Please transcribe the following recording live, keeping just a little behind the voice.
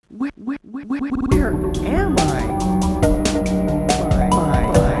Where am I?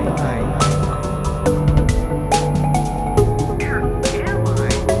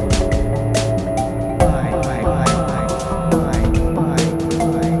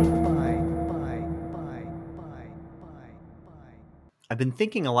 I've been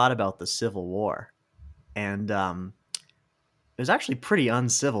thinking a lot about the Civil War, and it was actually pretty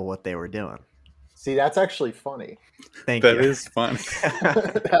uncivil what they were doing. See, that's actually funny. Thank That you. is funny.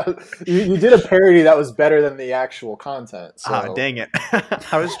 you did a parody that was better than the actual content. So. Ah, dang it.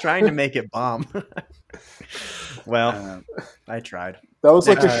 I was trying to make it bomb. Well, I tried. That was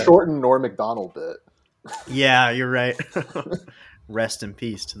like a shortened Norm Macdonald bit. Yeah, you're right. Rest in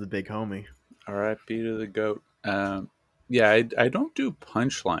peace to the big homie. R.I.P. to the GOAT. Yeah, I don't do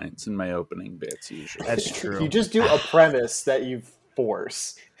punchlines in my opening bits usually. That's true. You just do a premise that you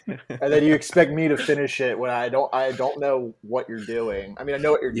force, and then you expect me to finish it when I don't know what you're doing. I mean, I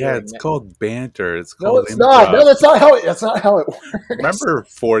know what you're doing. Yeah, it's called banter. It's No, called it's improv. not. No, that's not how it works. Remember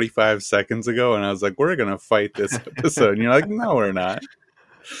 45 seconds ago, and I was like, "We're gonna fight this episode," and you're like, "No, we're not."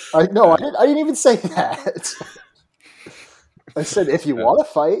 I didn't even say that. I said, if you want to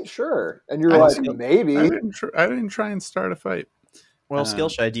fight, sure. And you're like, maybe. I didn't try and start a fight. Well,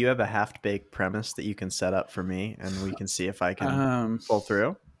 Skillshy, do you have a half-baked premise that you can set up for me, and we can see if I can pull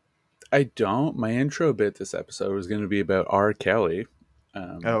through? I don't. My intro bit this episode was going to be about R. Kelly.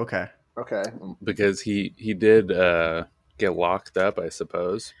 Okay. Okay. Because he did get locked up, I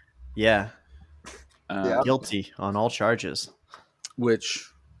suppose. Yeah. Yeah. Guilty on all charges.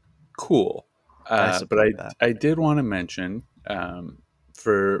 Which, cool. But I did want to mention,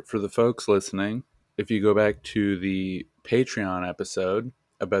 for the folks listening, if you go back to the Patreon episode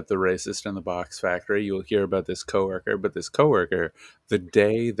about the racist in the box factory, you'll hear about this coworker. But this coworker, the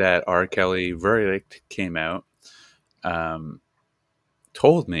day that R. Kelly verdict came out,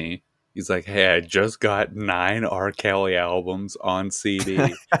 told me, he's like, "Hey, I just got 9 R. Kelly albums on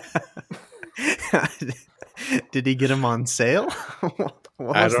CD." Did he get them on sale?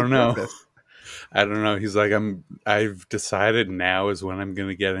 I don't know. I don't know. He's like, I've decided now is when I'm going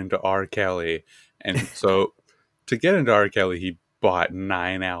to get into R. Kelly. And so to get into R. Kelly, he bought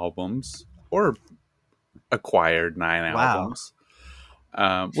 9 albums or acquired 9 albums,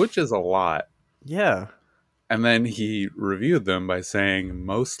 which is a lot. Yeah. And then he reviewed them by saying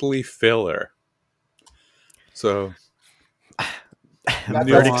mostly filler. So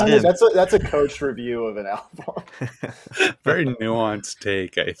that's a coach review of an album. Very nuanced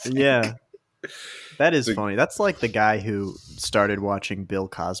take, I think. Yeah. That is funny. That's like the guy who started watching Bill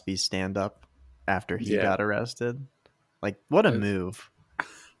Cosby stand up after he got arrested. Like, what a move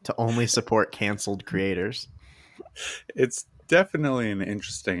to only support canceled creators. It's definitely an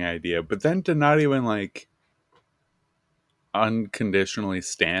interesting idea, but then to not even like unconditionally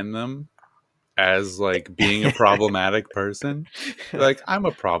stand them as like being a problematic person. Like, I'm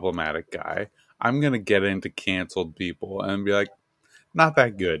a problematic guy. I'm going to get into canceled people and be like, not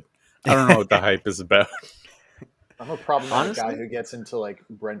that good. I don't know what the hype is about. I'm a problematic guy who gets into like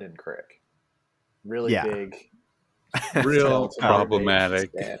Brendan Crick. Really big. Real problematic.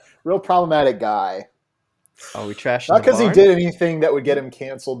 Real problematic guy. Oh, we trashed Not because he did anything that would get him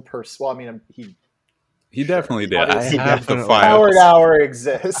canceled well, I mean, he definitely did. I have the files. Howard Hour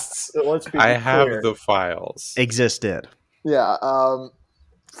exists. Let's be clear. have the files. Existed. Yeah.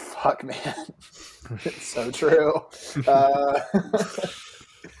 Fuck, man. It's so true.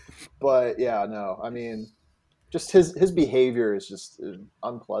 But yeah, no. I mean, just his behavior is just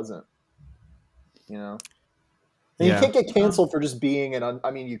unpleasant. You know? And you can't get canceled for just being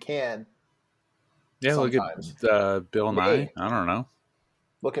I mean, you can. Yeah, sometimes. Look at Bill Nye. I don't know.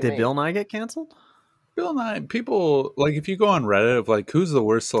 Did Bill Nye get canceled? Bill Nye, people, like, if you go on Reddit of, like, who's the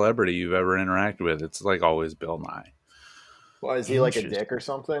worst celebrity you've ever interacted with, it's, like, always Bill Nye. Well, is he, like, a dick or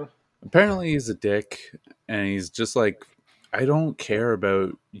something? Apparently he's a dick, and he's just, like, I don't care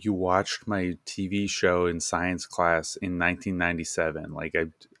about you watched my TV show in science class in 1997. Like,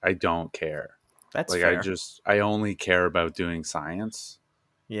 I don't care. That's like, fair. I only care about doing science.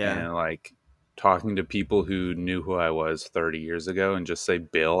 Yeah. And, like, talking to people who knew who I was 30 years ago and just say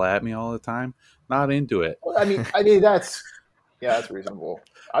Bill at me all the time. Not into it. Well, I mean that's reasonable.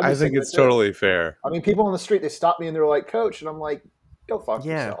 I think it's totally fair. I mean, people on the street, they stop me and they're like, "Coach," and I'm like, "Go fuck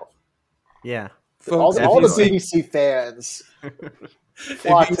yourself." Yeah. Folks, all the BBC fans. If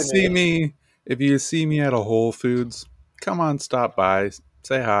you see me at a Whole Foods, come on, stop by,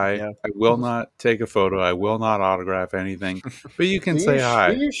 say hi. Yeah. I will not take a photo. I will not autograph anything, but you can say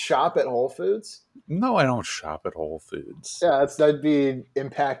hi. Do you shop at Whole Foods? No, I don't shop at Whole Foods. Yeah, that'd be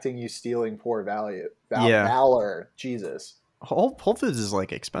impacting you stealing poor valor. Jesus. Whole Foods is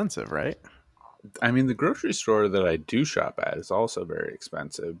like expensive, right? I mean, the grocery store that I do shop at is also very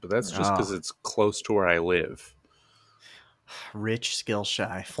expensive, but that's just because it's close to where I live. Rich, skill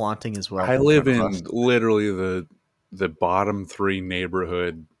shy, flaunting his wealth. I live in literally the bottom 3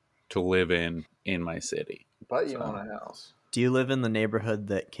 neighborhood to live in my city. But you own a house. Do you live in the neighborhood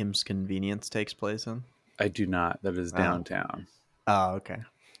that Kim's Convenience takes place in? I do not. That is downtown. Oh, okay.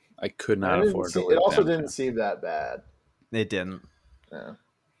 I could not afford to live It also downtown. didn't seem that bad. It didn't. Yeah.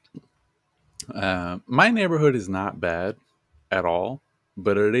 My neighborhood is not bad at all,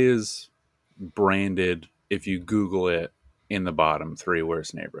 but it is branded, if you Google it, in the bottom 3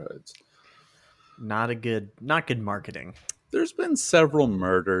 worst neighborhoods. Not good marketing. There's been several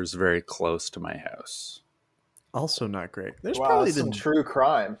murders very close to my house. Also not great. There's probably some true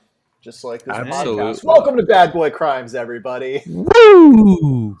crime, just like this Absolutely. podcast. Welcome to Bad Boy Crimes, everybody.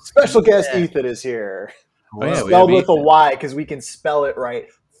 Woo! Special guest Ethan is here. Oh, yeah, spelled with a Y because we can spell it right.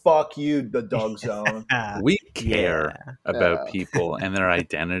 Fuck you, the dog zone. We care about people and their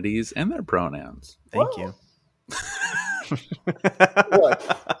identities and their pronouns. Thank you. Look,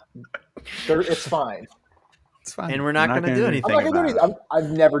 it's fine. It's fine. And we're not going to do anything. I'm not going to do anything.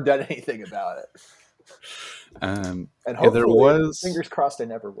 I've never done anything about it. And hopefully, fingers crossed, I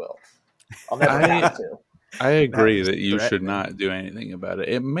never will. I'll never have to. I agree that you should not do anything about it.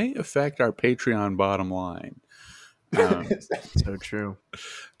 It may affect our Patreon bottom line. So true.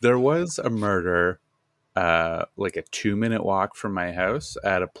 There was a murder, like a 2-minute walk from my house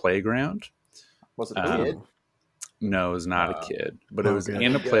at a playground. Was it a kid? No, it was not a kid, but it was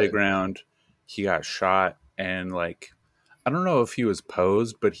in a playground. He got shot, and like, I don't know if he was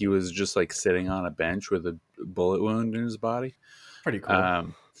posed, but he was just like sitting on a bench with a bullet wound in his body. Pretty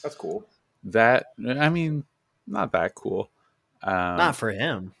cool. That's cool. I mean, not that cool. Not for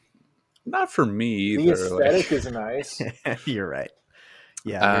him. Not for me either. The aesthetic is nice. You're right.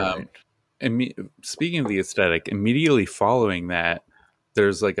 Yeah. You're right. Speaking of the aesthetic, immediately following that,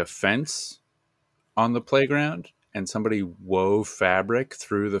 there's like a fence on the playground, and somebody wove fabric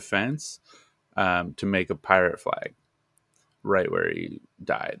through the fence to make a pirate flag right where he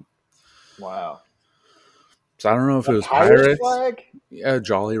died. Wow. So I don't know if it was pirates. Flag? Yeah,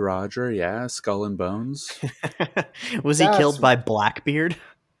 Jolly Roger. Yeah, Skull and Bones. Was he killed by Blackbeard?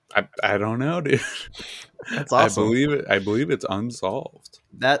 I don't know, dude. That's awesome. I believe it's unsolved.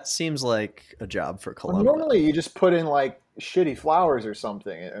 That seems like a job for Columbo. Well, normally you just put in like shitty flowers or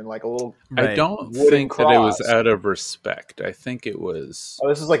something and like a little. I don't think that it was out of respect. I think it was. Oh,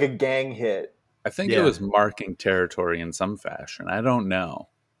 this is like a gang hit. I think it was marking territory in some fashion. I don't know,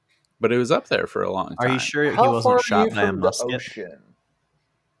 but it was up there for a long time. Are you sure he wasn't shot by a musket? Ocean?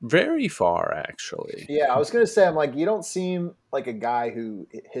 Very far, actually. Yeah, I was gonna say, I'm like, you don't seem like a guy who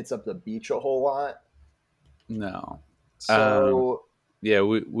hits up the beach a whole lot. No. So yeah,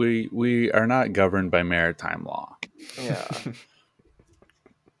 we are not governed by maritime law. Yeah.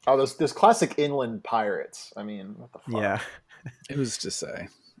 Oh, this classic inland pirates. I mean, what the fuck? Yeah. It was to say.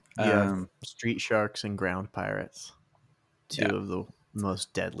 Street sharks and ground pirates. Two of the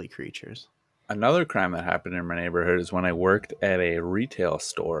most deadly creatures. Another crime that happened in my neighborhood is when I worked at a retail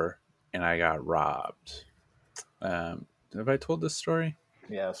store and I got robbed. Have I told this story?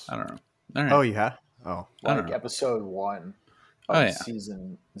 Yes. I don't know. All right. Oh, you have? Oh. Like episode 1 of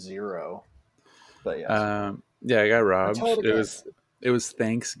season 0. But yes. Yeah, I got robbed. It was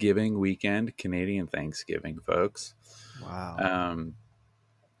Thanksgiving weekend, Canadian Thanksgiving, folks. Wow.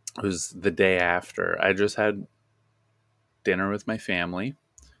 It was the day after. I just had dinner with my family.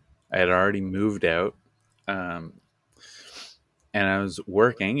 I had already moved out, and I was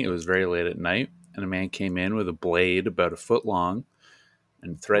working. It was very late at night, and a man came in with a blade about a foot long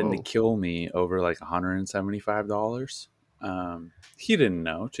and threatened to kill me over like $175. He didn't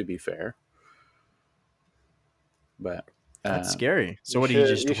know, to be fair. But that's scary. So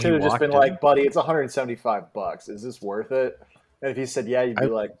you should have just been like, buddy, it's $175. Is this worth it? And if he said yeah, you'd be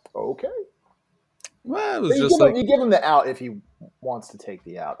like, okay. Well, it was you give him the out if he wants to take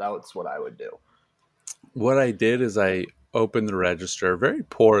the out. That's what I would do. What I did is I opened the register very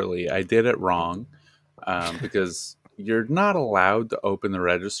poorly. I did it wrong because you're not allowed to open the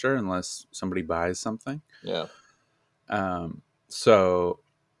register unless somebody buys something. Yeah. So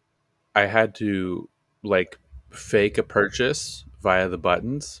I had to like fake a purchase via the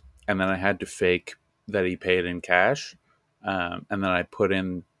buttons, and then I had to fake that he paid in cash, and then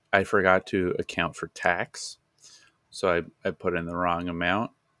I forgot to account for tax, so I put in the wrong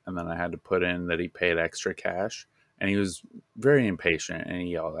amount, and then I had to put in that he paid extra cash, and he was very impatient and he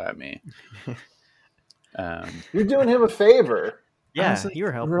yelled at me. You're doing him a favor. Yeah, you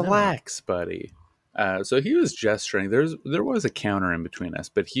were helping. Relax, buddy. So he was gesturing. There was a counter in between us,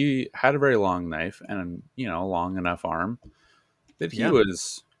 but he had a very long knife and a long enough arm that he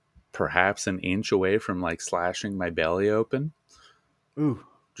was perhaps an inch away from like slashing my belly open. Ooh,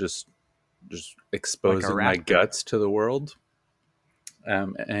 just exposing my guts to the world.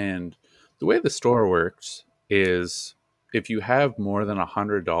 And the way the store works is if you have more than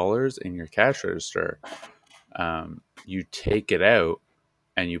 $100 in your cash register, you take it out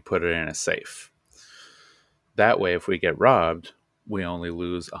and you put it in a safe. That way, if we get robbed, we only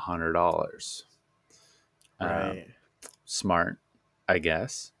lose $100. Right. Smart, I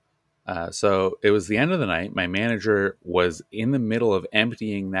guess. So it was the end of the night. My manager was in the middle of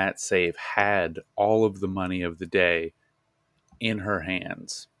emptying that safe, had all of the money of the day in her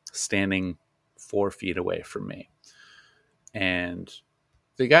hands, standing 4 feet away from me. And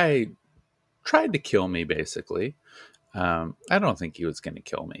the guy tried to kill me, basically. I don't think he was going to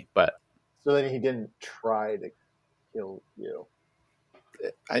kill me, but... So then he didn't try to kill you.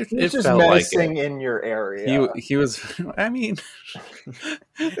 He was just menacing in your area. He was, I mean,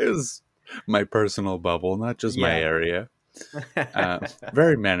 it was my personal bubble, not just my area.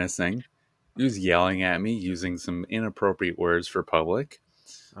 Very menacing. He was yelling at me, using some inappropriate words for public,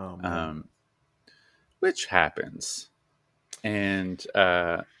 which happens. And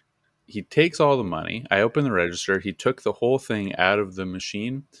he takes all the money. I opened the register. He took the whole thing out of the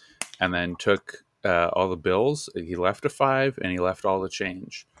machine and then took all the bills. He left a $5 and he left all the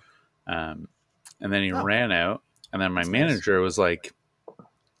change. And then he ran out. And then my manager was like,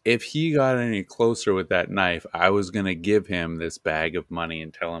 if he got any closer with that knife, I was going to give him this bag of money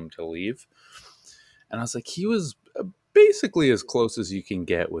and tell him to leave. And I was like, he was basically as close as you can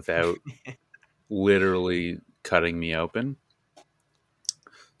get without literally cutting me open.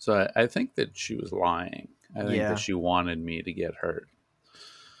 So I think that she was lying. I think that she wanted me to get hurt.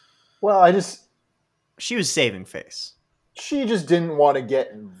 Well, she was saving face. She just didn't want to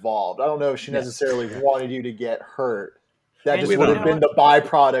get involved. I don't know if she necessarily wanted you to get hurt. That just would have been the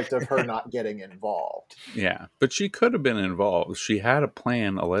byproduct of her not getting involved. Yeah, but she could have been involved. She had a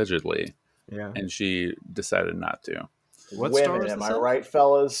plan, allegedly. Yeah. And she decided not to. What women, am I right,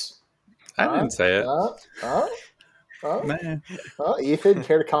 fellas? I didn't say it. Ethan,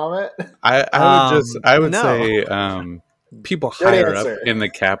 care to comment? I would say people higher up in the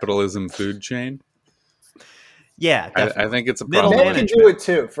capitalism food chain. Yeah, I think it's a problem. Men can do it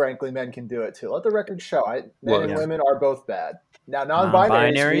too. Frankly, men can do it too. Let the record show. Men and women are both bad. Now,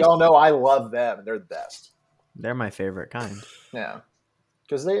 non-binaries, we all know I love them. They're the best. They're my favorite kind. Yeah,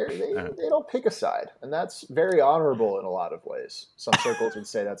 because they don't pick a side, and that's very honorable in a lot of ways. Some circles would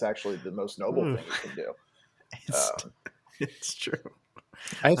say that's actually the most noble thing you can do. It's true.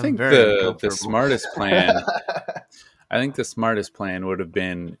 I think the smartest plan. I think the smartest plan would have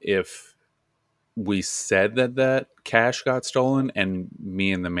been if we said that cash got stolen and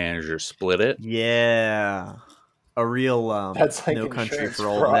me and the manager split it. Yeah. A real that's like No Country for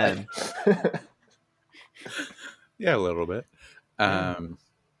Old Men. Yeah, a little bit.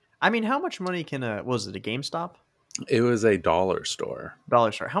 I mean, how much money can was it a GameStop? It was a dollar store.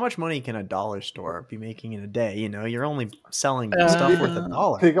 Dollar store. How much money can a dollar store be making in a day? You know, you're only selling stuff worth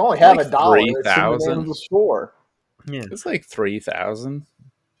 $1. You can only have $1. 3,000 the store. Yeah. It's like 3,000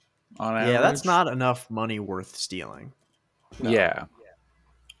 on average. Yeah, that's not enough money worth stealing. No. Yeah.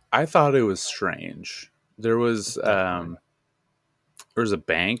 I thought it was strange. There was a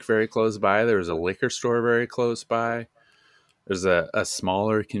bank very close by. There was a liquor store very close by. There's a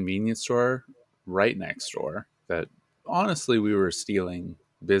smaller convenience store right next door that honestly we were stealing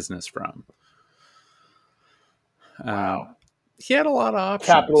business from. Wow. He had a lot of options.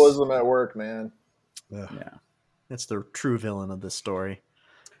 Capitalism at work, man. Yeah. That's the true villain of this story.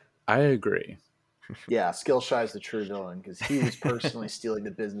 I agree. Yeah, Skillshy is the true villain because he was personally stealing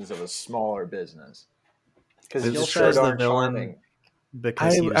the business of a smaller business. Because Skillshy is the villain.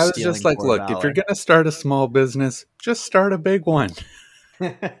 Because I was just like, look, if you're going to start a small business, just start a big one.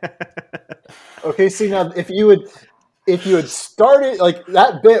 Okay, see now, if you had started like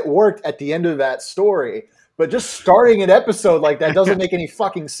that bit worked at the end of that story, but just starting an episode like that doesn't make any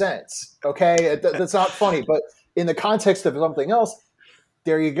fucking sense. Okay, that's not funny. But in the context of something else,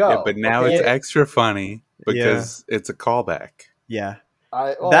 there you go. Yeah, but now it's extra funny because it's a callback. Yeah.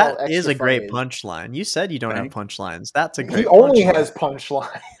 That is a great punchline. You said you don't have punchlines. That's a great He only has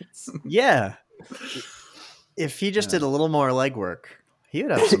punchlines. Yeah. If he just did a little more legwork, he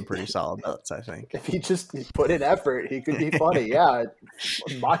would have some pretty solid notes, I think. If he just put in effort, he could be funny. Yeah.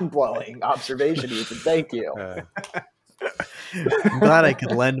 Mind-blowing observation, Ethan. Thank you. I'm glad I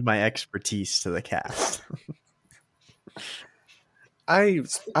could lend my expertise to the cast. I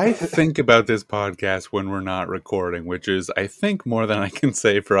think about this podcast when we're not recording, which is, I think, more than I can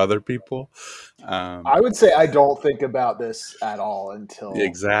say for other people. I would say I don't think about this at all until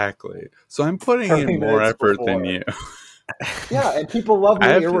exactly. So I'm putting in more effort than you. Yeah, and people love me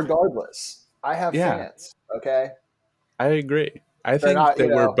irregardless. I have fans. Okay, I agree. I think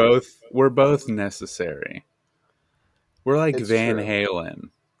that we're both necessary. We're like Van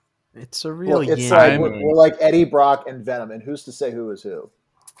Halen. It's a real. It's like we're like Eddie Brock and Venom, and who's to say who is who?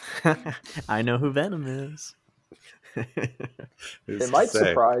 I know who Venom is. It might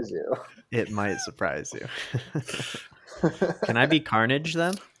surprise you. It might surprise you. Can I be Carnage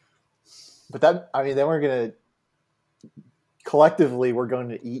then? But then we're gonna collectively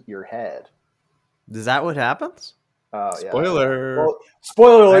eat your head. Is that what happens? Oh yeah. Spoiler. Well,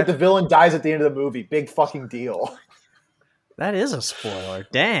 spoiler alert: the villain dies at the end of the movie. Big fucking deal. That is a spoiler.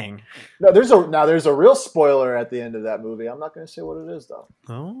 Dang. No, there's a real spoiler at the end of that movie. I'm not going to say what it is though.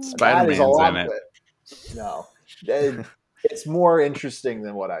 Oh, Spider-Man's in it. No, it's more interesting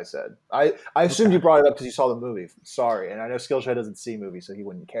than what I said. I assumed you brought it up because you saw the movie. Sorry, and I know Skillshare doesn't see movies, so he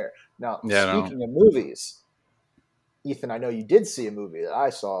wouldn't care. Now, speaking of movies, Ethan, I know you did see a movie that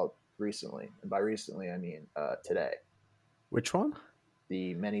I saw recently, and by recently I mean today. Which one?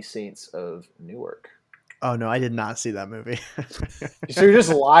 The Many Saints of Newark. Oh, no, I did not see that movie. So you're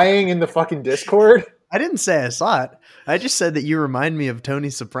just lying in the fucking Discord? I didn't say I saw it. I just said that you remind me of Tony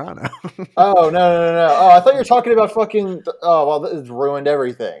Soprano. Oh, no. Oh, I thought you were talking about fucking... Oh, well, this ruined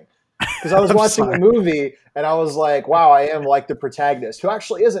everything. Because I was watching the movie, and I was like, wow, I am like the protagonist, who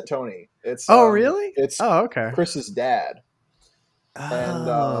actually isn't Tony. It's really? It's okay. Chris's dad. And,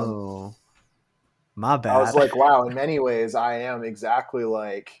 my bad. I was like, wow, in many ways, I am exactly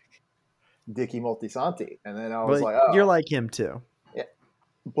like... Dicky Moltisanti, and then I was like, "Oh, you're like him too." Yeah,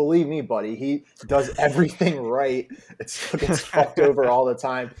 believe me, buddy. He does everything right. It still gets fucked over all the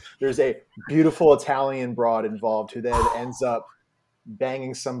time. There's a beautiful Italian broad involved who then ends up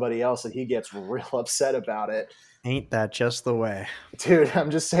banging somebody else, and he gets real upset about it. Ain't that just the way, dude? I'm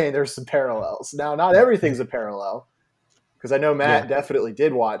just saying, there's some parallels. Now, not everything's a parallel, because I know Matt definitely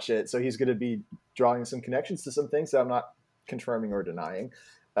did watch it, so he's going to be drawing some connections to some things that I'm not confirming or denying.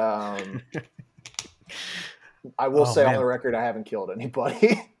 I will say on the record, I haven't killed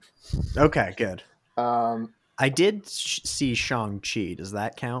anybody. Okay, good. I did see Shang-Chi. Does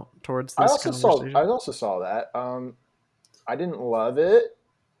that count towards this? I also saw that. I didn't love it.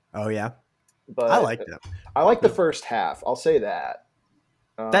 Oh yeah, but I liked it. I liked the first half. I'll say that.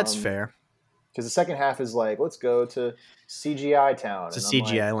 That's fair. Because the second half is like, let's go to CGI town. It's a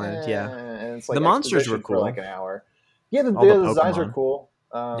CGI land, yeah. And it's like the monsters were cool. For like an hour. Yeah, the designs are cool.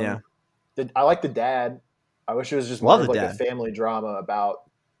 I like the dad. I wish it was just more of like a family drama about.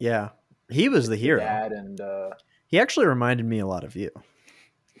 Yeah, he was the hero. Dad and he actually reminded me a lot of you.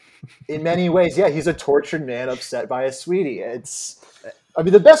 In many ways, yeah, he's a tortured man upset by a sweetie.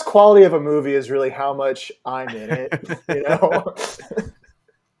 The best quality of a movie is really how much I'm in it, you know.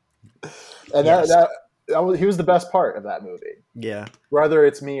 And he was the best part of that movie. Yeah. Whether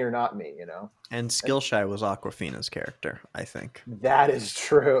it's me or not me, you know. And Skillshy was Awkwafina's character, I think. That is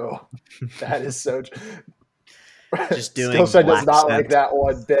true. That is so true. Just doing Skillshy does not like that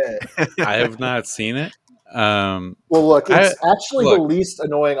one bit. I have not seen it. Well, look, it's the least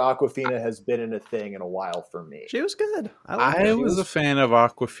annoying Awkwafina has been in a thing in a while for me. She was good. I was a fan of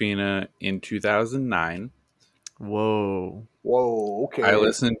Awkwafina in 2009. Whoa, okay. I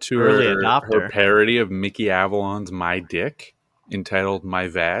listened to her parody of Mickey Avalon's My Dick, entitled My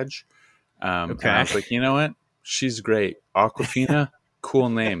Vag. And I was like, you know what? She's great. Awkwafina, cool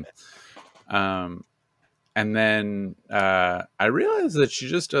name. And then I realized that she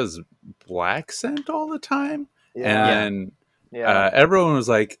just does black scent all the time. Yeah. And everyone was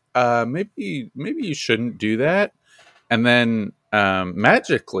like, maybe you shouldn't do that. And then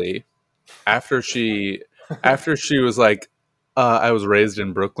magically, after she was like, I was raised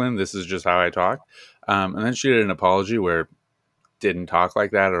in Brooklyn, this is just how I talk. And then she did an apology where didn't talk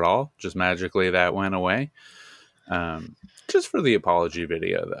like that at all. Just magically that went away. Just for the apology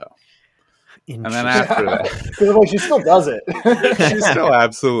video, though. And then after that, she still does it. She still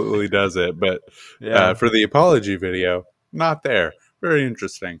absolutely does it, but for the apology video, not there. Very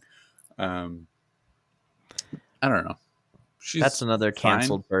interesting. I don't know. That's another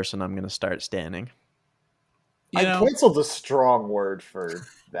canceled person I'm going to start standing. Canceled's a strong word for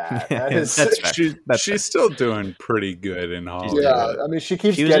that. She's still doing pretty good in Hollywood. Yeah, she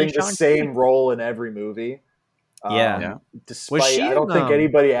keeps getting the same role in every movie. Despite I don't think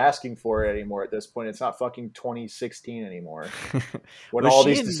anybody asking for it anymore at this point. It's not fucking 2016 anymore. When all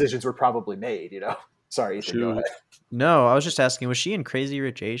these decisions were probably made, you know. Sorry, Ethan, go ahead. No, I was just asking, was she in Crazy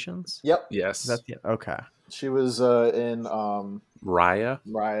Rich Asians? Yep. Yes. Okay. She was in Raya.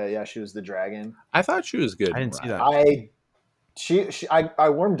 Raya, yeah, she was the dragon. I thought she was good. I didn't see that. I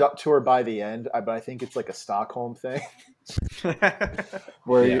warmed up to her by the end, but I think it's like a Stockholm thing.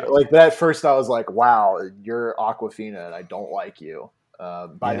 Where like that first I was like, wow, you're Awkwafina and I don't like you.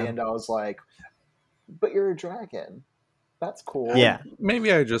 By the end I was like, but you're a dragon. That's cool. Yeah.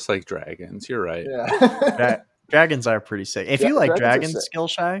 Maybe I just like dragons. You're right. Yeah. Dragons are pretty sick. If you like dragons,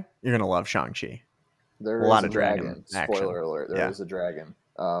 Skillshy, you're going to love Shang-Chi. There is a lot of dragon. Spoiler alert. There is a dragon.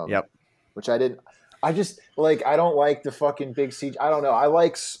 Yep. Which I didn't. I just like. I don't like the fucking big siege. I don't know. I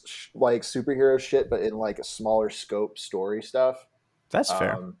like superhero shit, but in like a smaller scope story stuff. That's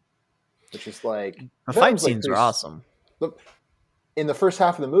fair. Which is like the fight scenes are awesome. In the first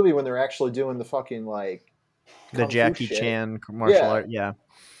half of the movie, when they're actually doing the fucking like the Jackie Chan martial art, yeah.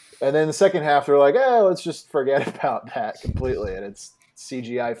 And then the second half, they're like, "Oh, let's just forget about that completely," and it's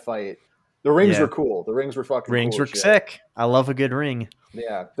CGI fight. The rings were cool. The rings were fucking rings cool were sick. I love a good ring.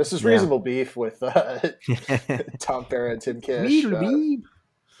 Yeah, this is reasonable beef with Tom Farah and Tim Kish,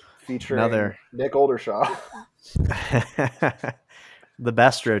 featuring Nick Oldershaw. The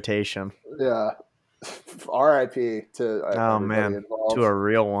best rotation. Yeah, R.I.P. to involved. To a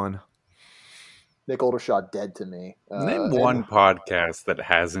real one. Nick Oldershaw dead to me. Name one podcast that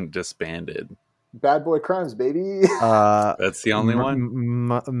hasn't disbanded. Bad Boy Crimes, baby. That's the only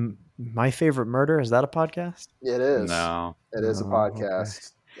one. My Favorite Murder, is that a podcast? It is. No. It is a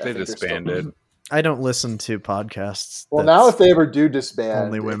podcast. Okay. They disbanded. I don't listen to podcasts. Well, now if they ever do disband,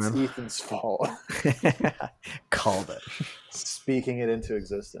 only women. it's Ethan's fault. Called it. Speaking it into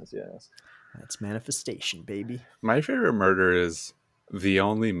existence, yes. That's manifestation, baby. My Favorite Murder is the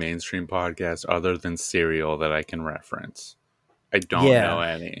only mainstream podcast other than Serial that I can reference. I don't know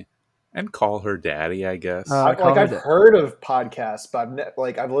any. And Call Her Daddy, I guess. I've heard of podcasts, but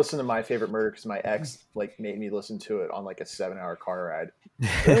I've listened to My Favorite Murder because my ex made me listen to it on like a 7-hour car ride.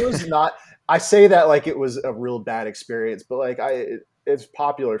 It was not. I say that like it was a real bad experience, but like it's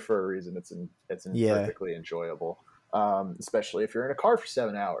popular for a reason. It's perfectly enjoyable, especially if you're in a car for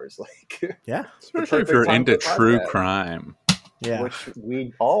 7 hours. Like especially if you're into true crime. Yeah, which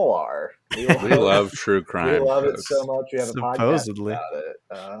we all are. We love true crime. We love it so much. We have a podcast about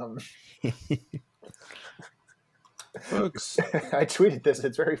it. Folks, I tweeted this.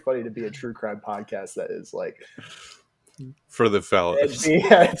 It's very funny to be a true crime podcast that is like for the fellas.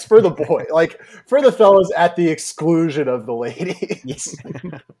 Yeah, it's for the boy, like for the fellas at the exclusion of the ladies.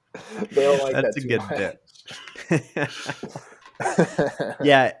 They don't like that's that. That's a good bit.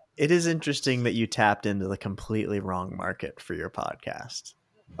 Yeah. It is interesting that you tapped into the completely wrong market for your podcast.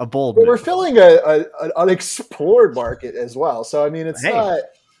 A bold move. We're filling an unexplored market as well. So, I mean, it's not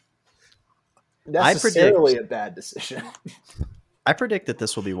necessarily a bad decision. I predict that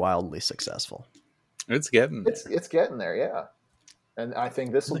this will be wildly successful. It's getting there. It's getting there, yeah. And I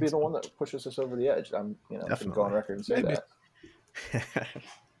think this will be the one that pushes us over the edge. I'm going to go on record and say that.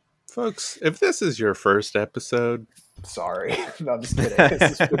 Folks, if this is your first episode, sorry. No, I'm just kidding.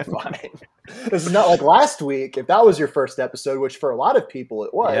 This has been fine. This is not like last week. If that was your first episode, which for a lot of people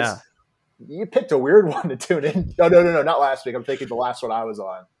it was, you picked a weird one to tune in. No, not last week. I'm thinking the last one I was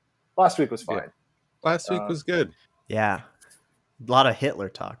on. Last week was fine. Yeah. Last week was good. Yeah. A lot of Hitler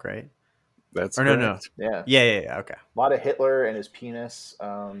talk, right? That's no. Yeah. Okay. A lot of Hitler and his penis.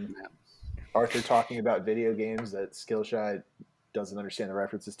 Arthur talking about video games that Skillshy doesn't understand the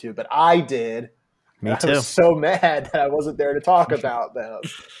references to, but I did. Me too. I was so mad that I wasn't there to talk about them.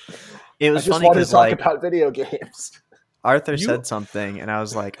 It was funny because talk about video games. Arthur said something, and I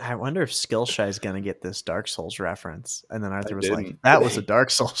was like, I wonder if Skillshy is going to get this Dark Souls reference. And then Arthur was like, that was a Dark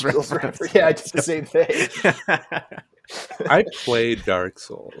Souls reference. Yeah, I did the same thing. I played Dark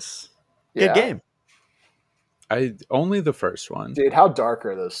Souls. Good game. Only the first one. Dude, how dark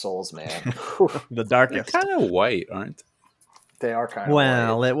are those souls, man? The darkest. They're kind of white, aren't they? They are kind of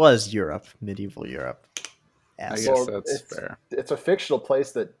white. It was Europe, medieval Europe. I guess that's fair. It's a fictional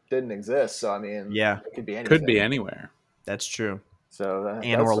place that didn't exist, so I mean, it could be anything. Could be anywhere. That's true. So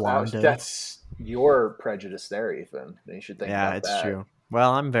Orlando. That's your prejudice there, Ethan. You should think about that. Yeah, it's true.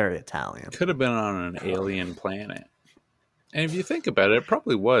 Well, I'm very Italian. Could have been on an alien planet. And if you think about it, it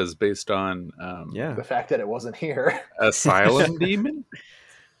probably was based on the fact that it wasn't here. Asylum demon?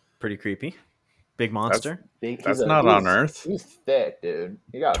 Pretty creepy. Big monster. That's not on Earth. He's thick, dude.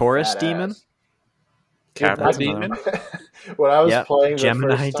 You got Taurus demon? Capra demon? When I was playing the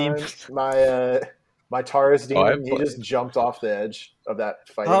Gemini first time, demon? my Taurus demon, he just jumped off the edge of that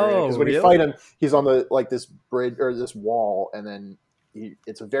fighting area. Because when you fight him, he's on this bridge or this wall, and then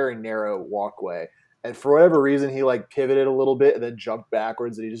it's a very narrow walkway. and for whatever reason, he like pivoted a little bit and then jumped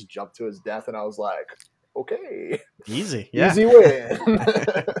backwards, and he just jumped to his death. And I was like, okay, easy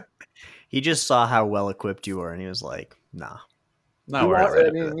win. He just saw how well equipped you were, and he was like, nah.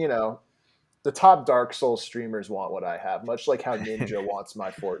 I mean, you know, the top Dark Souls streamers want what I have, much like how Ninja wants my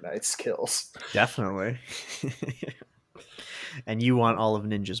Fortnite skills. Definitely. And you want all of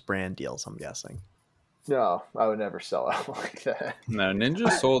Ninja's brand deals, I'm guessing. No, I would never sell out like that. No, Ninja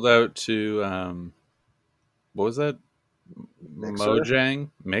sold out to what was that?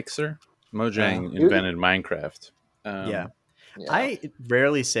 Mixer. Mojang invented Minecraft. Yeah. I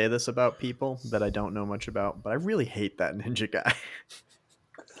rarely say this about people that I don't know much about, but I really hate that Ninja guy.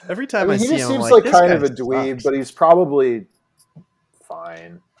 Every time I see him, he just seems like kind of a dweeb, but he's probably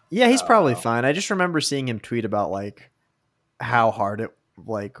fine. Yeah, he's probably fine. I just remember seeing him tweet about like how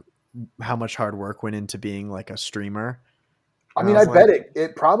much hard work went into being like a streamer. I mean, I bet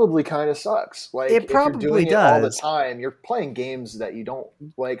it probably kind of sucks. Like, it probably if you're doing does. it all the time, you're playing games that you don't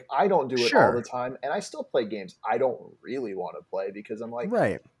like. I don't do it all the time, and I still play games I don't really want to play because I'm like,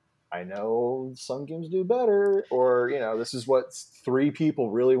 right. I know some games do better, or you know, this is what 3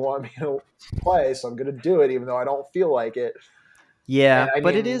 people really want me to play, so I'm going to do it, even though I don't feel like it. Yeah,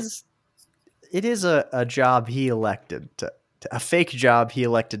 but it is a job he elected to. A fake job he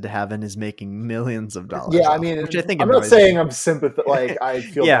elected to have and is making millions of dollars. Yeah, I mean, which I think I'm not saying I'm sympathetic. Like I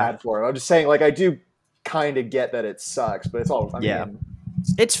feel bad for him. I'm just saying, like I do kind of get that it sucks, but it's all. I mean,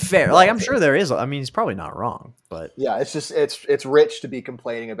 it's fair. Like I'm sure there is. I mean, he's probably not wrong, but yeah, it's just it's rich to be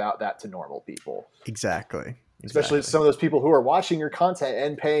complaining about that to normal people. Exactly. Especially some of those people who are watching your content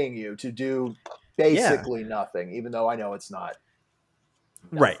and paying you to do basically nothing, even though I know it's not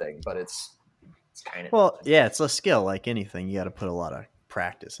nothing, but it's kind of it's a skill like anything. You got to put a lot of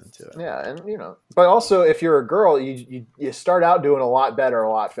practice into it. Yeah, and you know, but also if you're a girl, you start out doing a lot better,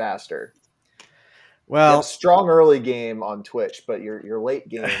 a lot faster. Well, you have a strong early game on Twitch, but your late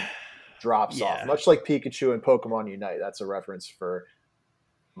game drops off, much like Pikachu and Pokemon Unite. That's a reference for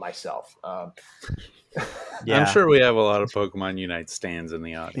myself. I'm sure we have a lot of Pokemon Unite stands in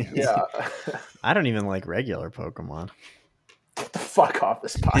the audience. Yeah, I don't even like regular Pokemon. Get the fuck off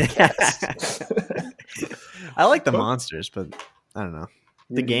this podcast. I like the monsters, but I don't know.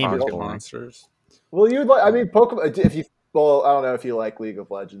 The game is monsters. Well, you'd like. I mean, Pokemon. If you, well, I don't know if you like League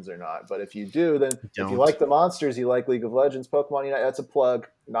of Legends or not, but if you do, then if you like the monsters, you like League of Legends. Pokemon Unite. That's a plug,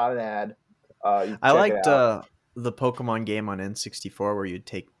 not an ad. I liked the Pokemon game on N64 where you'd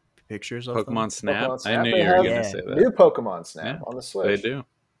take pictures of Pokemon Snap. Pokemon Snap. I knew you were going to say that. New Pokemon Snap on the Switch. They do.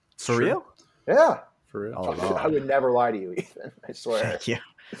 For real? Yeah. For real. Oh, I would never lie to you, Ethan. I swear. Yeah.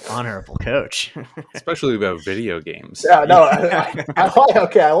 Honorable coach. Especially about video games. Yeah, no, I lie.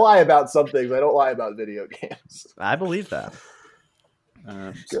 Okay, I lie about some things. I don't lie about video games. I believe that.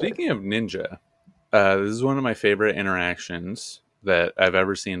 Speaking of Ninja, this is one of my favorite interactions that I've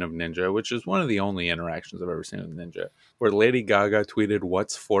ever seen of Ninja, which is one of the only interactions I've ever seen with Ninja, where Lady Gaga tweeted,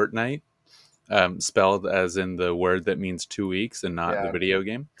 "What's Fortnite?" Spelled as in the word that means 2 weeks and not the video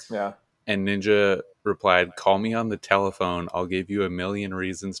game. Yeah. And Ninja replied, "Call me on the telephone. I'll give you 1,000,000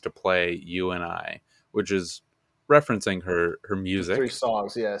 reasons to play You and I," which is referencing her music. 3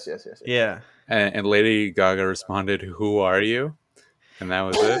 songs. Yes. Yeah. And Lady Gaga responded, "Who are you?" And that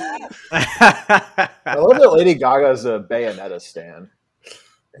was it. I love that Lady Gaga's a Bayonetta stan.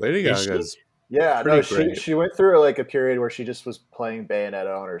 Lady Gaga's she went through like a period where she just was playing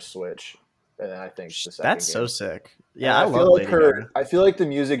Bayonetta on her Switch. And then I think the second that's game. so sick. Yeah, I love feel like Lady Gaga. I feel like the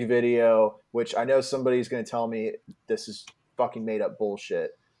music video, which I know somebody's going to tell me this is fucking made up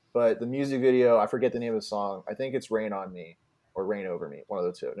bullshit, but the music video, I forget the name of the song. I think it's "Rain on Me" or "Rain Over Me," one of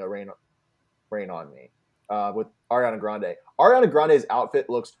the two. No, "Rain on Me" with Ariana Grande. Ariana Grande's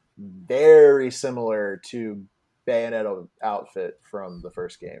outfit looks very similar to Bayonetta's outfit from the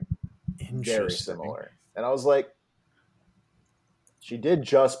first game. Very similar, and I was like, she did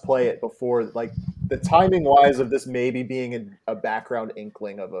just play it before, like the timing wise of this maybe being a background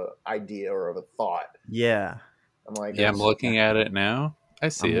inkling of an idea or of a thought. Yeah. I'm like, I'm looking at it now. I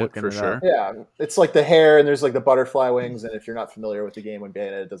see it for sure. Yeah. It's like the hair and there's like the butterfly wings. And if you're not familiar with the game, when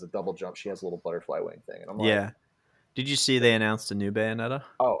Bayonetta does a double jump, she has a little butterfly wing thing. And I'm like, did you see they announced a new Bayonetta?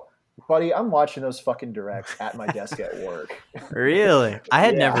 Oh, buddy, I'm watching those fucking directs at my desk at work. Really? I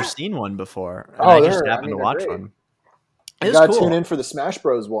had never seen one before. And I just happened to watch one. You gotta tune in for the Smash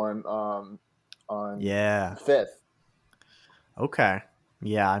Bros. One on 5th. Okay.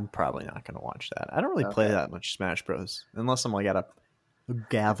 Yeah, I'm probably not going to watch that. I don't really play that much Smash Bros. Unless I'm like at a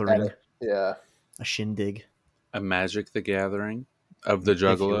gathering. A shindig. A Magic the Gathering of the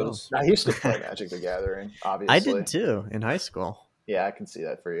Juggalos. I used to play Magic the Gathering, obviously. I did too in high school. Yeah, I can see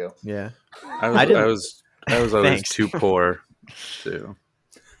that for you. Yeah, I was always too poor to.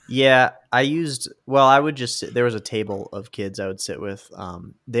 Yeah, I would just sit, there was a table of kids I would sit with.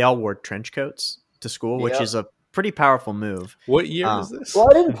 They all wore trench coats to school, which is a pretty powerful move. What year is this? Well,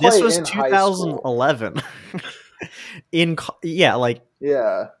 I didn't play this was in 2011. Like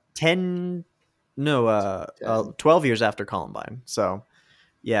 12 years after Columbine. So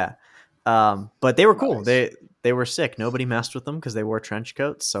yeah. But they were cool. They were sick. Nobody messed with them because they wore trench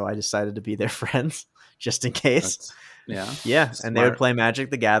coats. So I decided to be their friends just in case. Yeah. Smart. And they would play Magic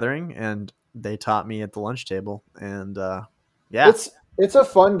the Gathering, and they taught me at the lunch table. And it's a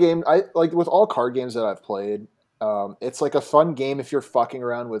fun game. I like with all card games that I've played. It's like a fun game if you're fucking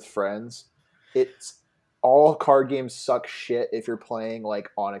around with friends. It's all card games suck shit if you're playing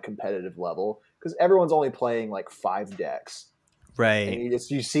like on a competitive level because everyone's only playing like 5 decks. Right. And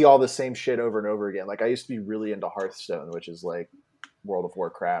you see all the same shit over and over again. Like I used to be really into Hearthstone, which is like World of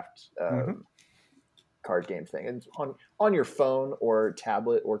Warcraft card game thing. And on your phone or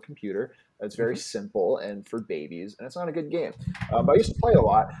tablet or computer, it's very simple and for babies, and it's not a good game. But I used to play a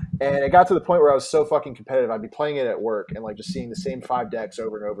lot, and it got to the point where I was so fucking competitive. I'd be playing it at work and like just seeing the same 5 decks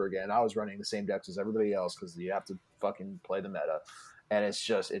over and over again. I was running the same decks as everybody else because you have to fucking play the meta, and it's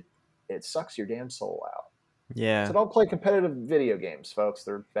just it sucks your damn soul out. Yeah. So don't play competitive video games, folks.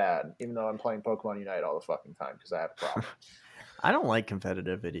 They're bad. Even though I'm playing Pokemon Unite all the fucking time because I have a problem. I don't like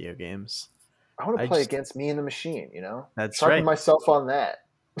competitive video games. I want to play against me and the machine. You know, that's sharpen right. myself on that.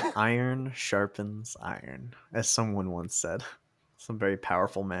 Iron sharpens iron, as someone once said. Some very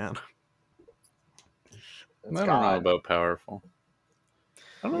powerful man. I don't know about powerful.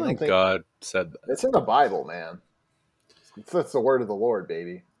 I don't think God said that. It's in the Bible, man. That's the word of the Lord,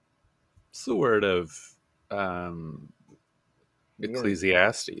 baby. It's the word of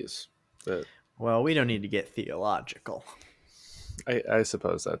Ecclesiastes. But well, we don't need to get theological. I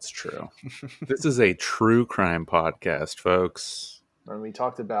suppose that's true. This is a true crime podcast, folks. And we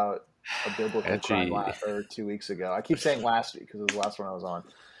talked about a biblical crime 2 weeks ago. I keep saying last week because it was the last one I was on.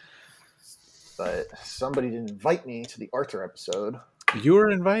 But somebody didn't invite me to the Arthur episode. You were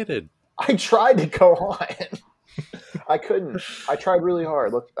invited. I tried to go on. I couldn't. I tried really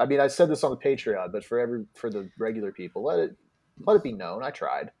hard. Look, I mean, I said this on the Patreon, but for the regular people, let it be known. I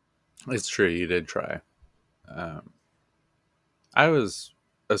tried. It's true. You did try. I was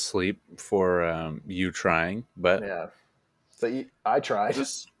asleep for you trying, but yeah. But I tried.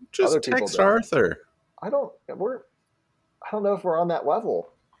 Just text Arthur. I don't know if we're on that level.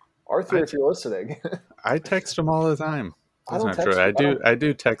 Arthur, if you're listening. I text him all the time. That's not true. I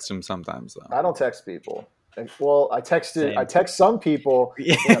do text him sometimes though. I don't text people. Well, I text some people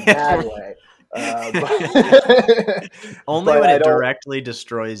in a bad way. Only when it directly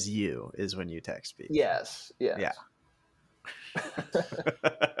destroys you is when you text people. Yes. Yeah.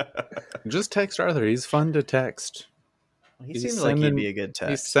 Just text Arthur. He's fun to text. He seems like he'd be a good text.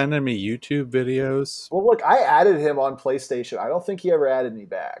 He's sending me YouTube videos. Well, look, I added him on PlayStation. I don't think he ever added me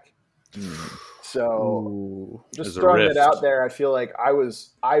back. So just throwing it out there, I feel like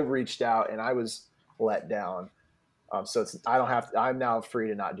I reached out and I was let down. So I'm now free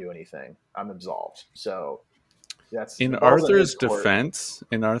to not do anything. I'm absolved. So that's in Arthur's defense.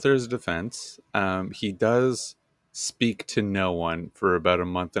 He does speak to no one for about a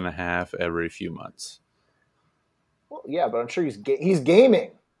month and a half every few months. Well, yeah, but I'm sure he's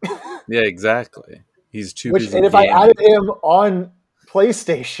gaming. Yeah, exactly. He's too busy. And if I added him on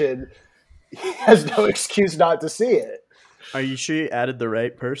PlayStation, he has no excuse not to see it. Are you sure you added the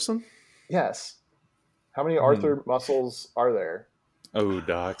right person? Yes. How many Arthur muscles are there? Oh,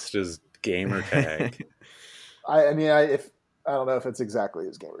 doxed his gamer tag. I don't know if it's exactly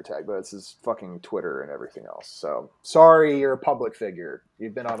his gamer tag, but it's his fucking Twitter and everything else. So sorry, you're a public figure.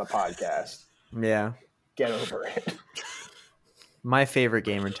 You've been on a podcast. Yeah. Get over it. My favorite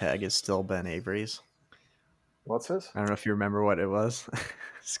gamer tag is still Ben Avery's. What's his? I don't know if you remember what it was.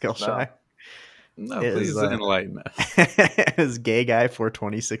 Skillshy. No, please enlighten us. It was Gay Guy for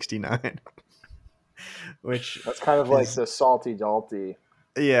 2069. Which that's kind of like the Salty Dalty.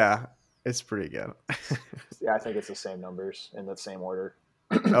 Yeah, it's pretty good. Yeah, I think it's the same numbers in the same order.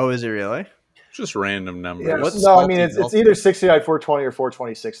 Oh, is it really? Just random numbers. Yeah, I mean it's either 69 420 or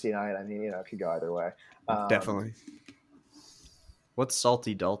 420 69. I mean, it could go either way. Definitely. What's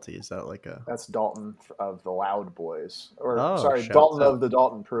Salty Dalty? Is that like a? That's Dalton of the Loud Boys, or Dalton of the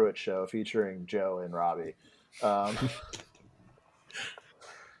Dalton Pruitt Show, featuring Joe and Robbie.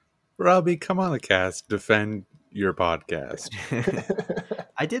 Robbie, come on the cast, defend your podcast.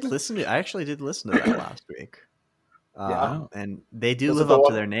 I actually did listen to that last week. Yeah, and they do live up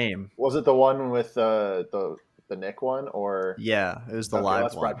to their name. Was it the one with the the Nick one, or it was the live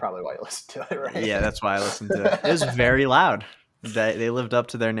that's one. That's probably why you listened to it, right? Yeah, that's why I listened to it. It was very loud. They lived up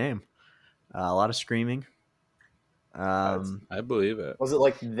to their name. A lot of screaming. I believe it. Was it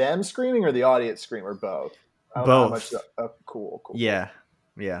like them screaming or the audience scream, or both? Both. Cool. Yeah.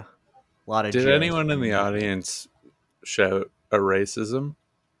 A lot of. Did anyone in the audience shout a racism?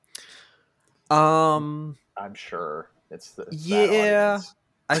 I'm sure it's the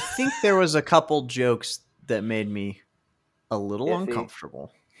I think there was a couple jokes that made me a little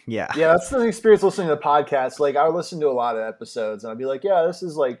uncomfortable. Yeah, that's the experience listening to the podcast. Like, I would listen to a lot of episodes, and I'd be like, "Yeah, this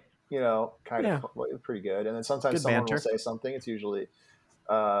is like, kind of pretty good." And then sometimes someone will say something. It's usually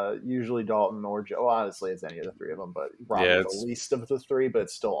Dalton or Joe. Well, honestly, it's any of the three of them, but probably the least of the three. But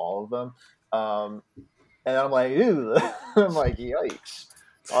it's still all of them. And I'm like, "Ew!" I'm like, "Yikes!"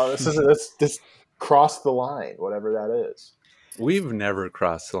 Oh, this crossed the line, whatever that is. We've never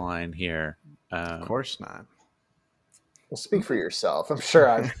crossed the line here. Of course not. Well, speak for yourself. I'm sure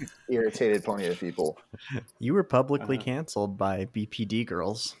I've irritated plenty of people. You were publicly canceled by BPD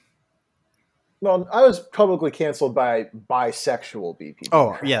girls. No, I was publicly canceled by bisexual BPD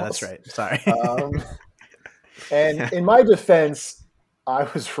girls. Yeah, that's right. Sorry. And in my defense, I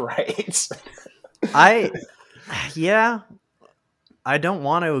was right. I don't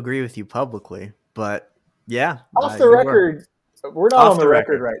want to agree with you publicly, but yeah. Off the record, we're not on the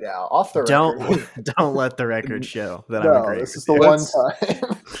record right now. Off the record. Don't let the record show that I'm agreeing. This is the one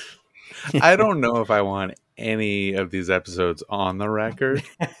time. I don't know if I want any of these episodes on the record.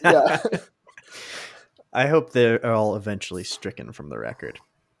 Yeah. I hope they're all eventually stricken from the record.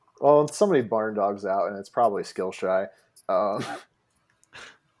 Well, somebody barn dogs out, and it's probably Skillshy.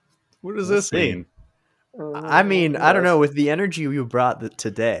 What does this mean? I mean, I don't know. With the energy you brought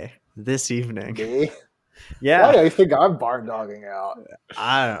today, this evening. Me? Yeah. Why do you think I'm barn dogging out?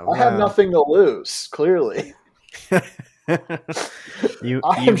 I don't know. I have nothing to lose, clearly.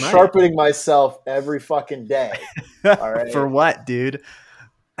 I'm sharpening myself every fucking day. All right. For what, dude?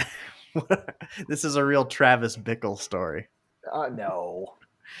 This is a real Travis Bickle story. No.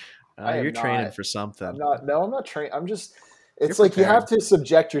 You're training for something. I'm not training. I'm just... It's like you have to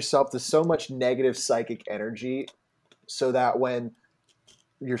subject yourself to so much negative psychic energy so that when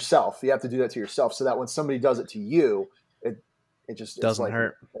you have to do that to yourself so that when somebody does it to you, it just doesn't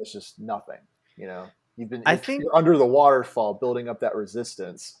hurt. It's just nothing. You're under the waterfall building up that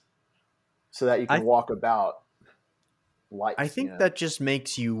resistance so that you can walk about life. I think that just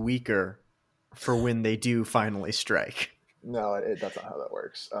makes you weaker for when they do finally strike. No, that's not how that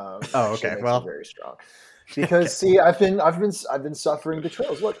works. Okay. Well, very strong. Because see, I've been suffering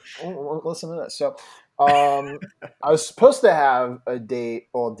betrayals. Look, listen to this. So, I was supposed to have a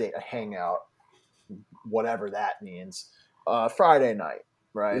hangout, whatever that means, Friday night,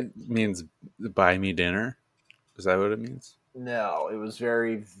 right? It means buy me dinner. Is that what it means? No, it was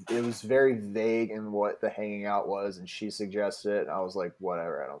very vague in what the hanging out was, and she suggested it, and I was like,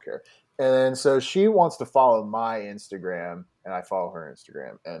 whatever, I don't care. And then so she wants to follow my Instagram, and I follow her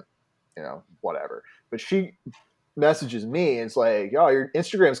Instagram, and whatever. But she messages me and it's like, "Yo, your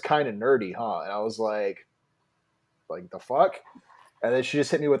Instagram's kind of nerdy, huh?" And I was like the fuck? And then she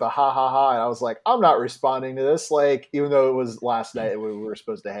just hit me with a ha ha ha, and I was like, I'm not responding to this. Like, even though it was last night we were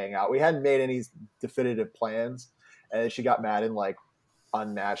supposed to hang out, we hadn't made any definitive plans. And then she got mad and like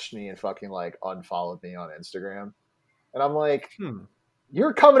unmatched me and fucking like unfollowed me on Instagram. And I'm like,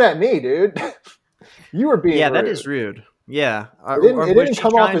 you're coming at me, dude. You were being rude. That is rude. Yeah. It didn't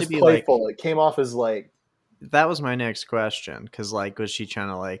come off as playful. It came off as like... That was my next question. Because like, was she trying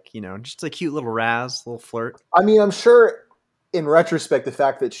to like, just a cute little little flirt? I mean, I'm sure in retrospect, the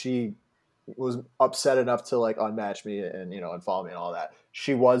fact that she was upset enough to like unmatch me and, unfollow me and all that,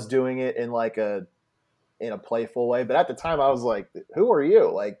 she was doing it in like in a playful way. But at the time I was like, who are you?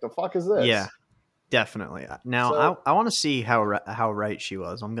 Like, the fuck is this? Yeah. Definitely. Now, I want to see how right she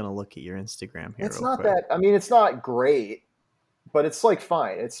was. I'm going to look at your Instagram here. It's not quick. It's not great, but it's like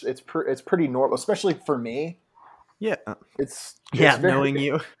fine. It's pretty normal, especially for me. Yeah. It's knowing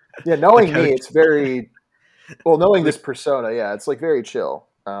you. Yeah, knowing me, it's very knowing this persona. Yeah, it's like very chill.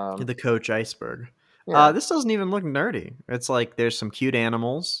 The Coach Iceberg. Yeah. This doesn't even look nerdy. It's like there's some cute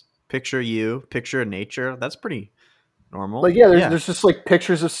animals. Picture of nature. That's pretty normal. Like, there's just like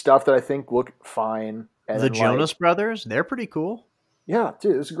pictures of stuff that I think look fine. And the Jonas Brothers, they're pretty cool. Yeah,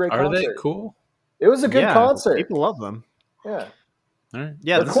 dude, it was a great concert. Are they cool? It was a good concert. People love them. Yeah. All right.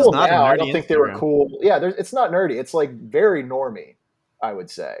 Yeah, they're this cool is not now. a nerdy I don't think they were cool. Yeah, it's not nerdy. It's like very normy, I would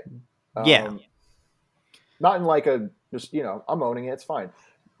say. Not in like a just I'm owning it. It's fine,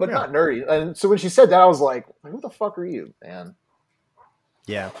 but not nerdy. And so when she said that, I was like, "Who the fuck are you, man?"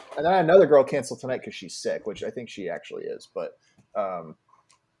 Yeah. And then I had another girl cancel tonight because she's sick, which I think she actually is. But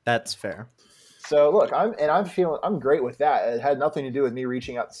that's fair. So look, I'm great with that. It had nothing to do with me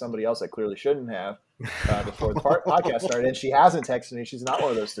reaching out to somebody else I clearly shouldn't have before the podcast started. And she hasn't texted me. She's not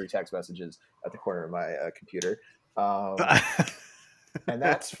one of those 3 text messages at the corner of my computer. And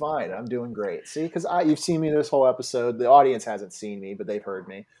that's fine. I'm doing great. See, because you've seen me this whole episode. The audience hasn't seen me, but they've heard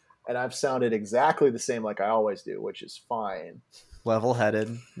me. And I've sounded exactly the same like I always do, which is fine.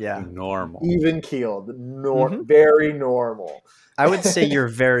 Level-headed. Yeah. Normal. Even-keeled. Very normal. I would say you're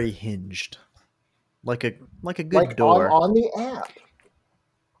very hinged. Like a good door. On the app.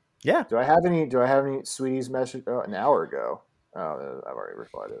 Yeah. Do I have any sweeties message? Oh, an hour ago. Oh, I've already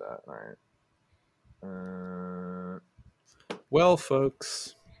replied to that. All right. Well,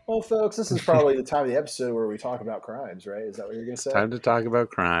 folks, this is probably the time of the episode where we talk about crimes, right? Is that what you're going to say? Time to talk about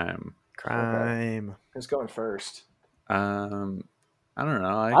crime. Crime. Okay. Who's going first? I don't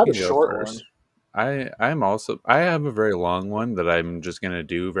know. I have a short one. I have a very long one that I'm just going to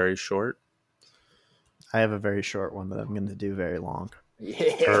do very short. I have a very short one that I'm going to do very long.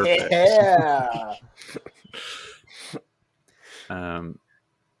 Yeah. Perfect. I've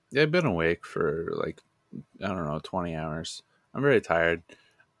been awake for 20 hours. I'm very tired.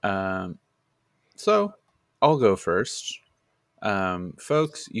 So I'll go first.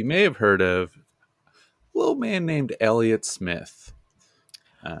 Folks, you may have heard of a little man named Elliott Smith.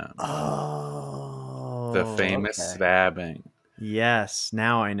 The famous stabbing. Yes.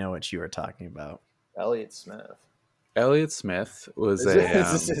 Now I know what you were talking about. Elliott Smith. Elliott Smith was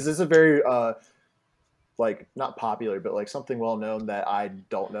is this a very not popular, but something well known that I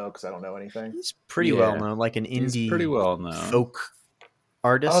don't know because I don't know anything? He's pretty well known, like an indie. He's pretty well known folk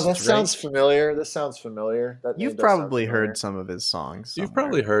artist. Oh, that sounds familiar. You've probably heard some of his songs. You've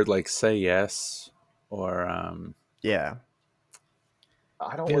probably heard "Say Yes" or yeah.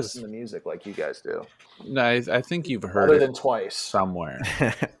 I don't listen to music like you guys do. No, I think you've heard other than twice somewhere.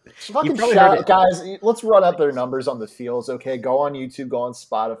 Fucking shout, guys! Let's run up their numbers on the feels. Okay, go on YouTube, go on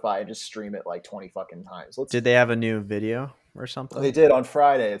Spotify, and just stream it 20 fucking times. Did they have a new video or something? They did on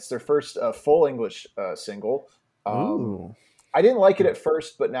Friday. It's their first full English single. Ooh. I didn't like it at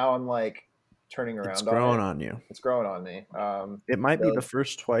first, but now I'm turning around. It's growing on you. It's growing on me. It might be the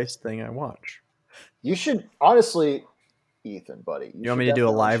first Twice thing I watch. You should honestly. Ethan, buddy. You want me to do a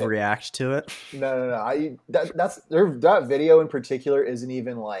live react to it? No. That video in particular isn't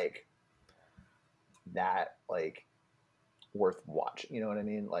even that worth watching. You know what I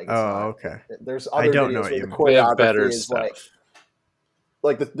mean? Okay. There's other videos where the choreography is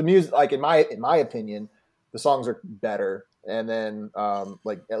the music. In my opinion, the songs are better. And then,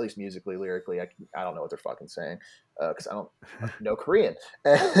 at least musically, lyrically, I don't know what they're fucking saying because I don't know Korean.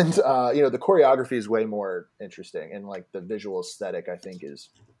 And the choreography is way more interesting, and the visual aesthetic, I think, is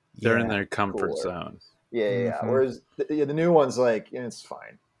they're in their comfort zone. Yeah. Mm-hmm. Whereas the new ones, it's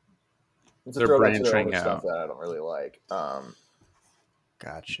fine. It's they're branching out stuff that I don't really like.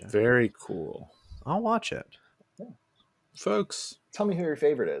 Gotcha. Very cool. I'll watch it, folks. Tell me who your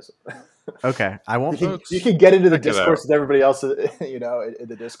favorite is. Okay, I won't. You can get into the discourse with everybody else, in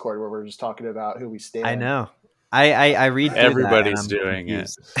the Discord where we're just talking about who we stand. I know. I read. Everybody's doing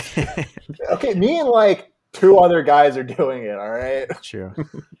it. Okay, me and 2 other guys are doing it. All right. True.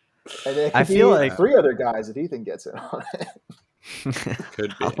 And I feel like 3 other guys if Ethan gets in on it.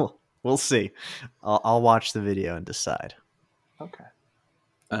 Could be. We'll see. I'll watch the video and decide. Okay.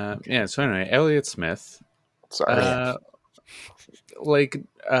 So anyway, Elliott Smith. Sorry.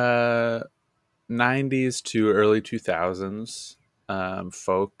 90s to early 2000s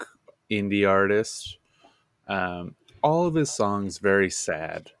folk indie artist. All of his songs very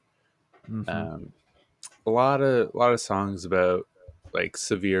sad. Mm-hmm. A lot of songs about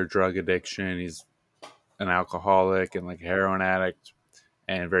severe drug addiction. He's an alcoholic and a heroin addict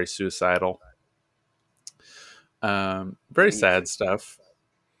and very suicidal. Very sad stuff.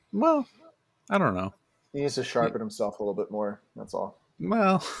 Well, I don't know. He needs to sharpen himself a little bit more. That's all.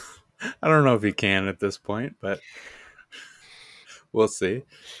 Well, I don't know if he can at this point, but we'll see.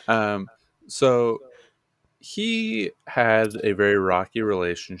 So he had a very rocky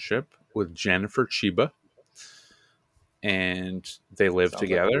relationship with Jennifer Chiba, and they lived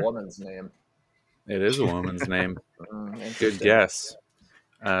together. Like a woman's name. It is a woman's name. Good guess.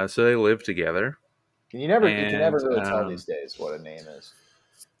 So they lived together. You can never really tell these days what a name is.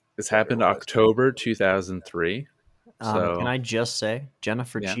 This happened October 2003. So can I just say,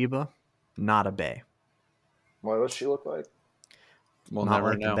 Jennifer Chiba, not a bae. What does she look like? We'll not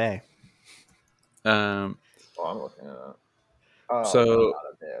never like know. A bae. I'm looking at it. Oh, so not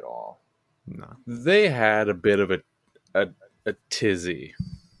a bae at all. No. They had a bit of a a tizzy,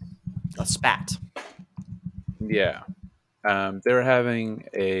 a spat. Yeah, they were having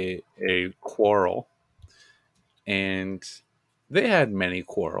a quarrel, and they had many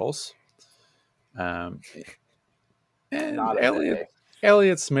quarrels. And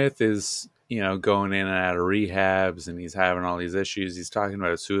Elliott Smith is, going in and out of rehabs, and he's having all these issues. He's talking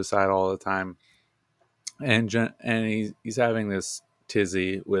about suicide all the time, and he's having this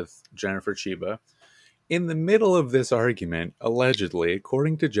tizzy with Jennifer Chiba. In the middle of this argument, allegedly,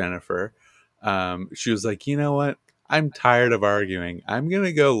 according to Jennifer, she was like, "You know what? I'm tired of arguing. I'm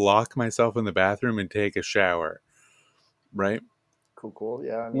gonna go lock myself in the bathroom and take a shower." Right? Cool.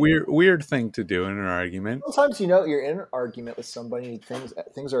 Yeah. Weird thing to do in an argument. Sometimes you're in an argument with somebody,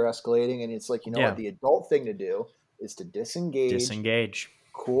 things are escalating, and it's like what the adult thing to do is to disengage,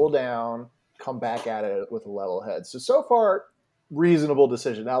 cool down, come back at it with a level head. So far, reasonable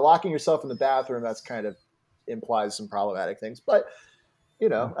decision. Now, locking yourself in the bathroom, that's kind of implies some problematic things, but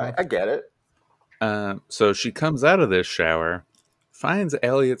I get it. So she comes out of this shower, finds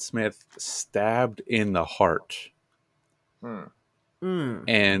Elliott Smith stabbed in the heart.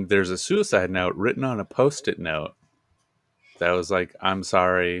 And there's a suicide note written on a Post-it note that was like, "I'm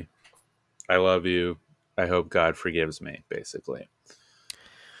sorry, I love you, I hope God forgives me," basically.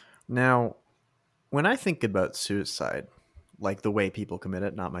 Now, when I think about suicide, like the way people commit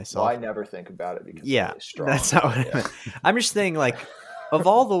it, not myself. Well, I never think about it because it's really that's not what I meant. I'm just saying, like, of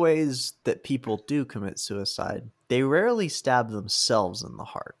all the ways that people do commit suicide, they rarely stab themselves in the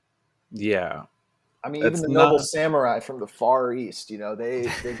heart. Yeah. I mean, even the noble samurai from the Far East,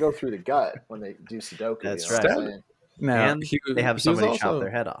 they go through the gut when they do Sudoku. That's right. Now, and they have somebody chop their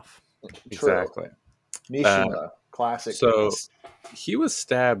head off. Exactly. Mishima, classic. So he was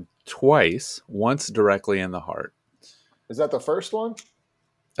stabbed twice, once directly in the heart. Is that the first one?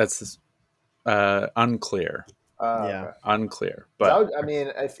 That's unclear. Okay. Unclear. But I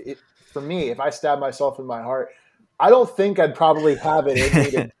mean, for me, if I stab myself in my heart, I don't think I'd probably have it in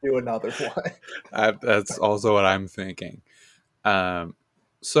me to do another one. That's also what I'm thinking.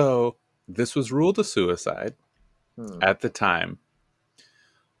 So this was ruled a suicide at the time.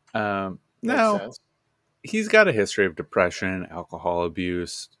 Now, he's got a history of depression, alcohol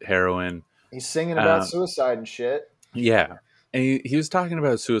abuse, heroin. He's singing about suicide and shit. Yeah. And he was talking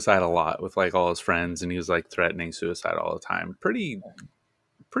about suicide a lot with like all his friends, and he was like threatening suicide all the time. Pretty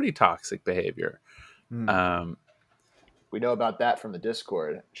toxic behavior. We know about that from the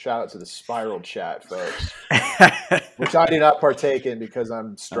Discord. Shout out to the Spiral chat, folks. Which I do not partake in because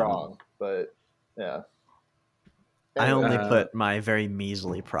I'm strong. But yeah. Anyway. I only put my very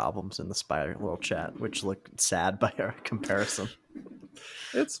measly problems in the Spiral chat, which look sad by our comparison.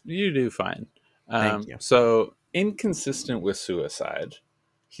 You do fine. Thank you. So, inconsistent with suicide,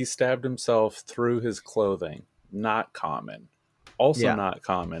 he stabbed himself through his clothing. Not common. Also not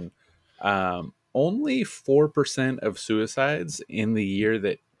common. Only 4% of suicides in the year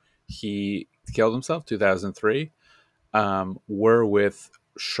that he killed himself, 2003, were with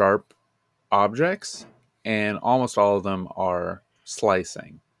sharp objects, and almost all of them are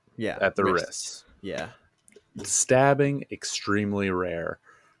slicing at the wrists. Yeah. Stabbing, extremely rare.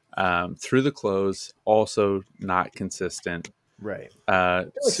 Through the clothes, also not consistent. Right.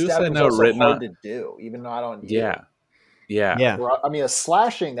 Suicide note written on to do, even not on you. Yeah. I mean, a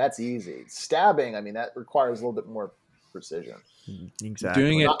slashing, that's easy. Stabbing, I mean, that requires a little bit more precision. Exactly.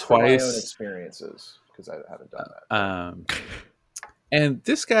 Doing it not twice. From my own experiences, because I haven't done that. And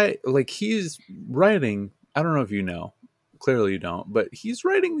this guy, like, he's writing, I don't know if you know, clearly you don't, but he's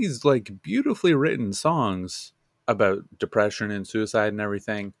writing these, like, beautifully written songs about depression and suicide and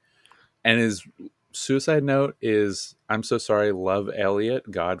everything. And his suicide note is, "I'm so sorry, love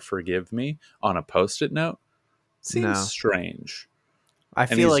Elliott, God forgive me," on a Post-it note. Seems strange. I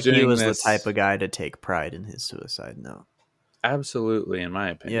feel like he was the type of guy to take pride in his suicide note. Absolutely, in my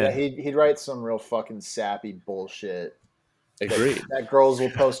opinion. Yeah, he'd write some real fucking sappy bullshit. Agreed. That girls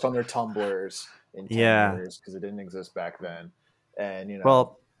will post on their Tumblrs in 10 years because it didn't exist back then. And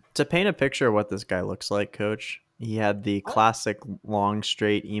well, to paint a picture of what this guy looks like, Coach, he had the classic long,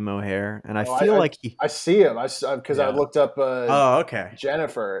 straight emo hair, and I feel like I see him. Because I looked up.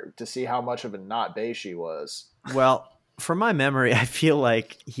 Jennifer to see how much of a not bae she was. Well, from my memory, I feel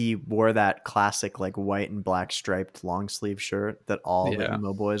like he wore that classic like white and black striped long sleeve shirt that all the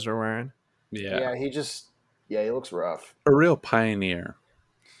emo boys are wearing. Yeah, he looks rough. A real pioneer.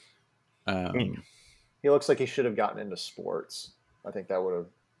 He looks like he should have gotten into sports. I think that would have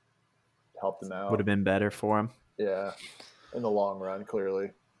helped him out. Would have been better for him. Yeah, in the long run,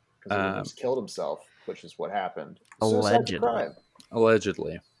 clearly, because he just killed himself, which is what happened. Allegedly.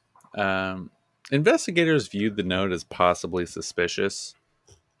 Allegedly. investigators viewed the note as possibly suspicious.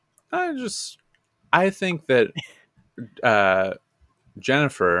 I think that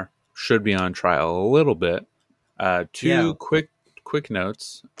Jennifer should be on trial a little bit. Two quick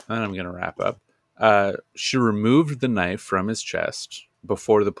notes, and then I'm going to wrap up. She removed the knife from his chest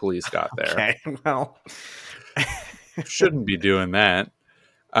before the police got there. Okay, well, shouldn't be doing that.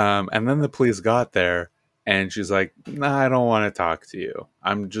 And then the police got there, and she's like, "Nah, I don't want to talk to you.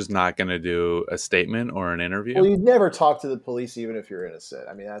 I'm just not going to do a statement or an interview." Well, you'd never talk to the police, even if you're innocent.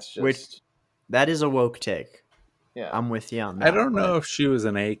 I mean, that's just that is a woke take. Yeah, I'm with you on that. I don't know if she was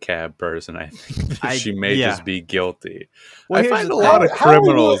an ACAB person. I think that she may just be guilty. Well, I find a lot of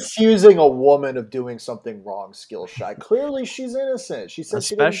criminals accusing a woman of doing something wrong, Skillshy. Clearly, she's innocent. She said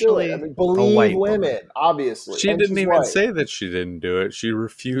she didn't do it. I mean, believe women, obviously. She didn't even say that she didn't do it. She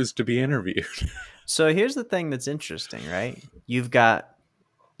refused to be interviewed. So here's the thing that's interesting, right? You've got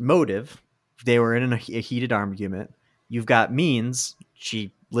motive. They were in a heated argument. You've got means.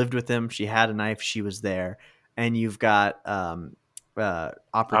 She lived with him. She had a knife. She was there. And you've got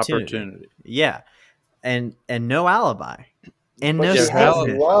opportunity. Yeah. And no alibi. And but no she has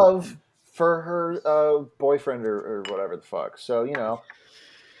love for her boyfriend or whatever the fuck. So, you know.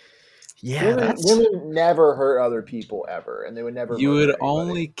 Yeah. Women never hurt other people ever. And they would never. You would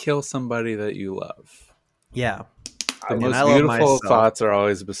only kill somebody that you love. Yeah. The most beautiful thoughts are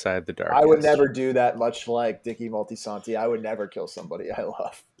always beside the darkest. I would never do that, much like Dickie Moltisanti. I would never kill somebody I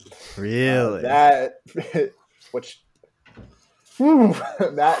love. Really? Which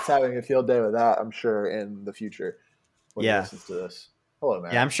Matt's having a field day with that, I'm sure, in the future when he listens to this. Hello,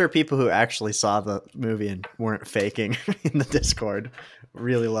 Matt. Yeah, I'm sure people who actually saw the movie and weren't faking in the Discord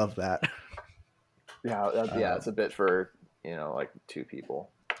really love that. Yeah, it's a bit for, like 2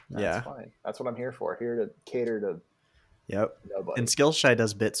 people. That's fine. That's what I'm here for. Here to cater to nobody. And Skillshy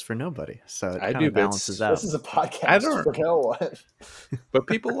does bits for nobody, so it kind of balances out. This is a podcast for no one. But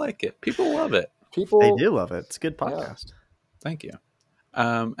people like it. People love it. They do love it. It's a good podcast. Yeah. Thank you.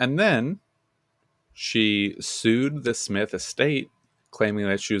 And then she sued the Smith estate, claiming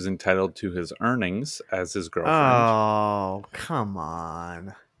that she was entitled to his earnings as his girlfriend. Oh, come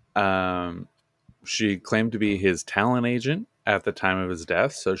on. She claimed to be his talent agent at the time of his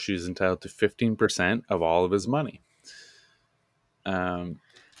death, so she's entitled to 15% of all of his money. And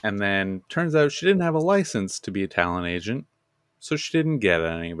then turns out she didn't have a license to be a talent agent, so she didn't get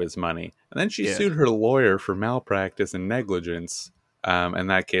any of his money. And then she sued her lawyer for malpractice and negligence, and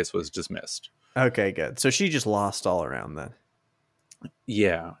that case was dismissed. Okay, good. So she just lost all around then.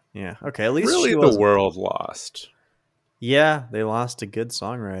 Yeah. Yeah. Okay, at least really the world lost. Yeah, they lost a good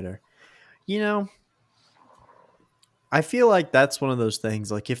songwriter. I feel like that's one of those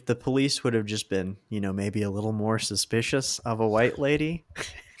things, like if the police would have just been, maybe a little more suspicious of a white lady,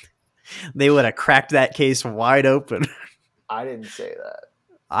 they would have cracked that case wide open. I didn't say that.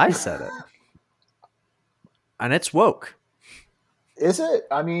 I said it. And it's woke. Is it?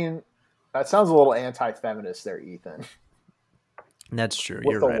 I mean, that sounds a little anti-feminist there, Ethan. That's true.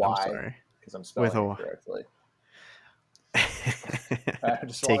 With You're right. I'm sorry. Because I'm spelling it correctly.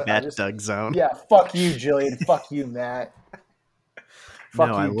 Take that, Doug Zone. Yeah, fuck you, Jillian. Fuck you, Matt. Fuck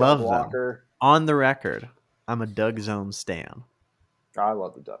you, I love Doug Walker. On the record, I'm a Doug Zone stan. I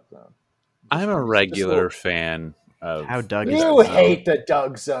love the Doug Zone. I'm a regular fan of how Doug is. You hate the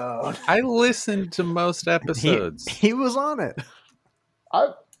Doug Zone. I listened to most episodes. He was on it.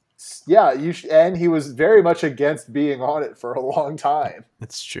 And he was very much against being on it for a long time.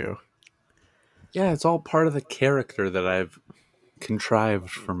 That's true. Yeah, it's all part of the character that I've contrived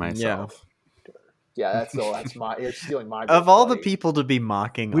for myself. Yeah, that's my. You're stealing my. Of all the people to be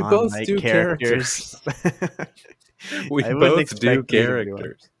mocking, we both do characters. We both do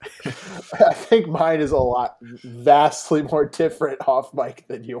characters. I think mine is vastly more different off mic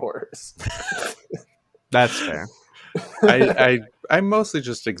than yours. That's fair. I mostly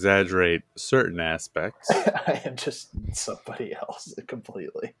just exaggerate certain aspects. I am just somebody else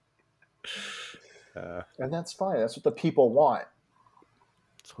completely. And that's fine. That's what the people want.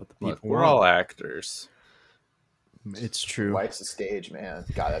 That's what the people want. We're all actors. It's true. Life's a stage, man.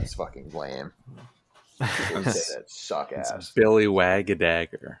 God, that's fucking lame. That suck ass. Billy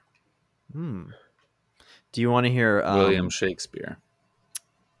Wagadagger. Do you want to hear William Shakespeare?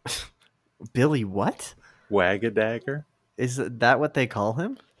 Billy what? Wagadagger. Is that what they call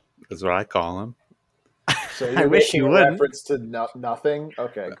him? That's what I call him. So I wish you would. Reference to nothing.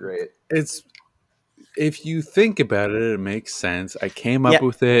 Okay, great. If you think about it, it makes sense. I came up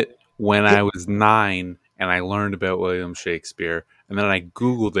with it when I was 9, and I learned about William Shakespeare, and then I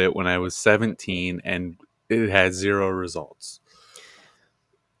Googled it when I was 17, and it had 0 results.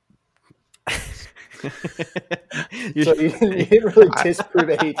 So you didn't really disprove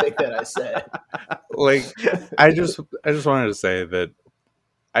anything that I said. Like, I just wanted to say that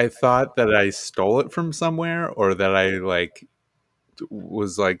I thought that I stole it from somewhere, or that I like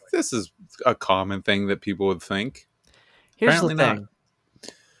was like, this is a common thing that people would think. Here's Apparently the thing.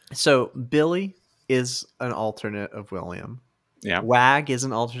 not. So Billy is an alternate of William. Yeah. Wag is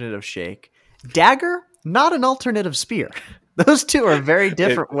an alternate of Shake. Dagger, not an alternate of Spear. Those two are very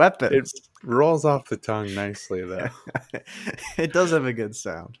different weapons. It rolls off the tongue nicely, though. It does have a good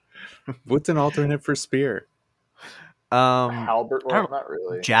sound. What's an alternate for Spear? Halberd? Well, not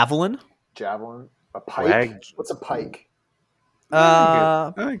really. Javelin? Javelin? A pike? Wag. What's a pike?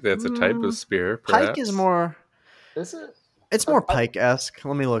 I think that's a type of spear. Perhaps. Pike is more... Is it? It's more pike-esque.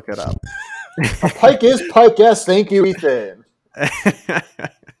 Let me look it up. A pike is pike-esque. Thank you, Ethan.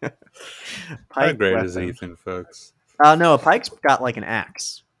 How great is Ethan, folks? No, a pike's got like an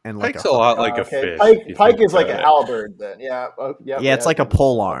axe. And like Pike's a lot like a fish. Pike is like a halberd then. Yeah. Yeah, it's like a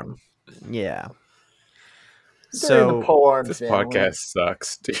pole arm. Yeah. So the pole arm this family. Podcast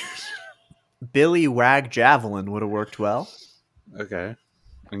sucks, dude. Billy Wag Javelin would have worked well. Okay.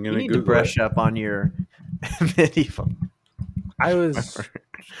 I'm You gonna need to brush up on your medieval. I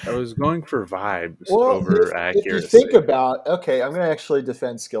was going for vibes Well, over if accuracy. you think about, okay, I'm going to actually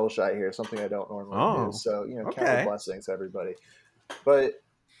defend Skillshot here, something I don't normally do. So, count the blessings, everybody. But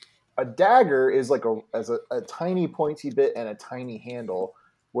a dagger is like a tiny pointy bit and a tiny handle,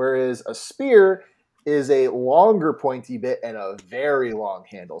 whereas a spear is a longer pointy bit and a very long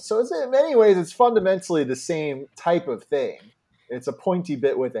handle. So in many ways, it's fundamentally the same type of thing. It's a pointy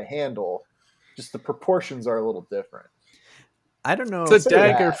bit with a handle. Just the proportions are a little different. I don't know. It's a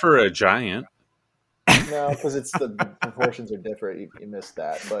dagger for a giant. No, because the proportions are different. You missed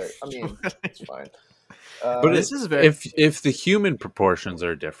that, but I mean, it's fine. But this is if the human proportions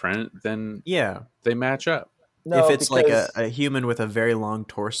are different, then they match up. No, if it's like a human with a very long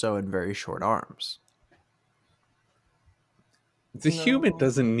torso and very short arms. The human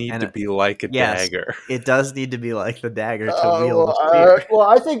doesn't need to be like a dagger. It does need to be like the dagger to wield a spear. Well,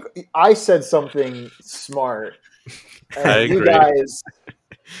 I think I said something smart. And I agree. You guys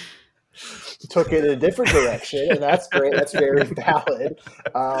took it in a different direction, and that's great. That's very valid.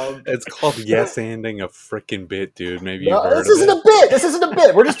 It's called yes-anding a freaking bit, dude. Maybe this isn't a bit. This isn't a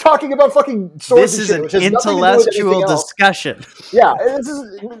bit. We're just talking about fucking swords. This is an intellectual discussion. Yeah,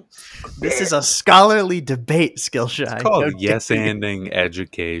 this is a scholarly debate, Skillshot. It's called yes-anding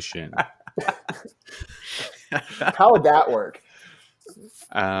education. How would that work?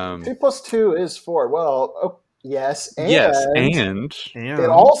 2 + 2 is 4. Well, yes, and it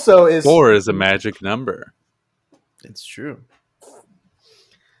also is 4 is a magic number. It's true.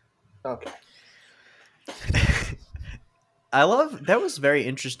 Okay. I love that was very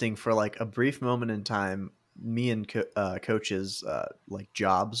interesting for like a brief moment in time. Me and Coach's like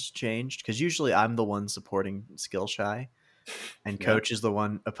jobs changed because usually I'm the one supporting Skillshy, and Coach is the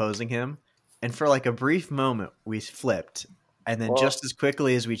one opposing him. And for like a brief moment, we flipped. And then just as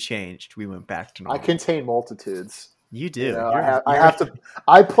quickly as we changed, we went back to normal. I contain multitudes. You do. I have to.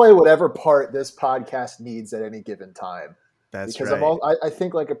 I play whatever part this podcast needs at any given time. That's because right. I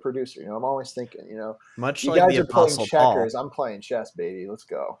think like a producer. I'm always thinking. Much you like guys the are Apostle playing checkers. Paul. I'm playing chess, baby. Let's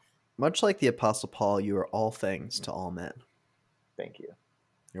go. Much like the Apostle Paul, you are all things to all men. Thank you.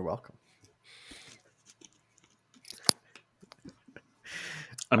 You're welcome.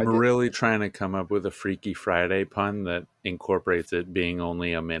 I'm really trying to come up with a Freaky Friday pun that incorporates it being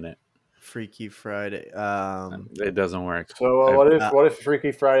only a minute. Freaky Friday. It doesn't work. So what if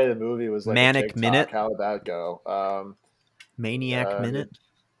Freaky Friday the movie was like Manic Minute? How would that go? Maniac Minute.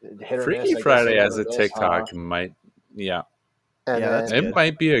 Freaky Friday as a TikTok might, it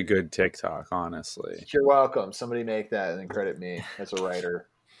might be a good TikTok, honestly. You're welcome. Somebody make that and then credit me as a writer.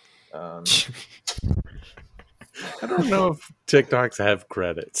 I don't know if TikToks have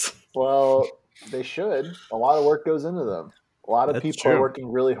credits. Well, they should. A lot of work goes into them. A lot of people are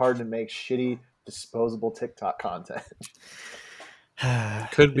working really hard to make shitty, disposable TikTok content.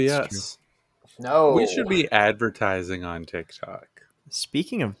 Could be us. True. No. We should be advertising on TikTok.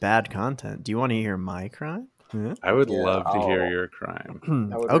 Speaking of bad content, do you want to hear my crime? I would love to hear your crime.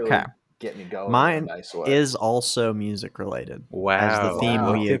 Really get me going. Mine in a nice way. is also music related. Wow. As the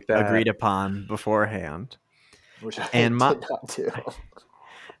theme we agreed upon beforehand. Which I did not do.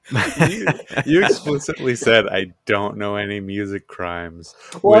 you explicitly said I don't know any music crimes.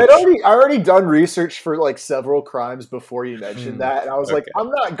 Well, I already done research for like several crimes before you mentioned that, and I was like, I'm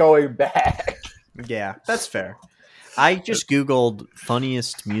not going back. Yeah, that's fair. I just Googled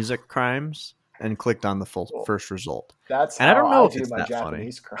funniest music crimes, and clicked on the first result. That's and how I don't know I if do it's my that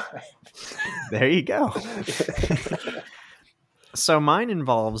Japanese funny. crime. There you go. So mine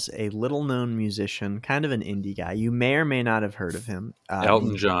involves a little-known musician, kind of an indie guy. You may or may not have heard of him.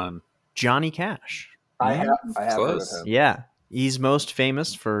 Elton John. Johnny Cash. I have heard of him. Yeah. He's most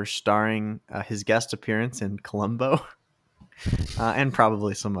famous for starring his guest appearance in Columbo and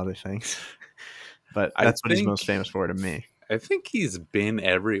probably some other things. But that's what he's most famous for to me. I think he's been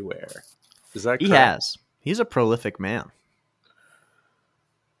everywhere. Is that correct? He has. He's a prolific man.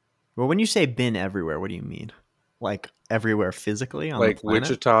 Well, when you say been everywhere, what do you mean? Like everywhere physically on the planet?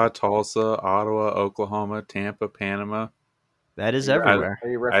 Wichita, Tulsa, Ottawa, Oklahoma, Tampa, Panama. That is everywhere. Are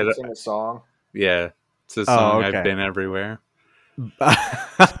you referencing a song? Yeah. It's a song. Okay. I've been everywhere.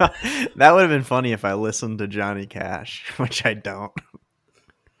 That would have been funny if I listened to Johnny Cash, which I don't.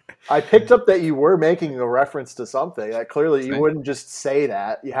 I picked up that you were making a reference to something. That clearly you wouldn't just say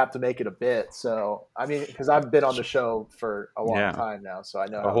that. You have to make it a bit. So, I mean, because I've been on the show for a long time now, so I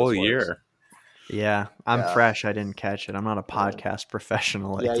know a whole year. Yeah, I'm fresh. I didn't catch it. I'm not a podcast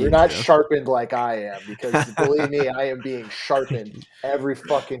professional. Like you're not sharpened like I am, because believe me, I am being sharpened every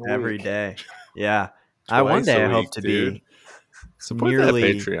fucking week. Every day. Yeah. One day I hope to be support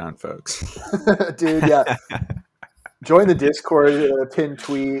nearly... that Patreon, folks. Dude, yeah. Join the Discord, pin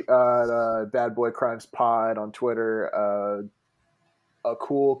tweet, Bad Boy Crimes Pod on Twitter. A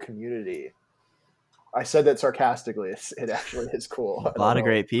cool community. I said that sarcastically. It actually is cool. A lot of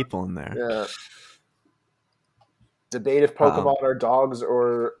great people in there. Yeah. Debate if Pokemon are dogs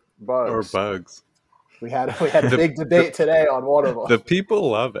or bugs. We had a big debate today on one of them. The people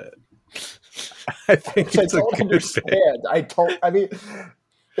love it. I think it's I don't understand.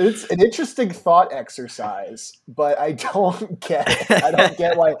 It's an interesting thought exercise, but I don't get it. I don't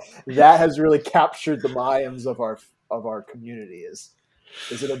get why that has really captured the minds of our community.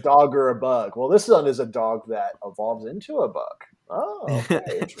 Is it a dog or a bug? Well, this one is a dog that evolves into a bug. Oh,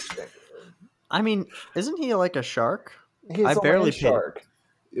 okay, interesting. I mean, isn't he like a shark? He's a land shark.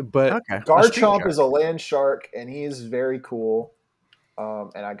 But Garchomp is a land shark, and he's very cool.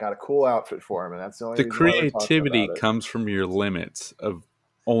 And I got a cool outfit for him, and that's the only. The creativity comes from your limits of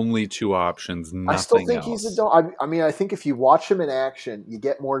only two options. Nothing I still think else. He's a dog. I mean, I think if you watch him in action, you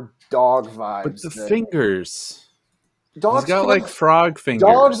get more dog vibes. But the fingers. Dogs He's got like frog fingers.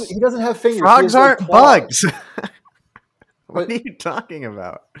 Dogs. He doesn't have fingers. Frogs aren't bugs. What are you talking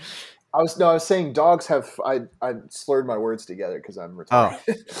about? I was saying dogs have. I slurred my words together because I'm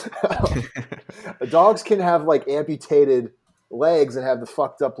retarded. Oh. Dogs can have like amputated legs and have the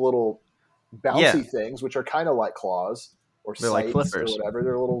fucked up little bouncy things, which are kind of like claws or scythes like or whatever.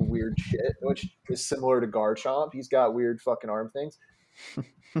 They're a little weird shit, which is similar to Garchomp. He's got weird fucking arm things.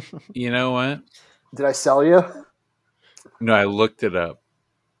 You know what? Did I sell you? No, I looked it up.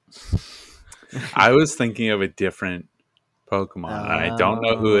 I was thinking of a different Pokemon, and I don't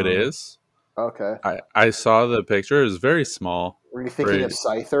know who it is. Okay. I saw the picture. It was very small. Were you thinking of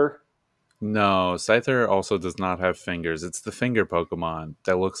Scyther? No, Scyther also does not have fingers. It's the finger Pokemon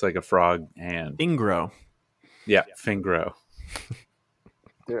that looks like a frog hand. Fingro. Yeah, Fingro.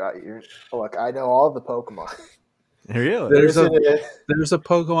 Dude, look, I know all the Pokemon. Really? There's a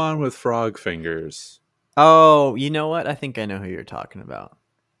Pokemon with frog fingers. Oh, you know what? I think I know who you're talking about.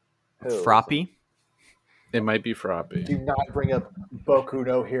 Who? Froppy? It might be Froppy. Do not bring up Boku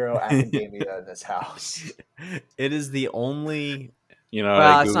no Hero Academia in this house. It is the only... You know,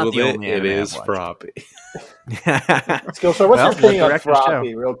 I Googled it. It is Froppy. So what's your opinion on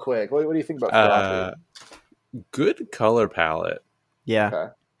Froppy, real quick? What do you think about Froppy? Good color palette. Yeah.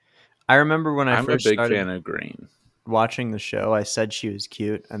 Okay. I remember when I first started... I'm a big fan of green. Watching the show, I said she was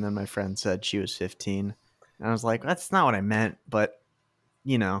cute, and then my friend said she was 15. And I was like, that's not what I meant, but,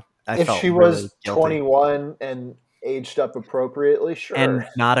 you know, if she was really 21 and aged up appropriately, sure. And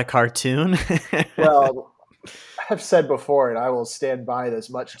not a cartoon? Well, I've said before, and I will stand by this,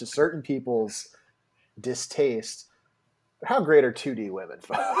 much to certain people's distaste, how great are 2D women,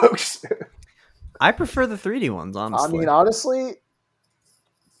 folks? I prefer the 3D ones, honestly. I mean, honestly...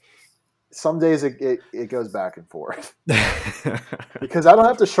 Some days it goes back and forth because I don't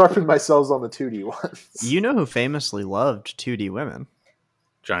have to sharpen myself on the 2D ones. You know who famously loved 2D women?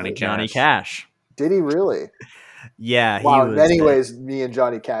 Johnny Cash. Did he really? Yeah. Wow. In many ways, me and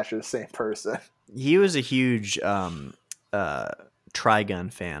Johnny Cash are the same person. He was a huge Trigun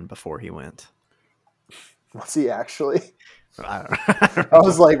fan before he went. Was he actually? I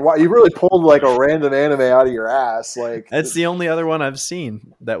was like, wow, you really pulled like a random anime out of your ass. Like that's the only other one I've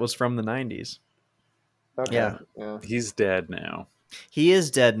seen that was from the 90s. Okay. Yeah. He's dead now. He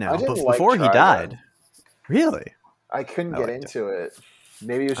is dead now. But before he died. Really? I couldn't get into it.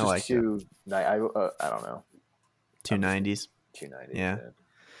 Maybe it was just like too. I don't know. 290s. 290s. Yeah.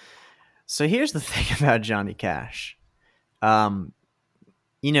 So here's the thing about Johnny Cash.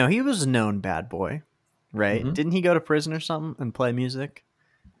 He was a known bad boy, right? Mm-hmm. Didn't he go to prison or something and play music?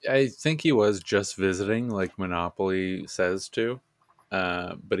 I think he was just visiting, like Monopoly says to.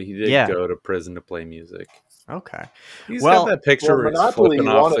 But he did go to prison to play music. Okay. He's got that picture where he's flipping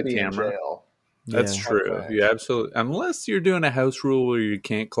off the camera. That's true. Okay. You absolutely, unless you're doing a house rule where you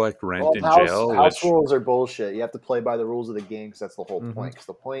can't collect rent in jail. House rules are bullshit. You have to play by the rules of the game because that's the whole point. Because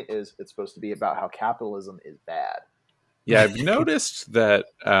the point is, it's supposed to be about how capitalism is bad. Yeah, I've noticed that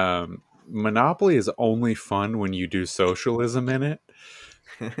Monopoly is only fun when you do socialism in it.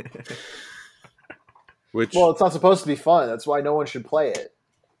 Well, it's not supposed to be fun. That's why no one should play it.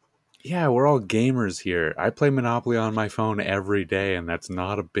 Yeah, we're all gamers here. I play Monopoly on my phone every day, and that's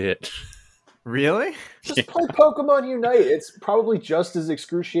not a bit. Really? Just play Pokemon Unite. It's probably just as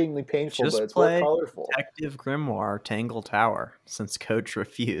excruciatingly painful, but it's more colorful. Detective Grimoire Tangle Tower, since Coach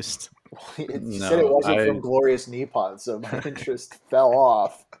refused. You said it wasn't from Glorious Nippon, so my interest fell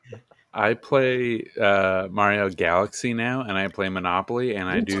off. I play Mario Galaxy now, and I play Monopoly, and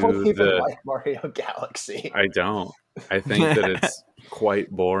I don't even like Mario Galaxy. I don't. I think that it's quite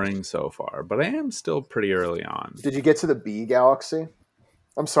boring so far, but I am still pretty early on. Did you get to the Bee Galaxy?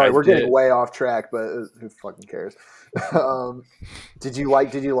 I'm sorry, we're getting way off track, but who fucking cares? Did you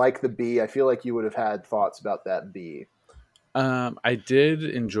like the Bee? I feel like you would have had thoughts about that Bee. I did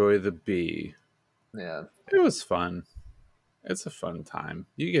enjoy the Bee. Yeah, it was fun. It's a fun time.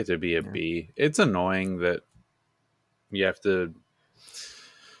 You get to be a bee. It's annoying that you have to.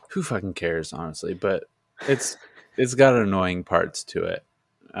 Who fucking cares, honestly? But it's got annoying parts to it.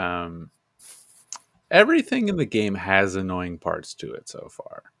 Everything in the game has annoying parts to it so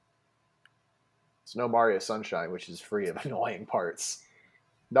far. It's no Mario Sunshine, which is free of annoying parts.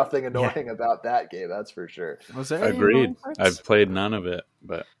 Nothing annoying about that game, that's for sure. Was there Agreed. I've played none of it,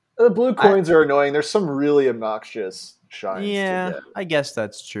 but the blue coins are annoying. There's some really obnoxious shines. Yeah, I guess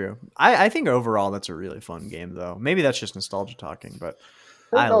that's true. I think overall that's a really fun game, though. Maybe that's just nostalgia talking, but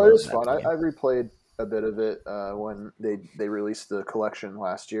it is fun. I replayed a bit of it when they released the collection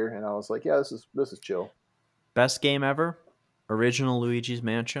last year, and I was like, yeah, this is chill. Best game ever? Original Luigi's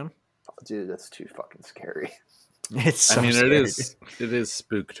Mansion? Oh, dude, that's too fucking scary. It's so scary. It is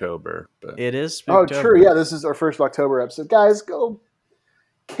Spooktober, but it is Spooktober. Oh, true. Yeah, this is our first October episode. Guys, go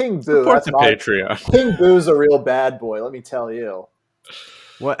King Boo. Support the Patreon. King Boo's a real bad boy, let me tell you.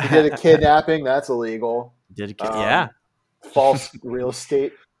 What? He did a kidnapping, that's illegal. Yeah. False real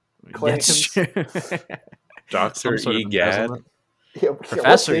estate claims. Dr. Egad.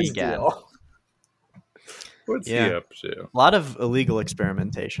 Professor Egad. What's he up to? A lot of illegal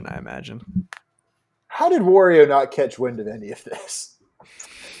experimentation, I imagine. How did Wario not catch wind of any of this?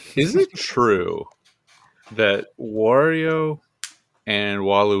 Is it true that Wario and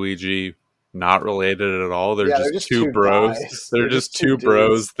Waluigi not related at all? They're just two bros. Guys. They're just two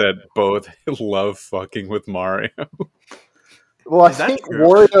bros that both love fucking with Mario. Well, I think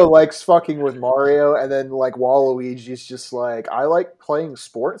Wario likes fucking with Mario, and then like Waluigi's just like, I like playing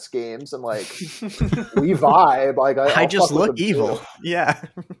sports games, and like we vibe. Like I just look evil. Too. Yeah.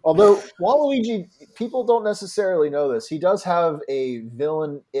 Although Waluigi, people don't necessarily know this. He does have a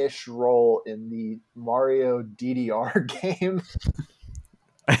villain-ish role in the Mario DDR game.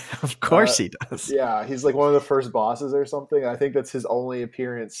 Of course he does. Yeah, he's like one of the first bosses or something. I think that's his only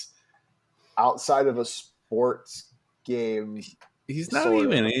appearance outside of a sports game. He's not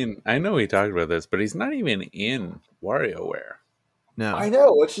even in. I know we talked about this, but he's not even in WarioWare. No, I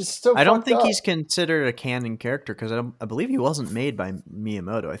know, which is so. I don't think he's considered a canon character because I believe he wasn't made by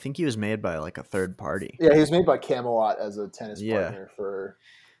Miyamoto. I think he was made by like a third party. Yeah, he was made by Camelot as a tennis partner for.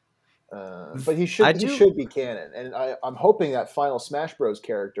 But he should be canon, and I'm hoping that final Smash Bros.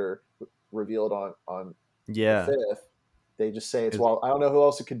 Character revealed on the 5th. They just say it's I don't know who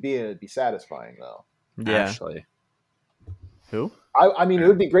else it could be, and it'd be satisfying though. Yeah. Ashley. Who? I mean, it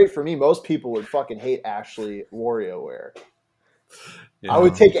would be great for me. Most people would fucking hate Ashley WarioWare. Yeah. I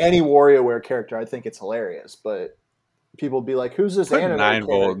would take any WarioWare character. I think it's hilarious, but people would be like, "Who's this anime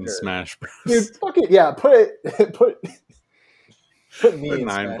 9-Volt in Smash Bros?" Dude, fucking put me in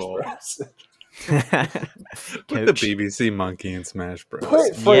 9-Volt. Put the BBC monkey in Smash Bros.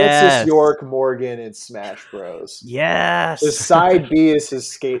 Put Francis York Morgan in Smash Bros. Yes. The side B is his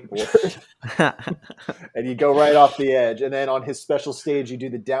skateboard. And you go right off the edge. And then on his special stage, you do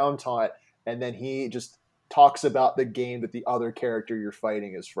the down taunt. And then he just talks about the game that the other character you're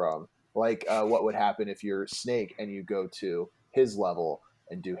fighting is from. Like what would happen if you're Snake and you go to his level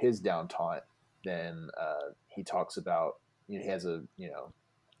and do his down taunt. Then he talks about, he has a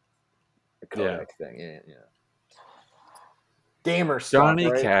Kodak thing. Yeah. Gamer stuff, Johnny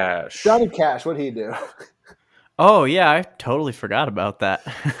right? Cash. Johnny Cash, what'd he do? Oh yeah, I totally forgot about that.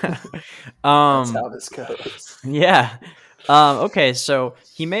 That's how this goes. Yeah. Okay, so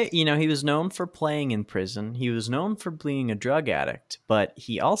he was known for playing in prison. He was known for being a drug addict, but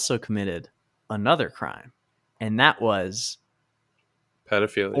he also committed another crime, and that was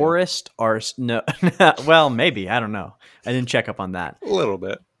pedophilia. Forest arson. No, well, maybe, I don't know. I didn't check up on that. A little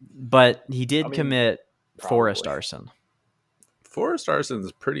bit, but he did commit forest arson. Forest arson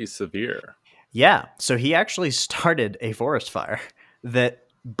is pretty severe. Yeah, so he actually started a forest fire that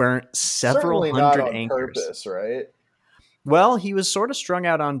burnt several Certainly hundred not on acres. Purpose, right? Well, he was sort of strung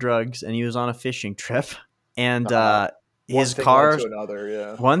out on drugs, and he was on a fishing trip, and his car.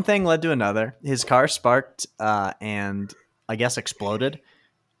 One thing led to another. His car sparked, and I guess exploded,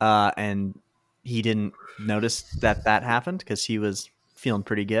 and he didn't notice that happened because he was feeling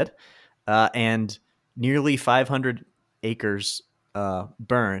pretty good, and nearly 500 acres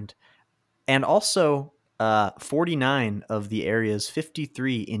burned, and also 49 of the area's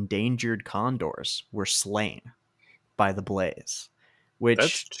 53 endangered condors were slain by the blaze, which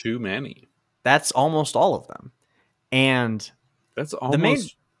that's too many. That's almost all of them, and that's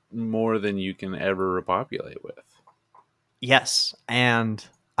almost more than you can ever repopulate with. Yes, and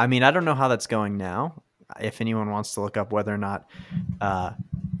I mean, I don't know how that's going now. If anyone wants to look up whether or not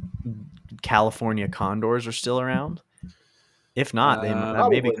California condors are still around, if not, they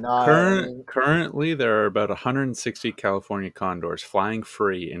maybe not. Currently, there are about 160 California condors flying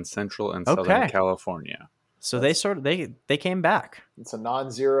free in Central and Southern California. So they came back. It's a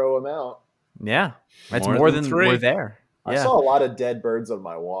non-zero amount. Yeah, that's more than were there. I saw a lot of dead birds on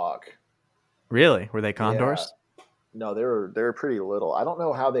my walk. Really? Were they condors? Yeah. No, they were pretty little. I don't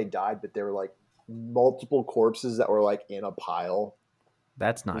know how they died, but they were like multiple corpses that were like in a pile.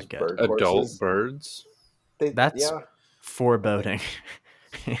 That's not good. Adult birds? That's foreboding.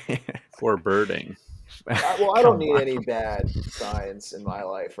 Forebirding. Well, I don't need any bad science in my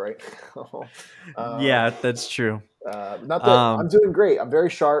life, right? Yeah, that's true. Not that I'm doing great. I'm very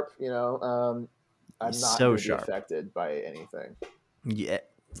sharp. I'm not so affected by anything. Yeah,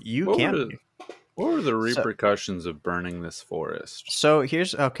 you can. What were the repercussions of burning this forest? So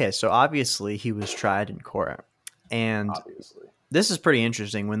So obviously he was tried in court, and this is pretty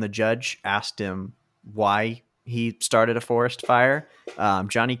interesting. When the judge asked him why he started a forest fire,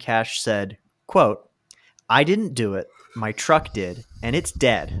 Johnny Cash said, quote, "I didn't do it. My truck did, and it's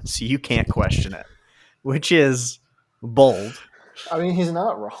dead, so you can't question it," which is bold. I mean, he's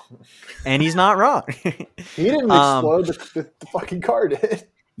not wrong. And he's not wrong. He didn't explode, the fucking car did.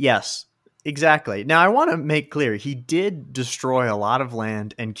 Yes, exactly. Now, I want to make clear, he did destroy a lot of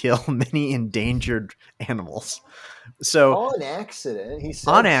land and kill many endangered animals. So on accident. He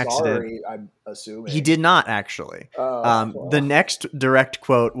said sorry, I'm assuming. He did not, actually. The next direct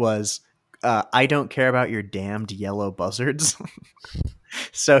quote was, "I don't care about your damned yellow buzzards."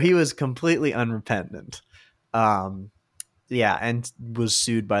 So he was completely unrepentant. Yeah, and was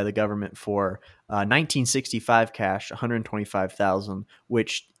sued by the government for 1965 cash, $125,000,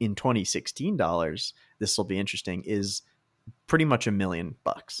 which in 2016 dollars, this will be interesting, is pretty much $1 million.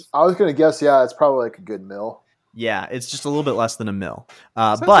 I was gonna guess, yeah, it's probably like a good mill. Yeah, it's just a little bit less than $1 million.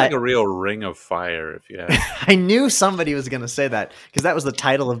 Sounds like a real ring of fire, if you have. I knew somebody was going to say that because that was the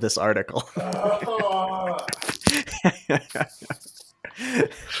title of this article.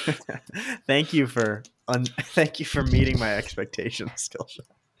 Thank you for meeting my expectations, Skillshare.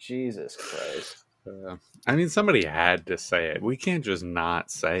 Jesus Christ! I mean, somebody had to say it. We can't just not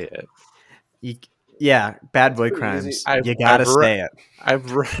say it. Yeah, bad boy crimes. You gotta say it.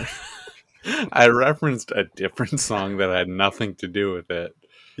 I referenced a different song that had nothing to do with it.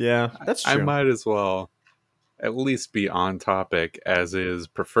 Yeah, that's true. I might as well at least be on topic, as is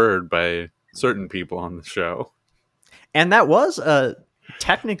preferred by certain people on the show. And that was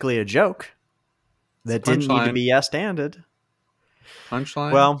technically a joke that didn't need to be yes-anded.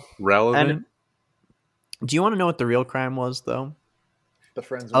 Punchline? Well, relevant? Do you want to know what the real crime was, though? The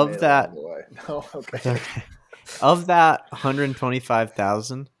friends of that. No, okay. Of that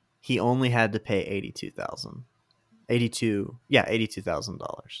 125,000, he only had to pay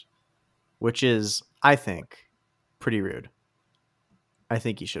 $82,000, which is, I think, pretty rude. I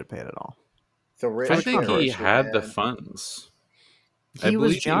think he should have paid it all. I think he had the funds. He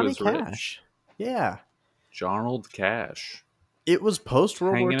was Johnny Cash. Yeah. Donald Cash. It was post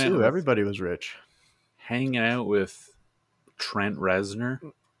World War II. Everybody was rich. Hanging out with Trent Reznor.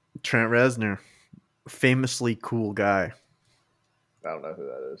 Trent Reznor. Famously cool guy. I don't know who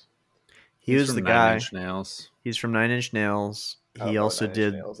that is. He was the guy. 9 Inch Nails. He's from 9 Inch Nails. He also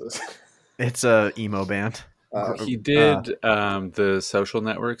did. It's a emo band. He did the Social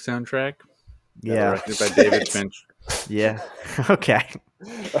Network soundtrack. Yeah, directed by David Fincher. Yeah. Okay.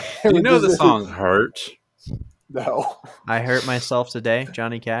 Do you know the song "Hurt"? No. I Hurt Myself Today,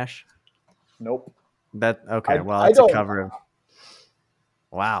 Johnny Cash. Nope. Okay. Well, it's a cover of.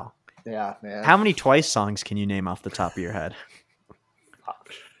 Wow. Yeah, man. How many Twice songs can you name off the top of your head?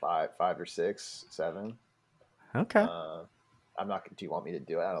 5 or 6, 7. Okay. I'm not. Do you want me to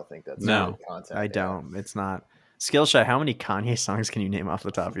do it? I don't think that's content. I don't. It's not. Skillshot, how many Kanye songs can you name off the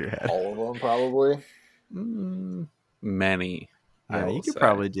top of your head? All of them, probably. Many. Yeah, you could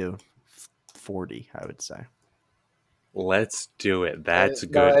probably do 40, I would say. Let's do it. That's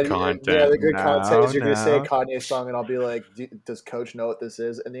good content. Yeah, the good content is you're going to say a Kanye song, and I'll be like, does Coach know what this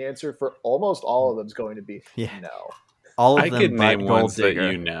is? And the answer for almost all of them is going to be no. All of I them could name Gold ones Digger.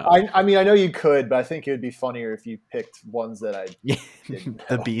 that you know. I mean, I know you could, but I think it would be funnier if you picked ones that I didn't know.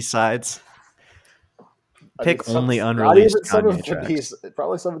 The B-sides. Pick I mean, only unreleased Kanye tracks.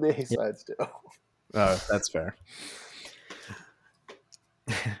 Probably some of the A-sides too. Oh, that's fair.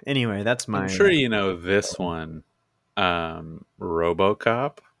 Anyway, that's my... I'm sure you know this one.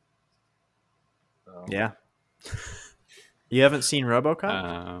 RoboCop. Yeah. You haven't seen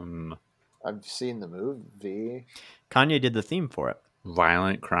RoboCop? I've seen the movie. Kanye did the theme for it.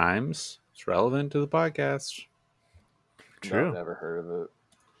 Violent Crimes. It's relevant to the podcast. True. No, I've never heard of it.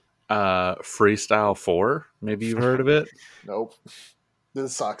 Freestyle 4. Maybe you've heard of it. Nope.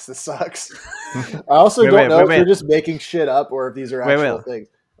 This sucks. I also don't know if you're just making shit up or if these are actual things.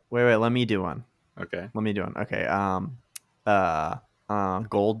 Wait. Let me do one. Okay. Okay.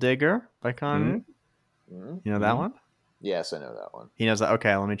 Gold Digger by Kanye. Mm-hmm. You know that one? Yes, I know that one. He knows that.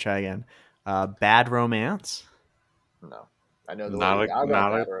 Okay, let me try again. Bad Romance. No, I know the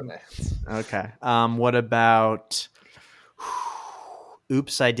Bad Romance. Okay. What about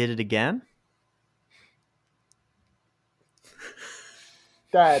Oops, I Did It Again?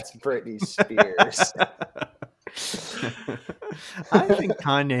 That's Britney Spears. I think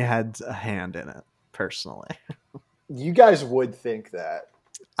Kanye had a hand in it, personally. You guys would think that.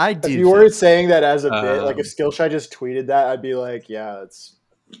 I do. If you weren't saying that as a bit, like if Skillshot just tweeted that, I'd be like, yeah, it's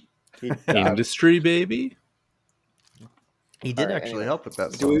industry, baby. He did actually help with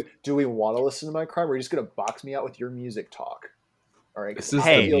that. Do we want to listen to my crime? Or are you just going to box me out with your music talk? All right. This is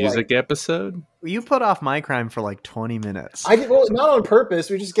the music episode. You put off my crime for like 20 minutes. Not on purpose.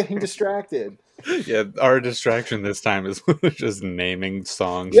 We're just getting distracted. Yeah, our distraction this time is just naming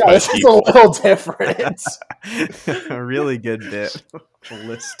songs. Yeah, this is a little different. A really good bit.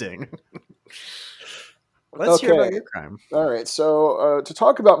 Listing. Let's hear about your crime. All right. So to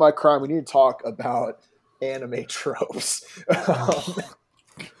talk about my crime, we need to talk about anime tropes.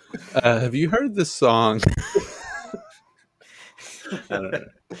 Have you heard this song? I don't know.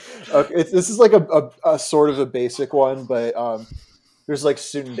 Okay, this is like a sort of a basic one, but there's like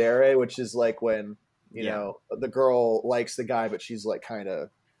tsundere, which is like when you know the girl likes the guy, but she's like kind of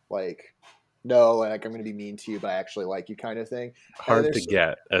like, no, like I'm going to be mean to you, but I actually like you, kind of thing. Hard to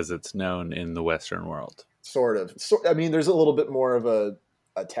get, as it's known in the Western world. Sort of. I mean, there's a little bit more of a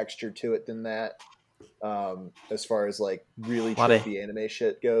texture to it than that. As far as like really trippy anime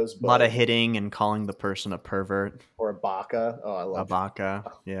shit goes, a lot of hitting and calling the person a pervert or a baka. Oh, I love a baka.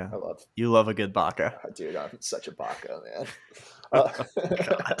 Yeah, you love a good baka, dude. I'm such a baka, man.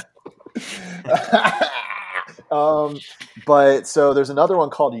 But so there's another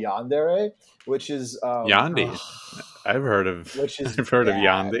one called Yandere, which is Yandi. I've heard of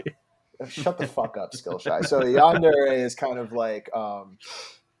Yandi. Shut the fuck up, Skillshy. So Yandere is kind of like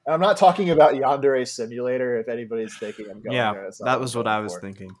I'm not talking about Yandere Simulator. If anybody's thinking I'm going there, that was what I was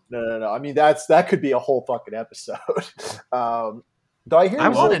thinking. No. I mean, that could be a whole fucking episode. Though I hear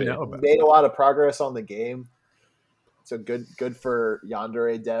made a lot of progress on the game. So good for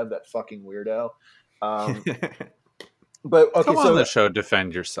Yandere dev, that fucking weirdo. But okay, come on the show,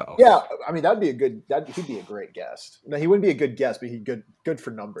 defend yourself. Yeah, I mean he'd be a great guest. No, he wouldn't be a good guest, but he'd good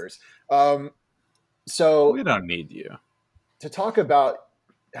for numbers. So we don't need you to talk about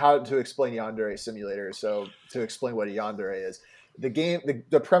how to explain Yandere Simulator. So to explain what a Yandere is, the game,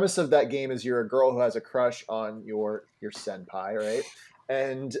 the premise of that game is you're a girl who has a crush on your senpai, right?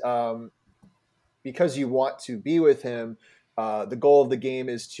 And because you want to be with him, the goal of the game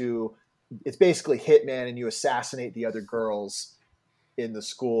is it's basically Hitman, and you assassinate the other girls in the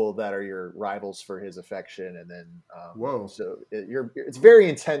school that are your rivals for his affection. And then, so it's very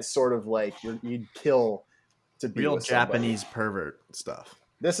intense, sort of like you'd kill to be real with somebody. Japanese pervert stuff.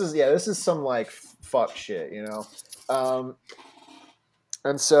 This is some like fuck shit, you know?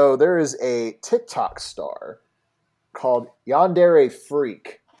 And so there is a TikTok star called Yandere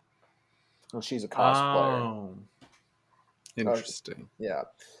Freak. Well, she's a cosplayer. Oh, interesting. Yeah.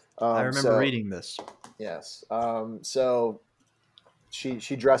 I remember reading this. Yes. So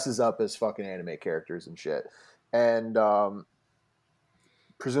she dresses up as fucking anime characters and shit. And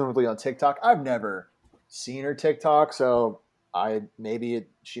presumably on TikTok. I've never seen her TikTok, so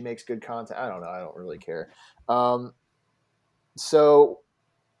she makes good content. I don't know. I don't really care. So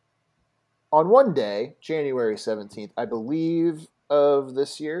on one day, January 17th, I believe, of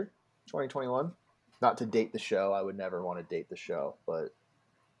this year, 2021, not to date the show. I would never want to date the show, but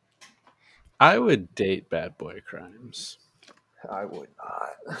I would date Bad Boy Crimes. I would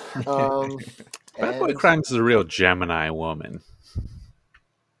not. Bad Boy Crimes is a real Gemini woman.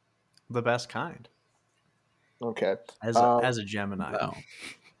 The best kind. Okay. As a Gemini.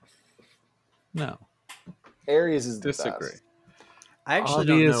 No. Aries is the Disagree. best. I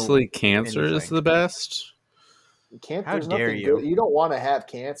actually Obviously, don't know Cancer is the best. How dare you? Good. You don't want to have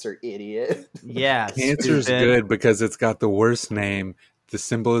Cancer, idiot. Yeah. Cancer's good because it's got the worst name. The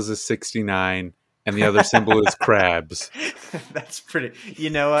symbol is a 69, and the other symbol is crabs. That's pretty. You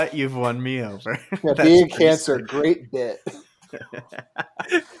know what? You've won me over. Yeah, being Cancer, great bit.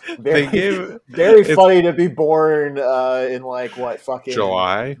 Very funny to be born in like what fucking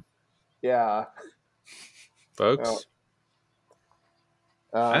July. Yeah, folks.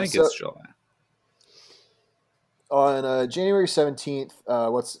 I think it's July. On January 17th,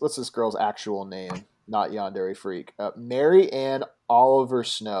 what's this girl's actual name? Not Yandere Freak. Mary Ann Oliver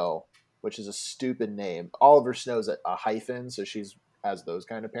Snow, which is a stupid name. Oliver Snow's a hyphen, so she's has those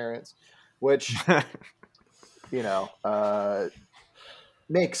kind of parents, which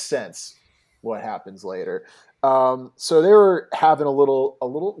makes sense. What happens later? So they were having a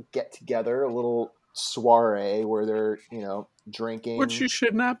little get together, a little soiree where they're drinking, which you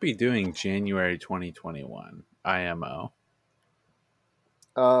should not be doing January 2021 IMO.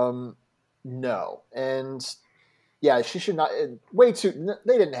 No, and yeah, she should not. Way too.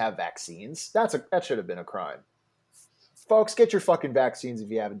 They didn't have vaccines. That should have been a crime. Folks, get your fucking vaccines if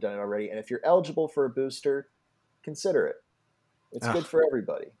you haven't done it already, and if you're eligible for a booster, consider it. It's good for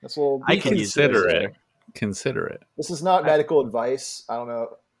everybody. That's a little. I consider it. Consider it. This is not medical advice. I don't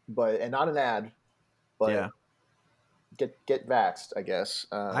know, and not an ad. But yeah, get vaxxed, I guess.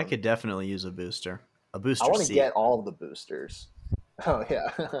 I could definitely use a booster. A booster. I want to get all of the boosters. Oh yeah.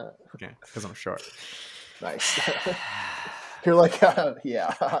 Okay, because I'm short. Nice. You're like, yeah.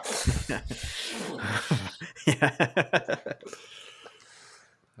 Yeah.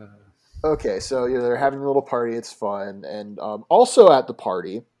 Okay, so they're having a little party. It's fun, and also at the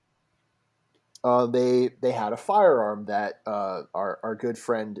party, they had a firearm that our good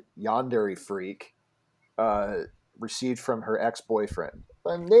friend Yandere Freak received from her ex-boyfriend,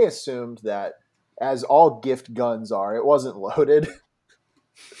 and they assumed that, as all gift guns are, it wasn't loaded.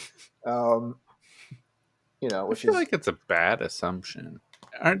 Which I feel like it's a bad assumption.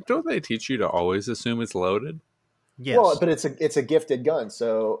 Don't they teach you to always assume it's loaded? Yes. Well, but it's a gifted gun,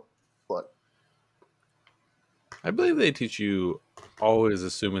 so look. I believe they teach you always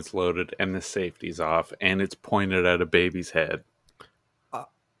assume it's loaded and the safety's off and it's pointed at a baby's head.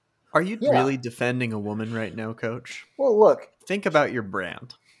 Are you really defending a woman right now, Coach? Well, look. Think about your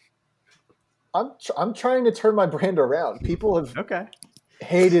brand. I'm trying to turn my brand around. People have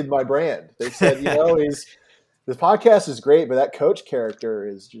hated my brand. They've said, the podcast is great, but that Coach character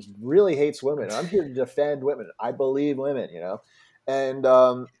is just really hates women. And I'm here to defend women. I believe women, And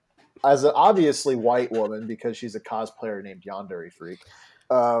as an obviously white woman, because she's a cosplayer named Yandere Freak,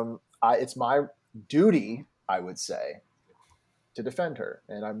 it's my duty, I would say, to defend her,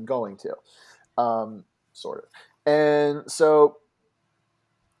 and I'm going to, sort of. And so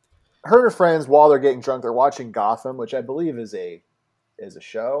her and her friends, while they're getting drunk, they're watching Gotham, which I believe is a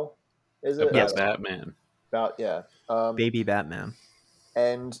show. Is it? About Batman. Baby Batman.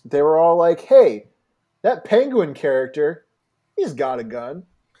 And they were all like, hey, that Penguin character, he's got a gun.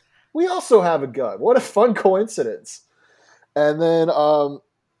 We also have a gun. What a fun coincidence. And then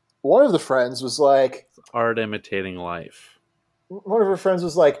one of the friends was like... Art imitating life. One of her friends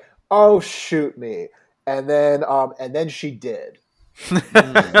was like, oh, shoot me. And then she did.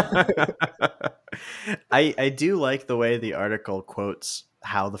 I do like the way the article quotes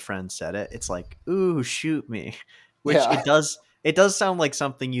how the friend said it. It's like, ooh, shoot me. Which it does sound like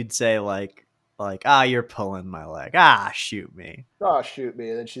something you'd say like, you're pulling my leg. Shoot me. Shoot me.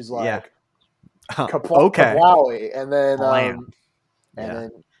 And then she's like, okay. Kawowie. And then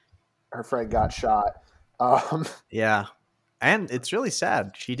then her friend got shot. Yeah. And it's really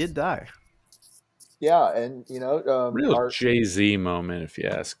sad. She did die. Yeah, and real Jay-Z moment, if you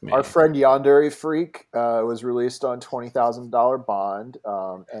ask me. Our friend Yandere Freak was released on $20,000 bond,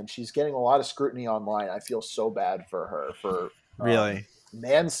 and she's getting a lot of scrutiny online. I feel so bad for her for really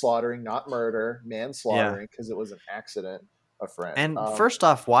manslaughtering, not murder, manslaughtering because it was an accident. A friend. And first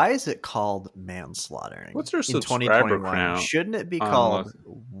off, why is it called manslaughtering? What's her subscriber count? Shouldn't it be called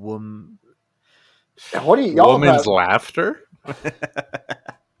What do y'all woman's laughter?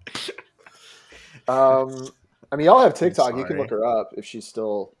 I mean, y'all have TikTok. You can look her up if she's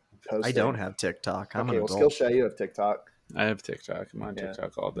still posting. I don't have TikTok. I'm an adult. Skillshare, you have TikTok. I have TikTok. I'm on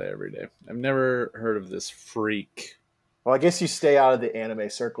TikTok all day, every day. I've never heard of this freak. Well, I guess you stay out of the anime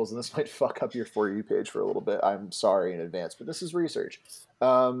circles, and this might fuck up your For You page for a little bit. I'm sorry in advance, but this is research.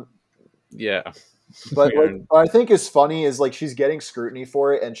 Yeah. But what I think is funny is like she's getting scrutiny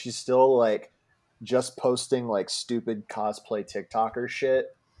for it, and she's still like just posting like stupid cosplay TikToker shit.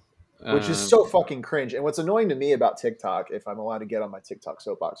 Which is so fucking cringe. And what's annoying to me about TikTok, if I'm allowed to get on my TikTok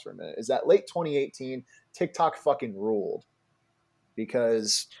soapbox for a minute, is that late 2018, TikTok fucking ruled.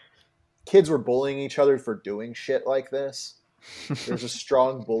 Because kids were bullying each other for doing shit like this. There's a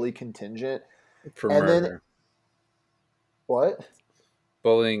strong bully contingent. For murder. Then, what?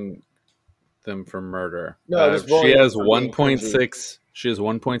 Bullying them for murder. No, she has 1.6. She has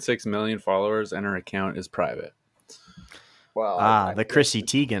 1.6 million followers, and her account is private. Well, the Chrissy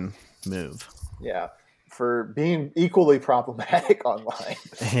Teigen move. Yeah, for being equally problematic online.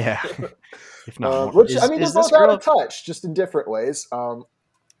 Yeah, if not more. Which they're both out of touch, just in different ways. I'm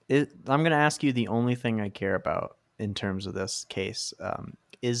going to ask you the only thing I care about in terms of this case.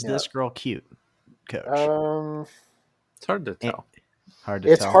 Is this girl cute, Coach? It's hard to tell.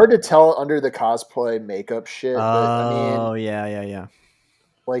 It's hard to tell under the cosplay makeup shit. But, yeah.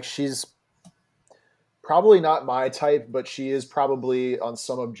 Like she's probably not my type, but she is probably on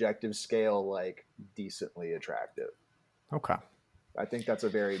some objective scale like decently attractive. Okay. I think that's a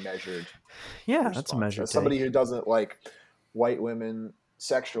very measured response. That's a measured As somebody who doesn't like white women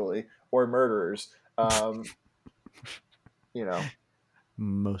sexually or murderers,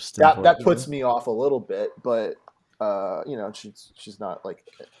 most that puts me off a little bit, but she's not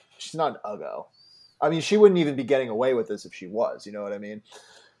an uggo. I mean, she wouldn't even be getting away with this if she was, you know what I mean?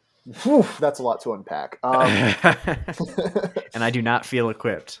 Whew, that's a lot to unpack. And I do not feel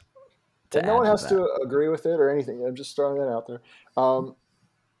equipped. No one has to agree with it or anything. I'm just throwing that out there.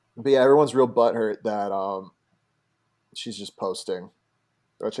 But yeah, everyone's real butthurt that she's just posting,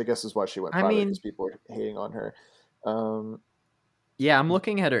 which I guess is why she went private, because people are hating on her. Yeah, I'm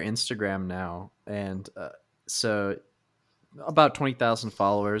looking at her Instagram now, and so about 20,000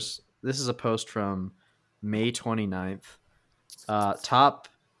 followers. This is a post from May 29th. Top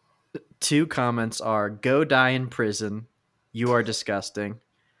 2 comments are, "Go die in prison. You are disgusting."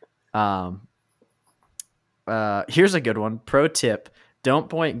 Here's a good one. Pro tip: don't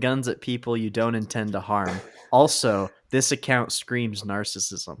point guns at people you don't intend to harm. Also, this account screams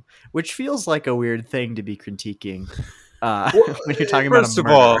narcissism, which feels like a weird thing to be critiquing. When you're talking about a murder. First of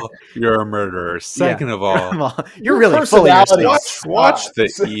all, you're a murderer. Second of all, you're really full of yourself. Watch the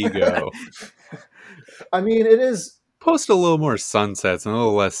ego. I mean, it is. Post a little more sunsets and a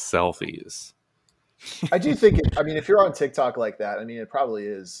little less selfies. I do think if you're on TikTok like that, I mean, it probably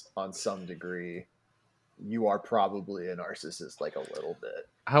is on some degree. You are probably a narcissist, like a little bit.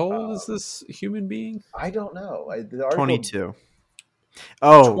 How old is this human being? I don't know. 22.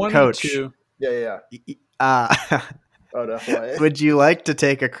 Oh, 22. Coach. Yeah. Oh, no. What? Would you like to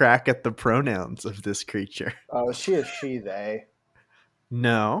take a crack at the pronouns of this creature? Is she a she, they?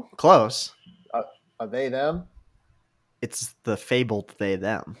 No. Close. Are they, them? It's the fabled they,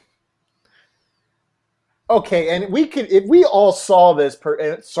 them. Okay, and if we all saw this,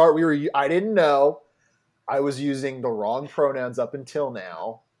 I didn't know. I was using the wrong pronouns up until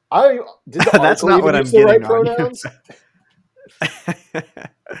now. That's not what I'm getting right pronouns.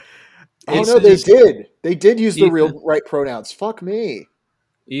 Oh no, they did. They did use the real right pronouns. Fuck me.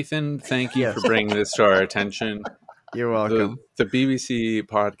 Ethan, thank you for bringing this to our attention. You're welcome. The BBC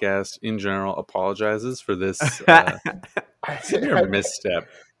podcast in general apologizes for this misstep.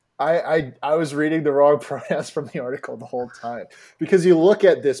 I was reading the wrong pronouns from the article the whole time, because you look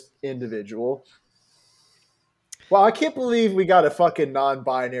at this individual. Well, I can't believe we got a fucking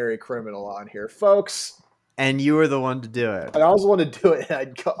non-binary criminal on here, folks. And you were the one to do it. And I was the one to do it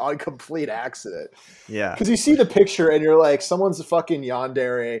on complete accident. Yeah. Because you see the picture and you're like, someone's a fucking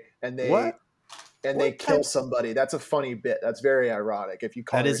yandere and they kill somebody. That's a funny bit. That's very ironic. If you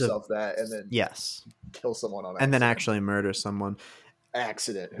call yourself that and then kill someone on accident. And then actually murder someone.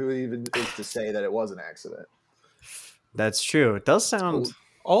 Accident. Who even is to say that it was an accident? That's true. It does sound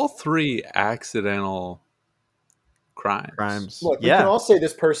all three accidental crimes. Look, we can all say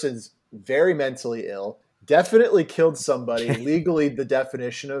this person's very mentally ill. Definitely killed somebody. Legally, the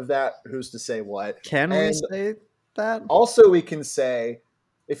definition of that, who's to say what? Can we say that? Also, we can say,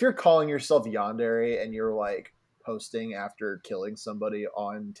 if you're calling yourself Yandere and you're like posting after killing somebody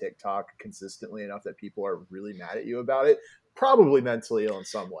on TikTok consistently enough that people are really mad at you about it, probably mentally ill in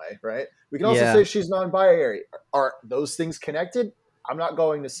some way, right? We can also say she's non-binary. Are those things connected? I'm not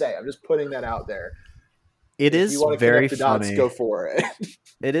going to say. I'm just putting that out there. It is very funny. Dots, go for it.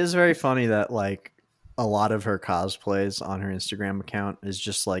 It is very funny that like a lot of her cosplays on her Instagram account is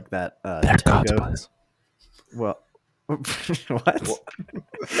just like that. Togo. Well, what?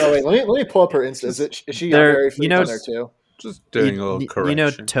 Oh wait, let me pull up her Insta. Is she very on there too? Just doing a little correction. You know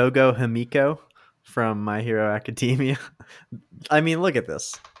Togo Himiko from My Hero Academia. I mean, look at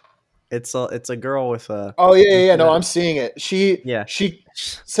this. It's a girl with a. Oh yeah. No, I'm seeing it. She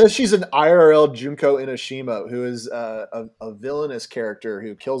says she's an IRL Junko Inoshima, who is a villainous character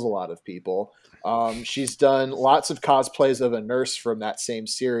who kills a lot of people. She's done lots of cosplays of a nurse from that same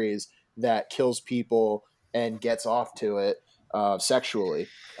series that kills people and gets off to it sexually.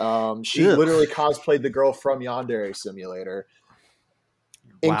 She literally cosplayed the girl from Yandere Simulator.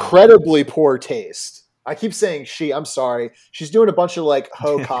 Wow. Incredibly poor taste. I keep saying she. I'm sorry. She's doing a bunch of like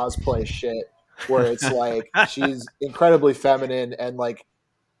hoe cosplay shit where it's like she's incredibly feminine and like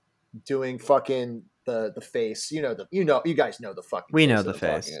doing fucking the face. You guys know the fucking. We know the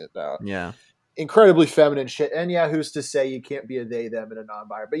face. Yeah. Incredibly feminine shit. And yeah, who's to say you can't be a they, them, and a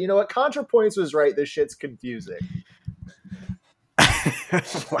non-binary? But you know what? ContraPoints was right. This shit's confusing.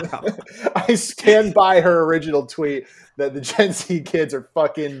 Wow. I stand by her original tweet that the Gen Z kids are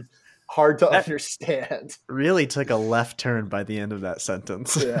fucking hard to understand. Really took a left turn by the end of that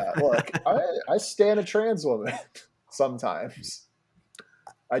sentence. Yeah, look, I stand a trans woman sometimes.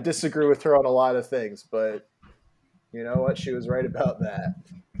 I disagree with her on a lot of things, but you know what? She was right about that.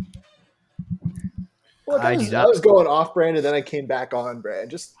 Look, I was going off brand and then I came back on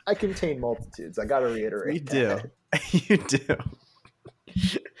brand. I contain multitudes. I got to reiterate. You do. You do.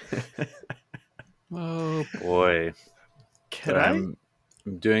 Oh boy. I'm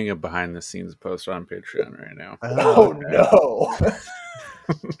doing a behind the scenes post on Patreon right now. Oh no.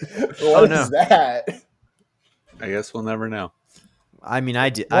 What is that? I guess we'll never know. I mean, I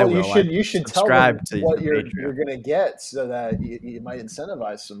did. Well, you should tell them what you're going to get so that you might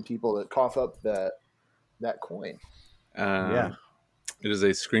incentivize some people to cough up that coin. Yeah. It is a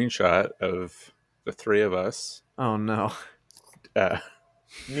screenshot of the three of us. Oh no.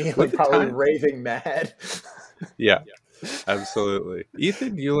 Me probably raving mad. Yeah, absolutely.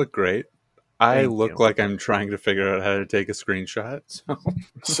 Ethan, you look great. I look like I'm trying to figure out how to take a screenshot.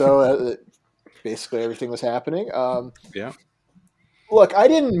 So basically everything was happening. Yeah. Look, I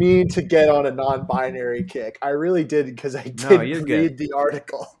didn't mean to get on a non-binary kick. I really did because I did read the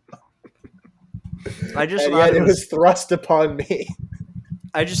article. It was thrust upon me.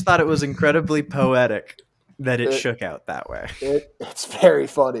 I just thought it was incredibly poetic that it shook out that way. It's very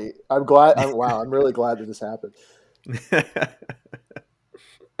funny. I'm glad. I'm really glad that this happened.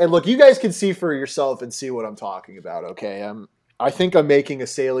 And look, you guys can see for yourself and see what I'm talking about. Okay, I think I'm making a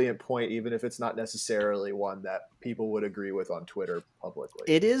salient point, even if it's not necessarily one that people would agree with on Twitter publicly.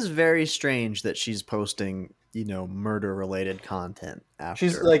 It is very strange that she's posting, murder-related content after.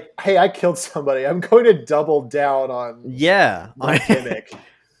 She's like, "Hey, I killed somebody. I'm going to double down on my gimmick."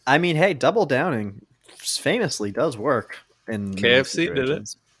 I mean, hey, double downing famously does work in KFC did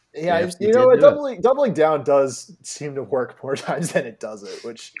it. Yeah, KFC doubling down does seem to work more times than it doesn't,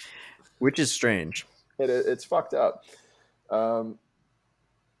 which is strange. It's fucked up.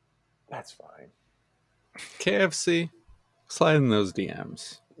 That's fine. KFC, slide in those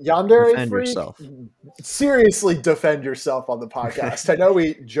DMs. Yandere, defend yourself. Seriously, defend yourself on the podcast. I know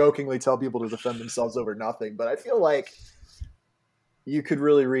we jokingly tell people to defend themselves over nothing, but I feel like you could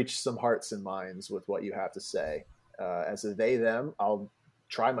really reach some hearts and minds with what you have to say. As a they, them, I'll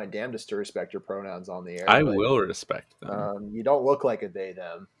try my damnedest to respect your pronouns on the air. I will respect them. You don't look like a they,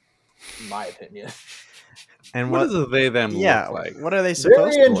 them, in my opinion. And what does a they, them look like? What are they supposed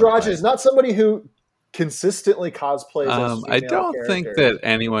Very to look androgynous. like? Not somebody who consistently cosplays as I don't think that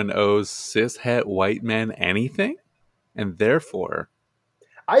anyone owes cishet white men anything, and therefore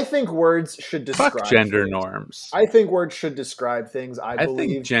I think words should describe fuck gender things. Norms. I think words should describe things. I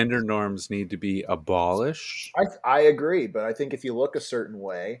think gender norms need to be abolished. I agree, but I think if you look a certain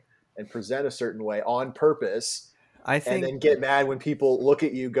way and present a certain way on purpose, and then get mad when people look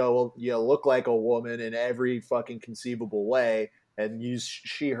at you, go, well, you look like a woman in every fucking conceivable way, and use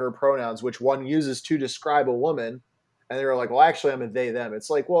she, her pronouns, which one uses to describe a woman, And they were like, well, actually, I'm a they them. It's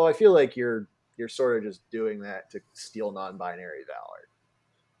like, well, I feel like you're sort of just doing that to steal non-binary valor.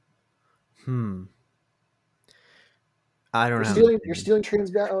 I don't know. You're stealing trans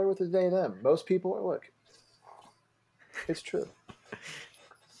valor with a they them. Most people are. Look, it's true.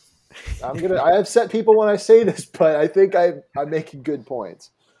 I upset people when I say this, but I think I'm making good points.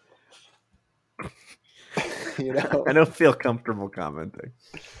 You know, I don't feel comfortable commenting.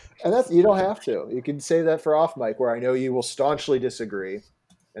 And you don't have to. You can say that for off mic, where I know you will staunchly disagree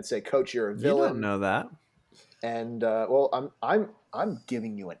and say, "Coach, you're a villain." You don't know that. And well, I'm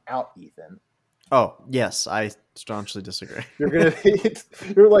giving you an out, Ethan. Oh yes, I staunchly disagree.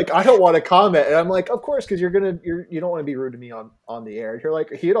 You're like, I don't want to comment, and I'm like, of course, because you don't want to be rude to me on the air. You're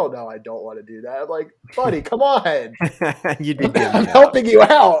like, you don't know I don't want to do that. I'm like, buddy, come on. You did. I'm helping you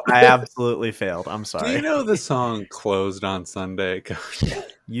out. I absolutely failed. I'm sorry. Do you know the song "Closed on Sunday"?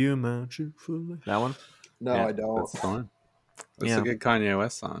 You magic fool. That one? No, yeah, I don't. That's the one. That's a good Kanye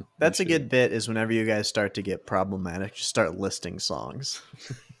West song. That's a good bit. Is whenever you guys start to get problematic, just start listing songs.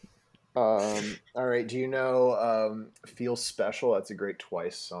 All right. Do you know "Feel Special"? That's a great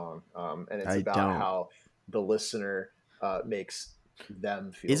Twice song, and it's about how the listener makes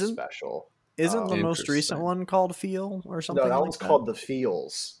them feel special. Isn't the most recent one called "Feel" or something? No, that one's called "The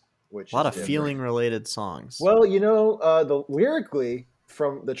Feels," which a lot of feeling-related songs. Well, you know, lyrically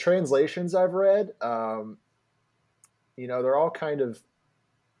from the translations I've read, you know, they're all kind of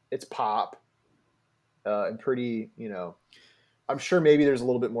it's pop and pretty, you know. I'm sure maybe there's a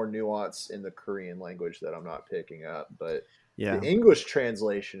little bit more nuance in the Korean language that I'm not picking up, but the English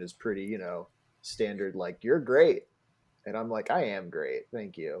translation is pretty, you know, standard. Like, you're great. And I'm like, I am great.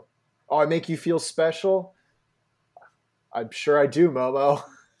 Thank you. Oh, I make you feel special? I'm sure I do, Momo.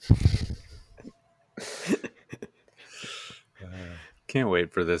 Can't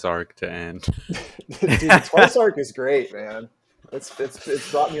wait for this arc to end. Dude, the Twice arc is great, man.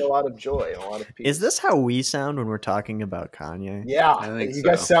 It's brought me a lot of joy and a lot of peace. Is this how we sound when we're talking about Kanye? Yeah, I think you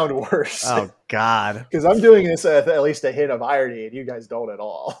guys sound worse. Oh God, because I'm doing this with at least a hint of irony, and you guys don't at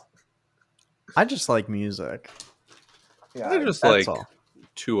all. I just like music. Yeah, they're just like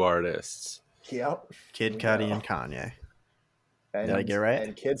two artists. Yep, Kid Cudi and Kanye. Did I get right?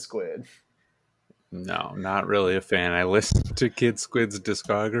 And Kid Squid. No, not really a fan. I listened to Kid Squid's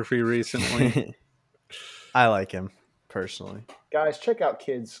discography recently. I like him personally. Guys, check out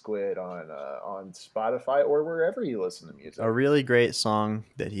Kid Squid on Spotify or wherever you listen to music. A really great song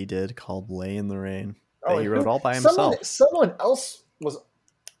that he did called "Lay in the Rain" that he wrote all by himself. Someone else was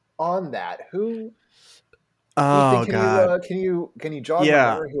on that. Who? Oh Ethan, God! Can you jog my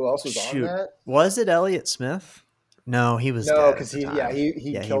memory? Who else was on that? Was it Elliott Smith? No, he was no, because he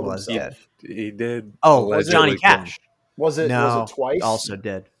killed himself. He did. Oh, was it Johnny Cash? Was it Twice? Also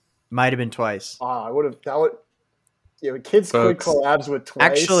did. Might have been Twice. I would have. That would. Yeah, Kid Squid collabs with Twice.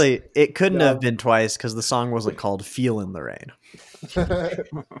 Actually, it couldn't have been Twice because the song wasn't called "Feel in the Rain."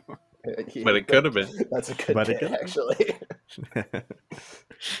 But it could have been. That's a good bit, actually.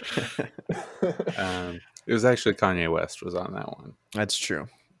 It was actually Kanye West was on that one. That's true.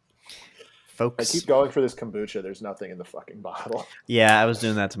 Folks, I keep going for this kombucha. There's nothing in the fucking bottle. Yeah, I was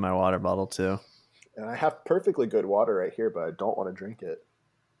doing that to my water bottle too. And I have perfectly good water right here, but I don't want to drink it.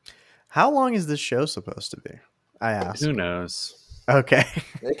 How long is this show supposed to be? I asked. Who knows? Okay.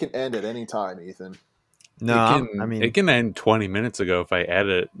 It can end at any time, Ethan. No, it can end 20 minutes ago if I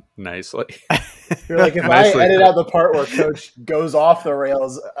edit nicely. You're like, if I edit out the part where Coach goes off the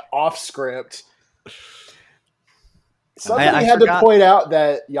rails, off script. Somebody had to point out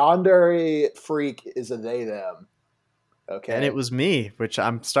that Yandere Freak is a they them. Okay, and it was me, which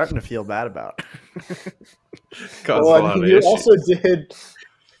I'm starting to feel bad about. You also did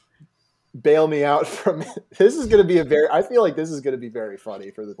bail me out from this is going to be I feel like this is going to be very funny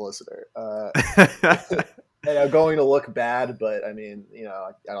for the listener. And I'm going to look bad, but I mean, you know,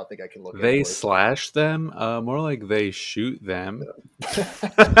 I don't think I can look. They slash them, more like they shoot them.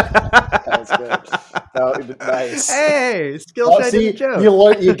 That's good. That would be nice. Hey, Skillshare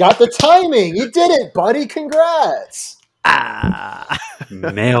joke. You got the timing. You did it, buddy. Congrats.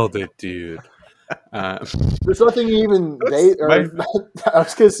 Nailed it, dude. There's nothing even I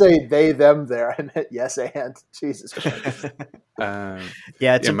was gonna say they them there. I meant yes and Jesus Christ.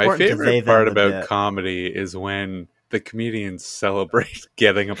 It's my favorite part about comedy is when the comedians celebrate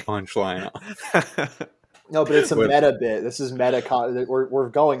getting a punchline off. No, but it's a meta bit. This is meta. We're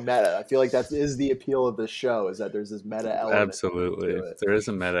going meta. I feel like that is the appeal of the show, is that there's this meta element. Absolutely, there is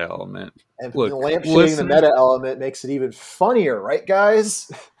a meta element. And lampshading the meta element makes it even funnier, right,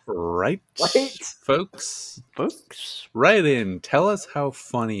 guys? Right, folks. Write in. Tell us how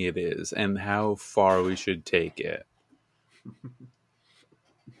funny it is and how far we should take it.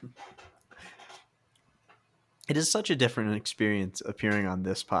 It is such a different experience appearing on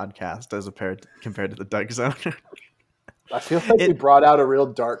this podcast as compared to the Doug Zone. I feel like we brought out a real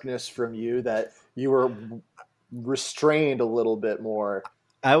darkness from you that you were restrained a little bit more.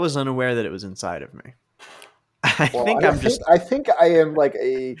 I was unaware that it was inside of me. I think I am like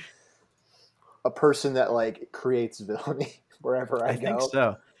a person that like creates villainy wherever I go. Think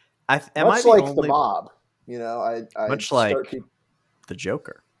so. Much like the mob, you know. I much like the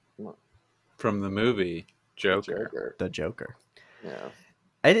Joker from the movie Joker. The Joker. Yeah.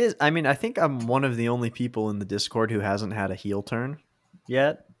 It is. I mean, I think I'm one of the only people in the Discord who hasn't had a heel turn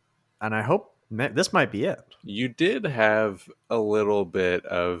yet, and I hope this might be it. You did have a little bit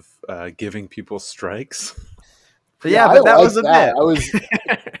of giving people strikes. But that was a bit. I was.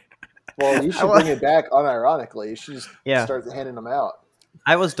 Well, you should bring it back unironically. You should just start handing them out.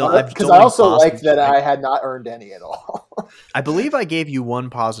 I was because I also liked that I had not earned any at all. I believe I gave you one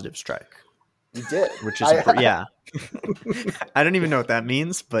positive strike. You did, which is yeah. I don't even know what that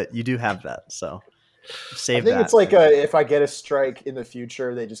means, but you do have that. So save that. I think it's like if I get a strike in the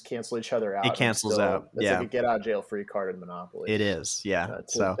future, they just cancel each other out. It cancels out. It's like a get out of jail free card in Monopoly. It is, yeah.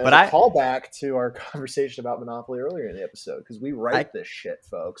 But I call back to our conversation about Monopoly earlier in the episode because we write this shit,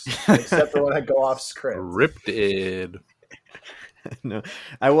 folks. Except for when I go off script. Ripped it. No,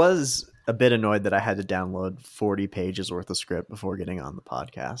 I was a bit annoyed that I had to download 40 pages worth of script before getting on the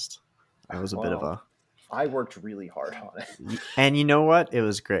podcast. I was a bit of a. I worked really hard on it. And you know what? It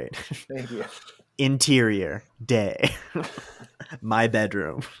was great. Thank you. Interior day. My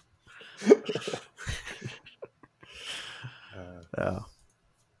bedroom.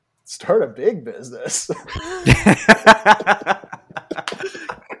 Start a big business.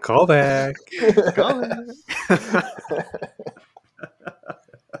 Call back.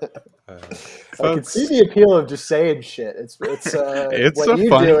 I can see the appeal of just saying shit. It's a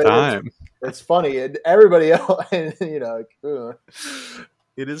fun time. It's funny, and everybody else, you know.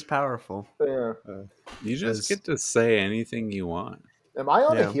 It is powerful. Yeah. You just get to say anything you want. Am I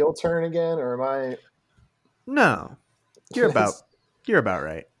on a heel turn again, or am I? No, you're about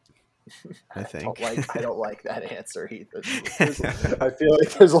right. I think. I don't like that answer, Ethan. I feel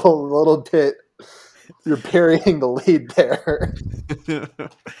like there's a little bit. You're burying the lead there.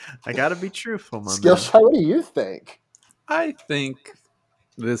 I gotta be truthful, man. Skillshot, what do you think? I think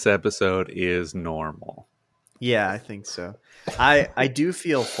this episode is normal. Yeah, I think so. I do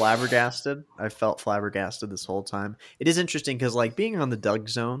feel flabbergasted. I felt flabbergasted this whole time. It is interesting because, like, being on the Doug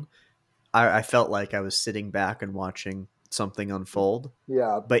Zone, I felt like I was sitting back and watching something unfold.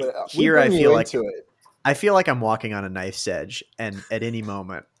 Yeah, but here I feel like I'm walking on a knife's edge, and at any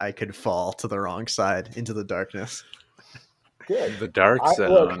moment I could fall to the wrong side into the darkness. Good. The dark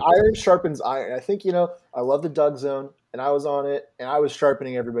zone. Look, iron sharpens iron. I think, I love the Doug Zone, and I was on it, and I was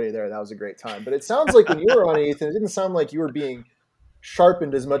sharpening everybody there. That was a great time. But it sounds like when you were on it, Ethan, it didn't sound like you were being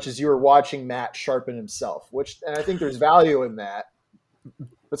sharpened as much as you were watching Matt sharpen himself, and I think there's value in that.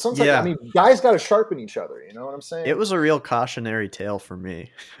 But sometimes, guys got to sharpen each other. You know what I'm saying? It was a real cautionary tale for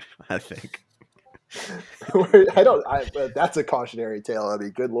me, I think. That's a cautionary tale. I mean,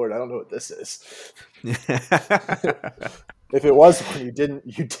 good Lord, I don't know what this is. If it was one, you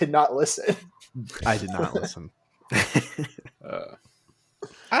did not listen. I did not listen.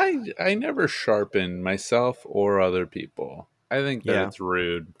 I never sharpen myself or other people. I think that it's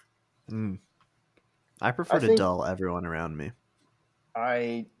rude. I prefer to dull everyone around me.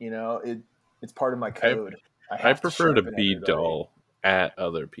 It's part of my code. I prefer to be dull at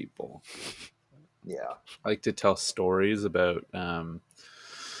other people. Yeah. I like to tell stories about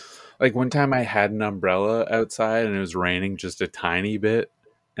like one time I had an umbrella outside and it was raining just a tiny bit,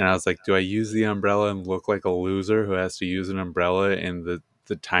 and I was like, do I use the umbrella and look like a loser who has to use an umbrella in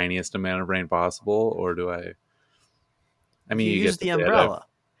the tiniest amount of rain possible, or do I mean, you use the umbrella.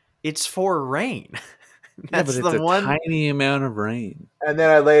 It's for rain. That's but it's a tiny amount of rain. And then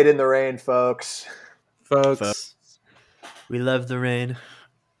I laid in the rain, folks. We love the rain.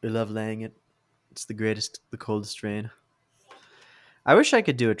 We love laying it. It's the greatest, the coldest rain. I wish I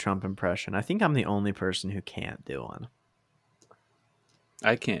could do a Trump impression. I think I'm the only person who can't do one.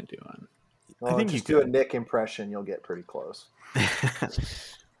 I can't do one. Well, I think you do a Nick impression, you'll get pretty close.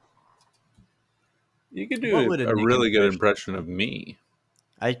 You could do a really good impression of me.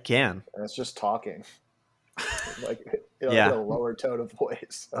 I can. And it's just talking. A lower tone of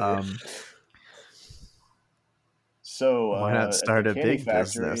voice. So why not start a big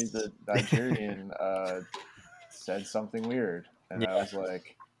factory, business? The Nigerian said something weird, and I was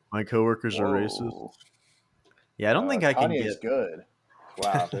like, "My coworkers are racist." Yeah, I don't think I can Kanye's get good.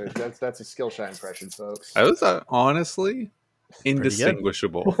 Wow, that's a Skillshare impression, folks. I was honestly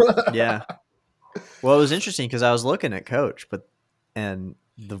indistinguishable. Yeah. Well, it was interesting because I was looking at Coach, and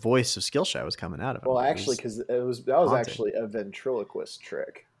the voice of Skillshare was coming out of him. Well, actually, because that was actually a ventriloquist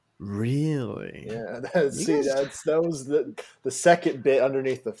trick. Really? Yeah. That was the second bit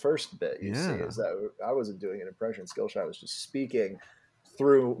underneath the first bit. You see, is that I wasn't doing an impression. Skillshare was just speaking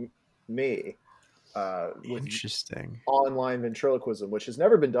through me. Interesting. Online ventriloquism, which has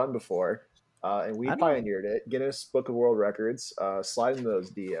never been done before, and we pioneered it. Guinness Book of World Records. Slide in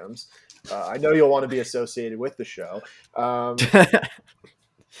those DMs. I know you'll want to be associated with the show. I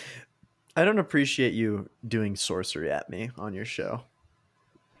don't appreciate you doing sorcery at me on your show.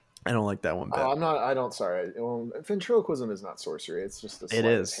 I don't like that one bit. I don't. Sorry. Ventriloquism is not sorcery. It's just a sleight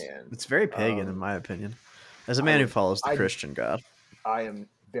of hand. It's very pagan, in my opinion. As a man who follows the Christian God, I am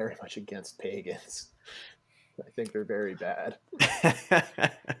very much against pagans. I think they're very bad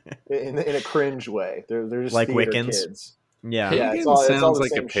in a cringe way. They're just like Wiccans. Kids. Yeah, pagan sounds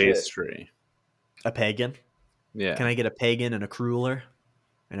like a pastry. Shit. A pagan. Yeah. Can I get a pagan and a cruller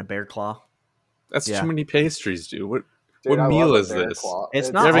and a bear claw? That's too many pastries, dude. What I meal is this? Claw.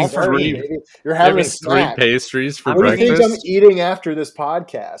 It's not having You're having a snack. 3 pastries for breakfast. What do you think I'm eating after this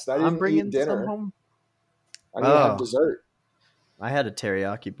podcast? I didn't bringing eat dinner. Some home. I need to have dessert. I had a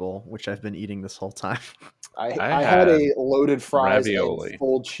teriyaki bowl, which I've been eating this whole time. I had a loaded fries ravioli. and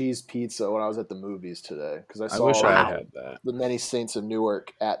full cheese pizza when I was at the movies today because I saw wish I had that. The Many Saints of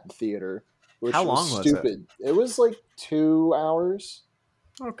Newark at the theater. Which How long was stupid. It was like 2 hours.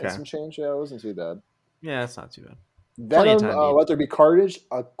 Okay. Some change. Yeah, it wasn't too bad. Yeah, it's not too bad. Venom, Let There Be Carnage,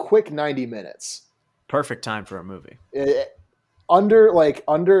 a quick 90 minutes. Perfect time for a movie. Under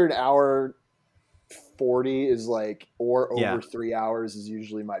an hour 40 is over 3 hours is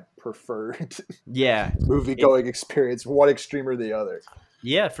usually my preferred movie going experience, one extreme or the other.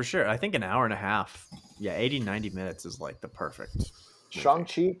 Yeah, for sure. I think an hour and a half, 80, 90 minutes is like the perfect movie.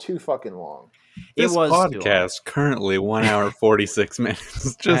 Shang-Chi, too fucking long. This podcast currently 1 hour 46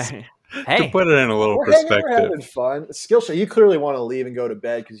 minutes. Just to put it in a little perspective. We're having fun. Skillshare, you clearly want to leave and go to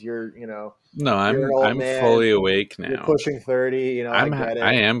bed because you're, No, I'm fully awake now. You're pushing 30. I get it.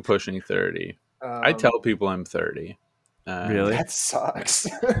 I am pushing 30. I tell people I'm 30. Really? That sucks.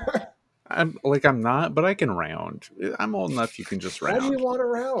 I'm not, but I can round. I'm old enough you can just round. Why do you want to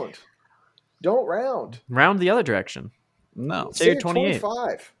round? Don't round. Round the other direction. No. Say you're 28.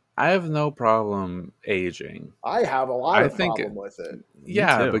 25. I have no problem aging. I have a lot of problem with it.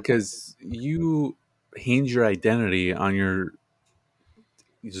 Yeah, because you hinge your identity on your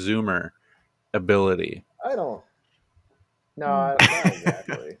Zoomer ability. I don't. No, not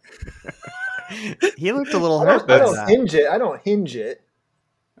exactly. He looked a little hurt. I don't hinge it.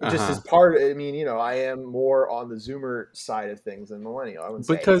 It just is part. I mean, I am more on the Zoomer side of things than millennial.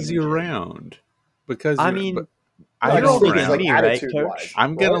 Because you're round. Because I mean, I don't think round. me, right, Coach?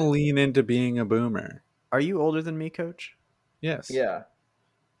 I'm gonna lean into being a boomer. Are you older than me, Coach? Yes. Yeah.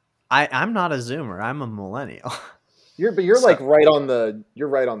 I'm not a Zoomer. I'm a millennial. You're right on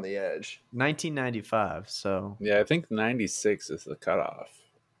the edge. 1995. So yeah, I think 96 is the cutoff.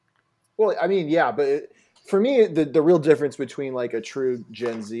 Well, I mean, yeah, but for me, the real difference between like a true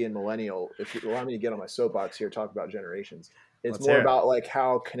Gen Z and millennial, if you allow me to get on my soapbox here, talk about generations, it's more about like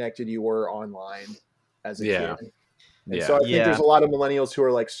how connected you were online as a kid. And so I think there's a lot of millennials who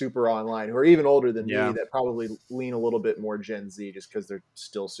are like super online, who are even older than me, that probably lean a little bit more Gen Z just because they're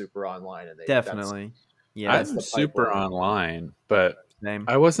still super online. And definitely. I'm super online, but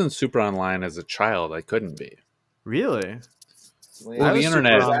I wasn't super online as a child. I couldn't be. Really? Well, the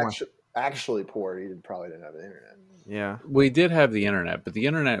internet was actually poor. You probably didn't have the internet. Yeah. We did have the internet, but the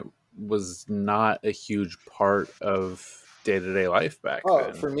internet was not a huge part of day-to-day life back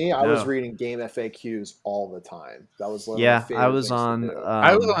then. For me, I was reading game FAQs all the time. That was one of my favorite I was on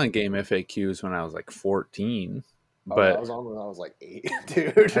I was on game FAQs when I was like 14. But I was on when I was like 8,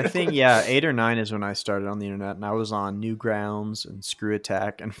 dude. I think 8 or 9 is when I started on the internet, and I was on Newgrounds and Screw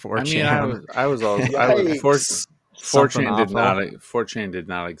Attack and 4chan. I mean, I was all 4chan did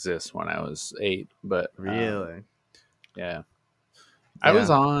not exist when I was 8, but really, I was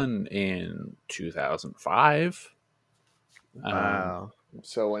on in 2005. Wow.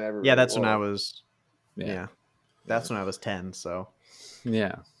 So whenever, that's when I was, that's when I was 10. So,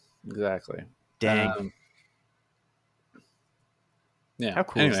 yeah, exactly. Dang. Yeah. How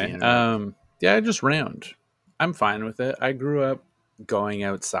cool anyway, I just round. I'm fine with it. I grew up going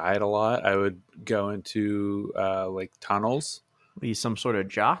outside a lot. I would go into like tunnels. Are you some sort of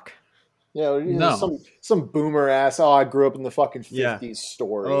jock? Yeah, some boomer ass. Oh, I grew up in the fucking 50s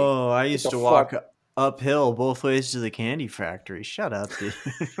story. Oh, I used to walk Uphill, both ways to the candy factory. Shut up, dude.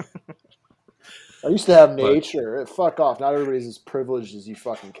 I used to have nature. Fuck off. Not everybody's as privileged as you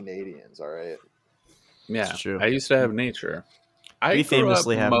fucking Canadians, all right? Yeah, I used to have nature. We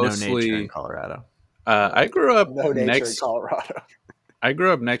famously have no nature in Colorado. I grew up no nature in Colorado. I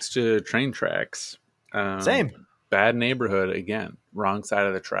grew up next to train tracks. Same. Bad neighborhood again. Wrong side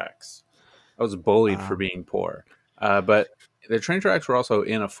of the tracks. I was bullied for being poor. But the train tracks were also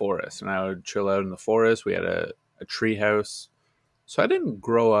in a forest, and I would chill out in the forest. We had a tree house. So I didn't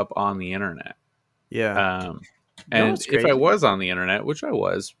grow up on the internet. Yeah. And if I was on the internet, which I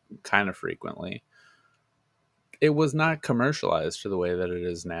was kind of frequently, it was not commercialized to the way that it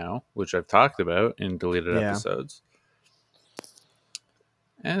is now, which I've talked about in deleted episodes.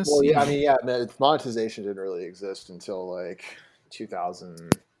 And monetization didn't really exist until like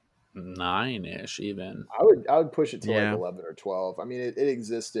 2009-ish even. I would push it to like 11 or 12. I mean, it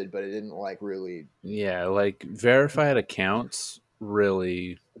existed, but it didn't like really. Yeah, like verified accounts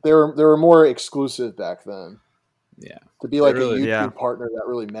really. They were more exclusive back then. Yeah. To be like a YouTube partner, that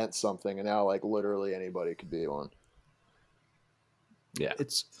really meant something, and now like literally anybody could be one. Yeah.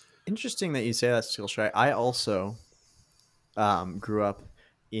 It's interesting that you say that, Skillshy. I also grew up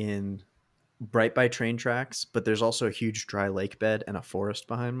in right by train tracks, but there's also a huge dry lake bed and a forest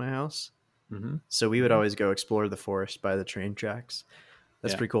behind my house. Mm-hmm. So we would always go explore the forest by the train tracks.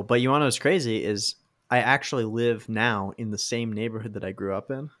 That's pretty cool. But you want to know what's crazy is I actually live now in the same neighborhood that I grew up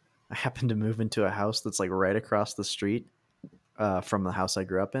in. I happen to move into a house that's like right across the street from the house I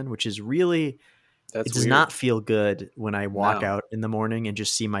grew up in, which is really, it does not feel good when I walk out in the morning and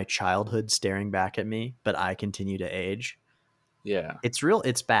just see my childhood staring back at me, but I continue to age. Yeah. It's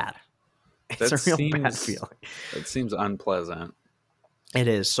bad. It's a real bad feeling. It seems unpleasant. It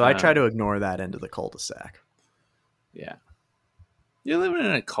is. So I try to ignore that end of the cul-de-sac. Yeah. You're living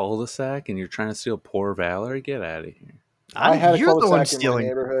in a cul-de-sac and you're trying to steal poor Valerie? Get out of here. You're the one stealing.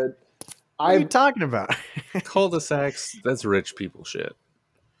 In my neighborhood. What are you talking about? Cul-de-sacs, that's rich people shit.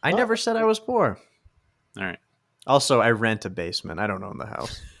 I never said I was poor. All right. Also, I rent a basement. I don't own the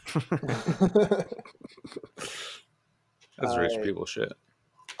house. That's rich people shit.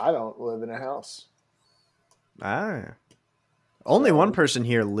 I don't live in a house. Only one person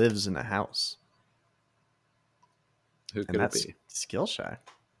here lives in a house. Who could it be? Skillshy.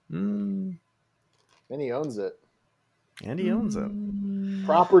 And he owns it.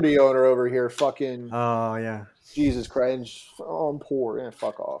 Property owner over here, fucking. Oh yeah. Jesus Christ! Oh, I'm poor. Yeah,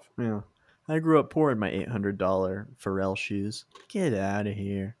 fuck off. Yeah, I grew up poor in my $800 Pharrell shoes. Get out of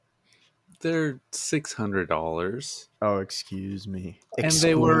here. They're $600. Oh, excuse me. And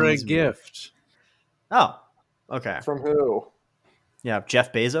they were a gift. Oh, okay. From who? Yeah,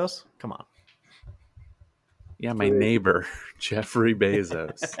 Jeff Bezos. Come on. Yeah, my neighbor, Jeffrey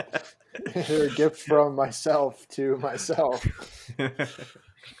Bezos. A gift from myself to myself.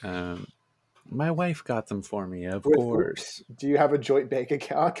 My wife got them for me, of course. Do you have a joint bank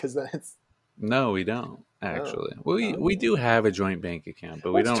account? Because then it's. No, we don't. Actually, we do have a joint bank account,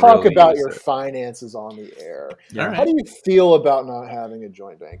 but we don't. Let's talk about your finances on the air. Yeah. How do you feel about not having a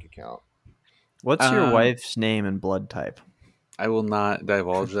joint bank account? What's your wife's name and blood type? I will not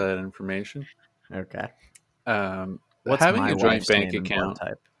divulge that information. Okay. What's having a joint bank account?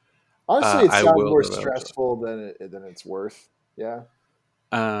 Type? Honestly, it sounds more stressful than it's worth. Yeah.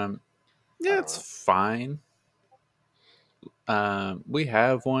 Yeah, it's fine. We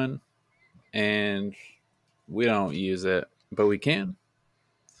have one, and we don't use it, but we can.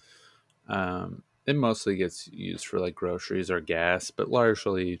 It mostly gets used for like groceries or gas, but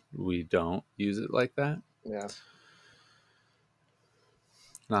largely we don't use it like that. Yeah.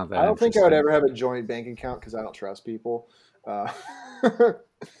 Not that. I don't think I would ever have a joint bank account because I don't trust people. I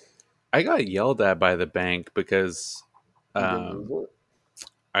got yelled at by the bank because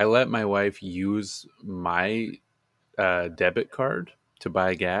I let my wife use my debit card to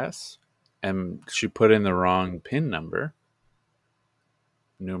buy gas, and she put in the wrong PIN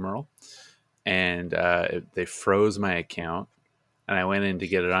numeral, and they froze my account. And I went in to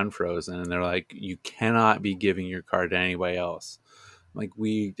get it unfrozen, and they're like, "You cannot be giving your card to anybody else." Like,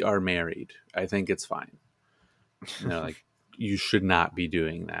 we are married. I think it's fine. And they're like, you should not be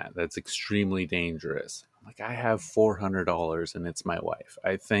doing that. That's extremely dangerous. I'm like, I have $400 and it's my wife.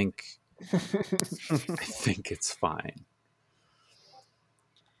 I think it's fine.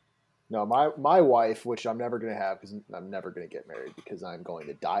 No, my wife, which I'm never going to have because I'm never going to get married because I'm going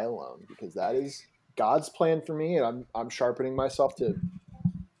to die alone, because that is God's plan for me, and I'm sharpening myself to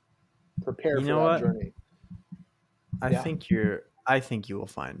prepare for that journey. I think you will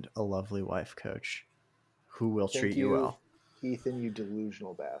find a lovely wife, Coach, who will treat you well. Ethan, you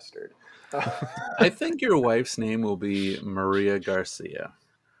delusional bastard. I think your wife's name will be Maria Garcia.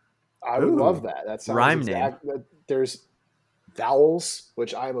 I would love that. That sounds rhyme name. There's vowels,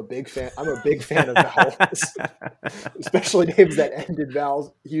 which I'm a big fan. I'm a big fan of vowels, especially names that end in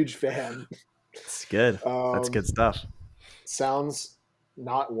vowels. Huge fan. It's good. That's good stuff. Sounds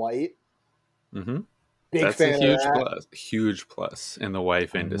not white. Mm-hmm. Big That's fan a huge of that. plus. Huge plus in the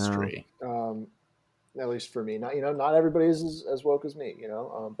wife industry. At least for me. Not everybody's as woke as me.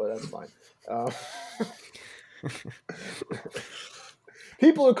 But that's fine.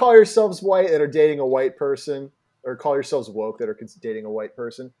 People who call yourselves white that are dating a white person, or call yourselves woke that are dating a white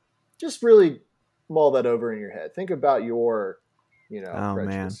person, just really mull that over in your head. Think about your,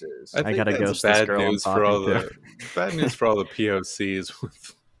 prejudices. Man. I gotta go. Bad news for all the POCs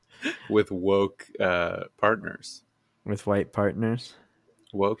with woke partners, with white partners,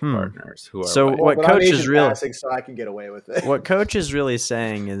 woke partners who are. So white. what Coach is really, so I can get away with it. What Coach is really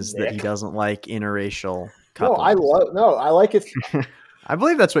saying is that he doesn't like interracial couples. I like it. I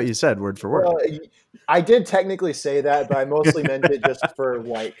believe that's what you said, word for word. I did technically say that, but I mostly meant it just for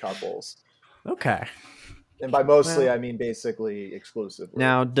white couples. Okay. And by mostly, I mean basically exclusively.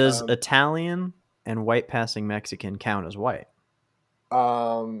 Now, does Italian and white passing Mexican count as white?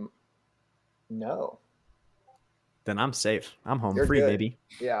 No. Then I'm safe. I'm home You're free, good. baby.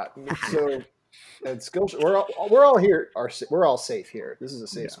 Yeah. So, and Skillshare, we're all here. We're all safe here. This is a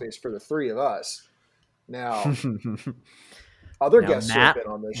safe space for the three of us. Now, other guests who have been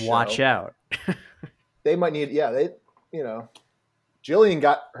on this show, watch out. They might need. Jillian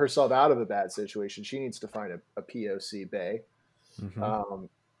got herself out of a bad situation. She needs to find a POC bae. Mm-hmm.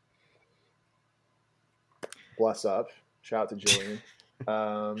 Bless up. Shout out to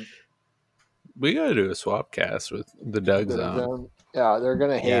Jillian. We got to do a swap cast with the Doug Zone. Yeah, they're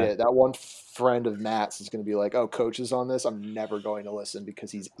going to hate it. That one friend of Matt's is going to be like, oh, Coach is on this. I'm never going to listen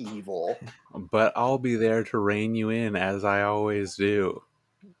because he's evil. But I'll be there to rein you in, as I always do.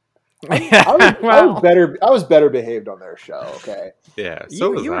 I was better behaved on their show, okay? Yeah,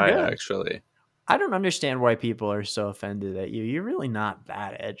 so was I, actually. I don't understand why people are so offended at you. You're really not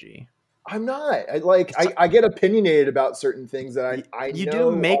that edgy. I'm not. I get opinionated about certain things that I you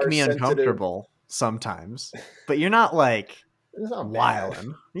know do make me sensitive. Uncomfortable sometimes, but you're not like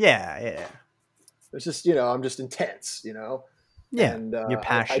wilding. Yeah. It's just I'm just intense, Yeah, and you're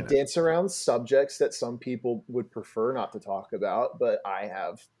passionate. I dance around subjects that some people would prefer not to talk about, but I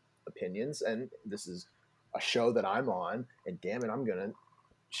have opinions, and this is a show that I'm on, and damn it, I'm gonna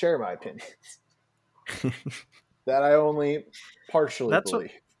share my opinions that I only partially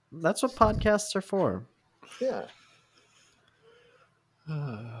believe. That's what podcasts are for. Yeah.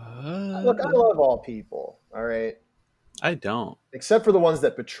 Look, I love all people. All right. I don't, except for the ones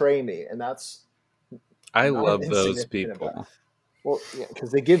that betray me, and that's. I love those people. Well, yeah,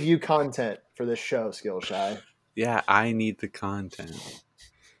 because they give you content for this show, Skillshy. Yeah, I need the content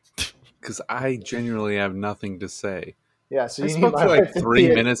because I genuinely have nothing to say. Yeah, so I spoke for like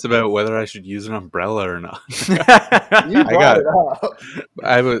 3 minutes about whether I should use an umbrella or not. You brought it up.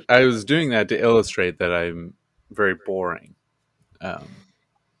 I was doing that to illustrate that I'm very boring. I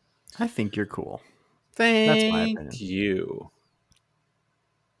think you're cool. Thank you.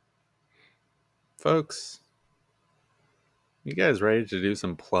 Folks, you guys ready to do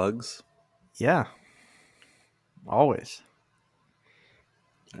some plugs? Yeah. Always.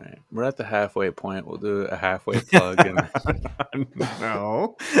 All right. We're at the halfway point. We'll do a halfway plug.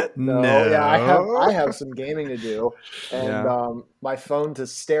 No. Yeah, I have some gaming to do, and my phone to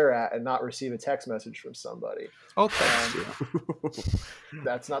stare at and not receive a text message from somebody. I'll text you.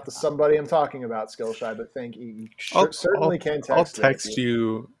 That's not the somebody I'm talking about, Skillshy, but thank you. Certainly can text. I'll text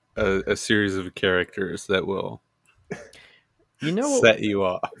you a series of characters that will set you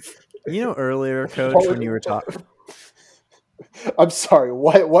off. Earlier, Coach, when you were talking. I'm sorry.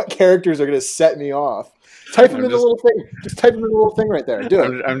 What characters are going to set me off? Type them in the little thing. Just type them in the little thing right there. Do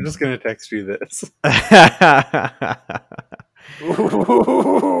it. I'm just going to text you this. Yeah.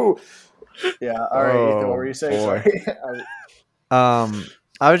 All right, Ethan. What were you saying? Sorry.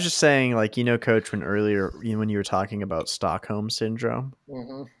 I was just saying, Coach, when you were talking about Stockholm syndrome.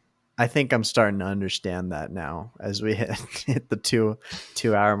 Mm-hmm. I think I'm starting to understand that now as we hit the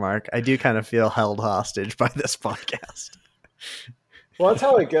 2-hour mark. I do kind of feel held hostage by this podcast. Well, that's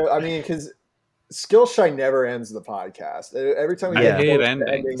how it goes. I mean, because Skillshy never ends the podcast. Every time we get close to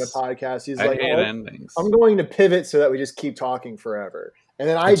ending the podcast, he's like, endings. I'm going to pivot so that we just keep talking forever. And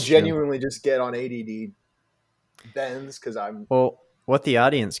then I genuinely just get on ADD bends because I'm... Well, What the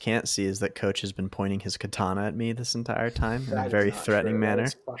audience can't see is that Coach has been pointing his katana at me this entire time in a very threatening manner. That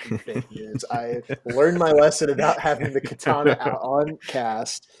is fucking fake news. I learned my lesson about having the katana out on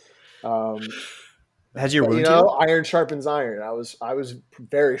cast. Has your wound healed? Iron sharpens iron. I was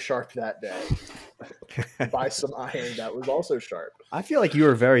very sharp that day. By some iron that was also sharp. I feel like you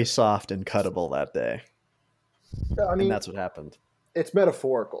were very soft and cuttable that day. I mean, and that's what happened. It's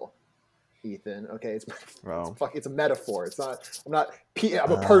metaphorical, Ethan. Okay, it's a metaphor. It's not. I'm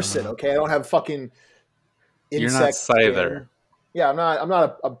a person. Okay, I don't have fucking. You're not Scyther. Yeah, I'm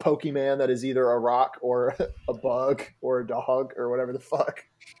not a Pokemon that is either a rock or a bug or a dog or whatever the fuck.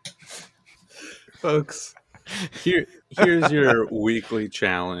 Folks, here's your weekly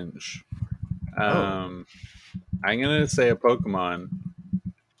challenge. I'm gonna say a Pokemon,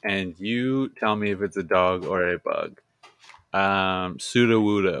 and you tell me if it's a dog or a bug.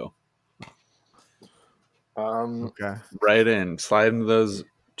 Sudowoodo. Okay. Right in. Slide into those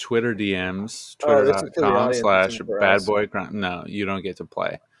Twitter DMs. Twitter.com/badboycrime. No, you don't get to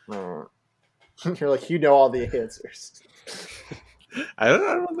play. You're like, all the answers. I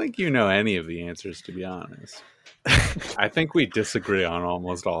don't think you know any of the answers, to be honest. I think we disagree on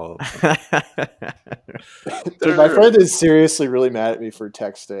almost all of them. Dude, my friend is seriously really mad at me for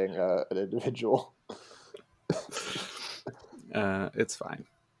texting an individual. It's fine.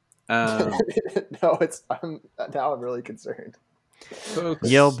 No, now I'm really concerned. Folks,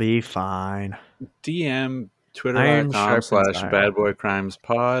 you'll be fine. DM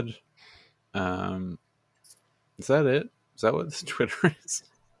twitter.com/badboycrimespod. Is that it? Is that what this Twitter is?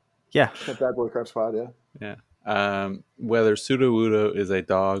 Yeah. Bad Boy Crimes Pod, yeah. Yeah. Whether Sudowoodo is a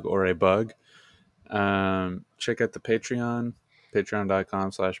dog or a bug, check out the Patreon,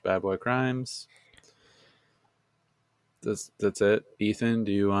 patreon.com/badboycrimes. That's it. Ethan,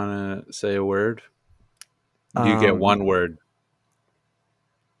 do you want to say a word? Do you get one word?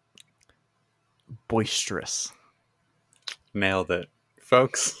 Boisterous. Nailed it.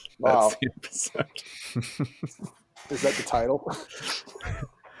 Folks, wow. That's the episode. Is that the title?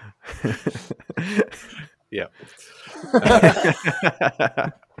 Yeah.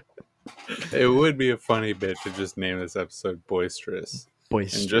 It would be a funny bit to just name this episode Boisterous. And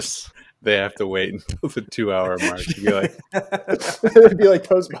just they have to wait until the 2-hour mark to be like it would be like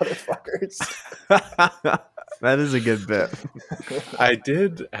those motherfuckers. That is a good bit. I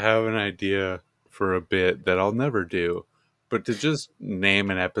did have an idea for a bit that I'll never do, but to just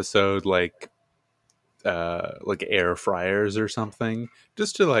name an episode like air fryers or something,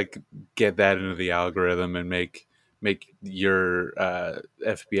 just to like get that into the algorithm and make your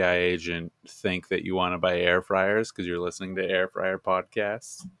FBI agent think that you want to buy air fryers because you're listening to air fryer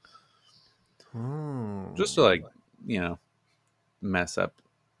podcasts. Just to like, mess up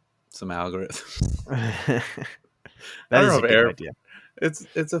some algorithms. That is a good idea.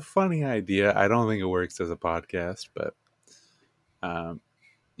 It's a funny idea. I don't think it works as a podcast, but well,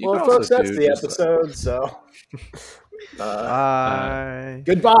 folks, that's the episode. So,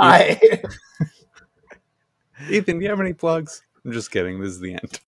 goodbye. Ethan, do you have any plugs? I'm just kidding. This is the end.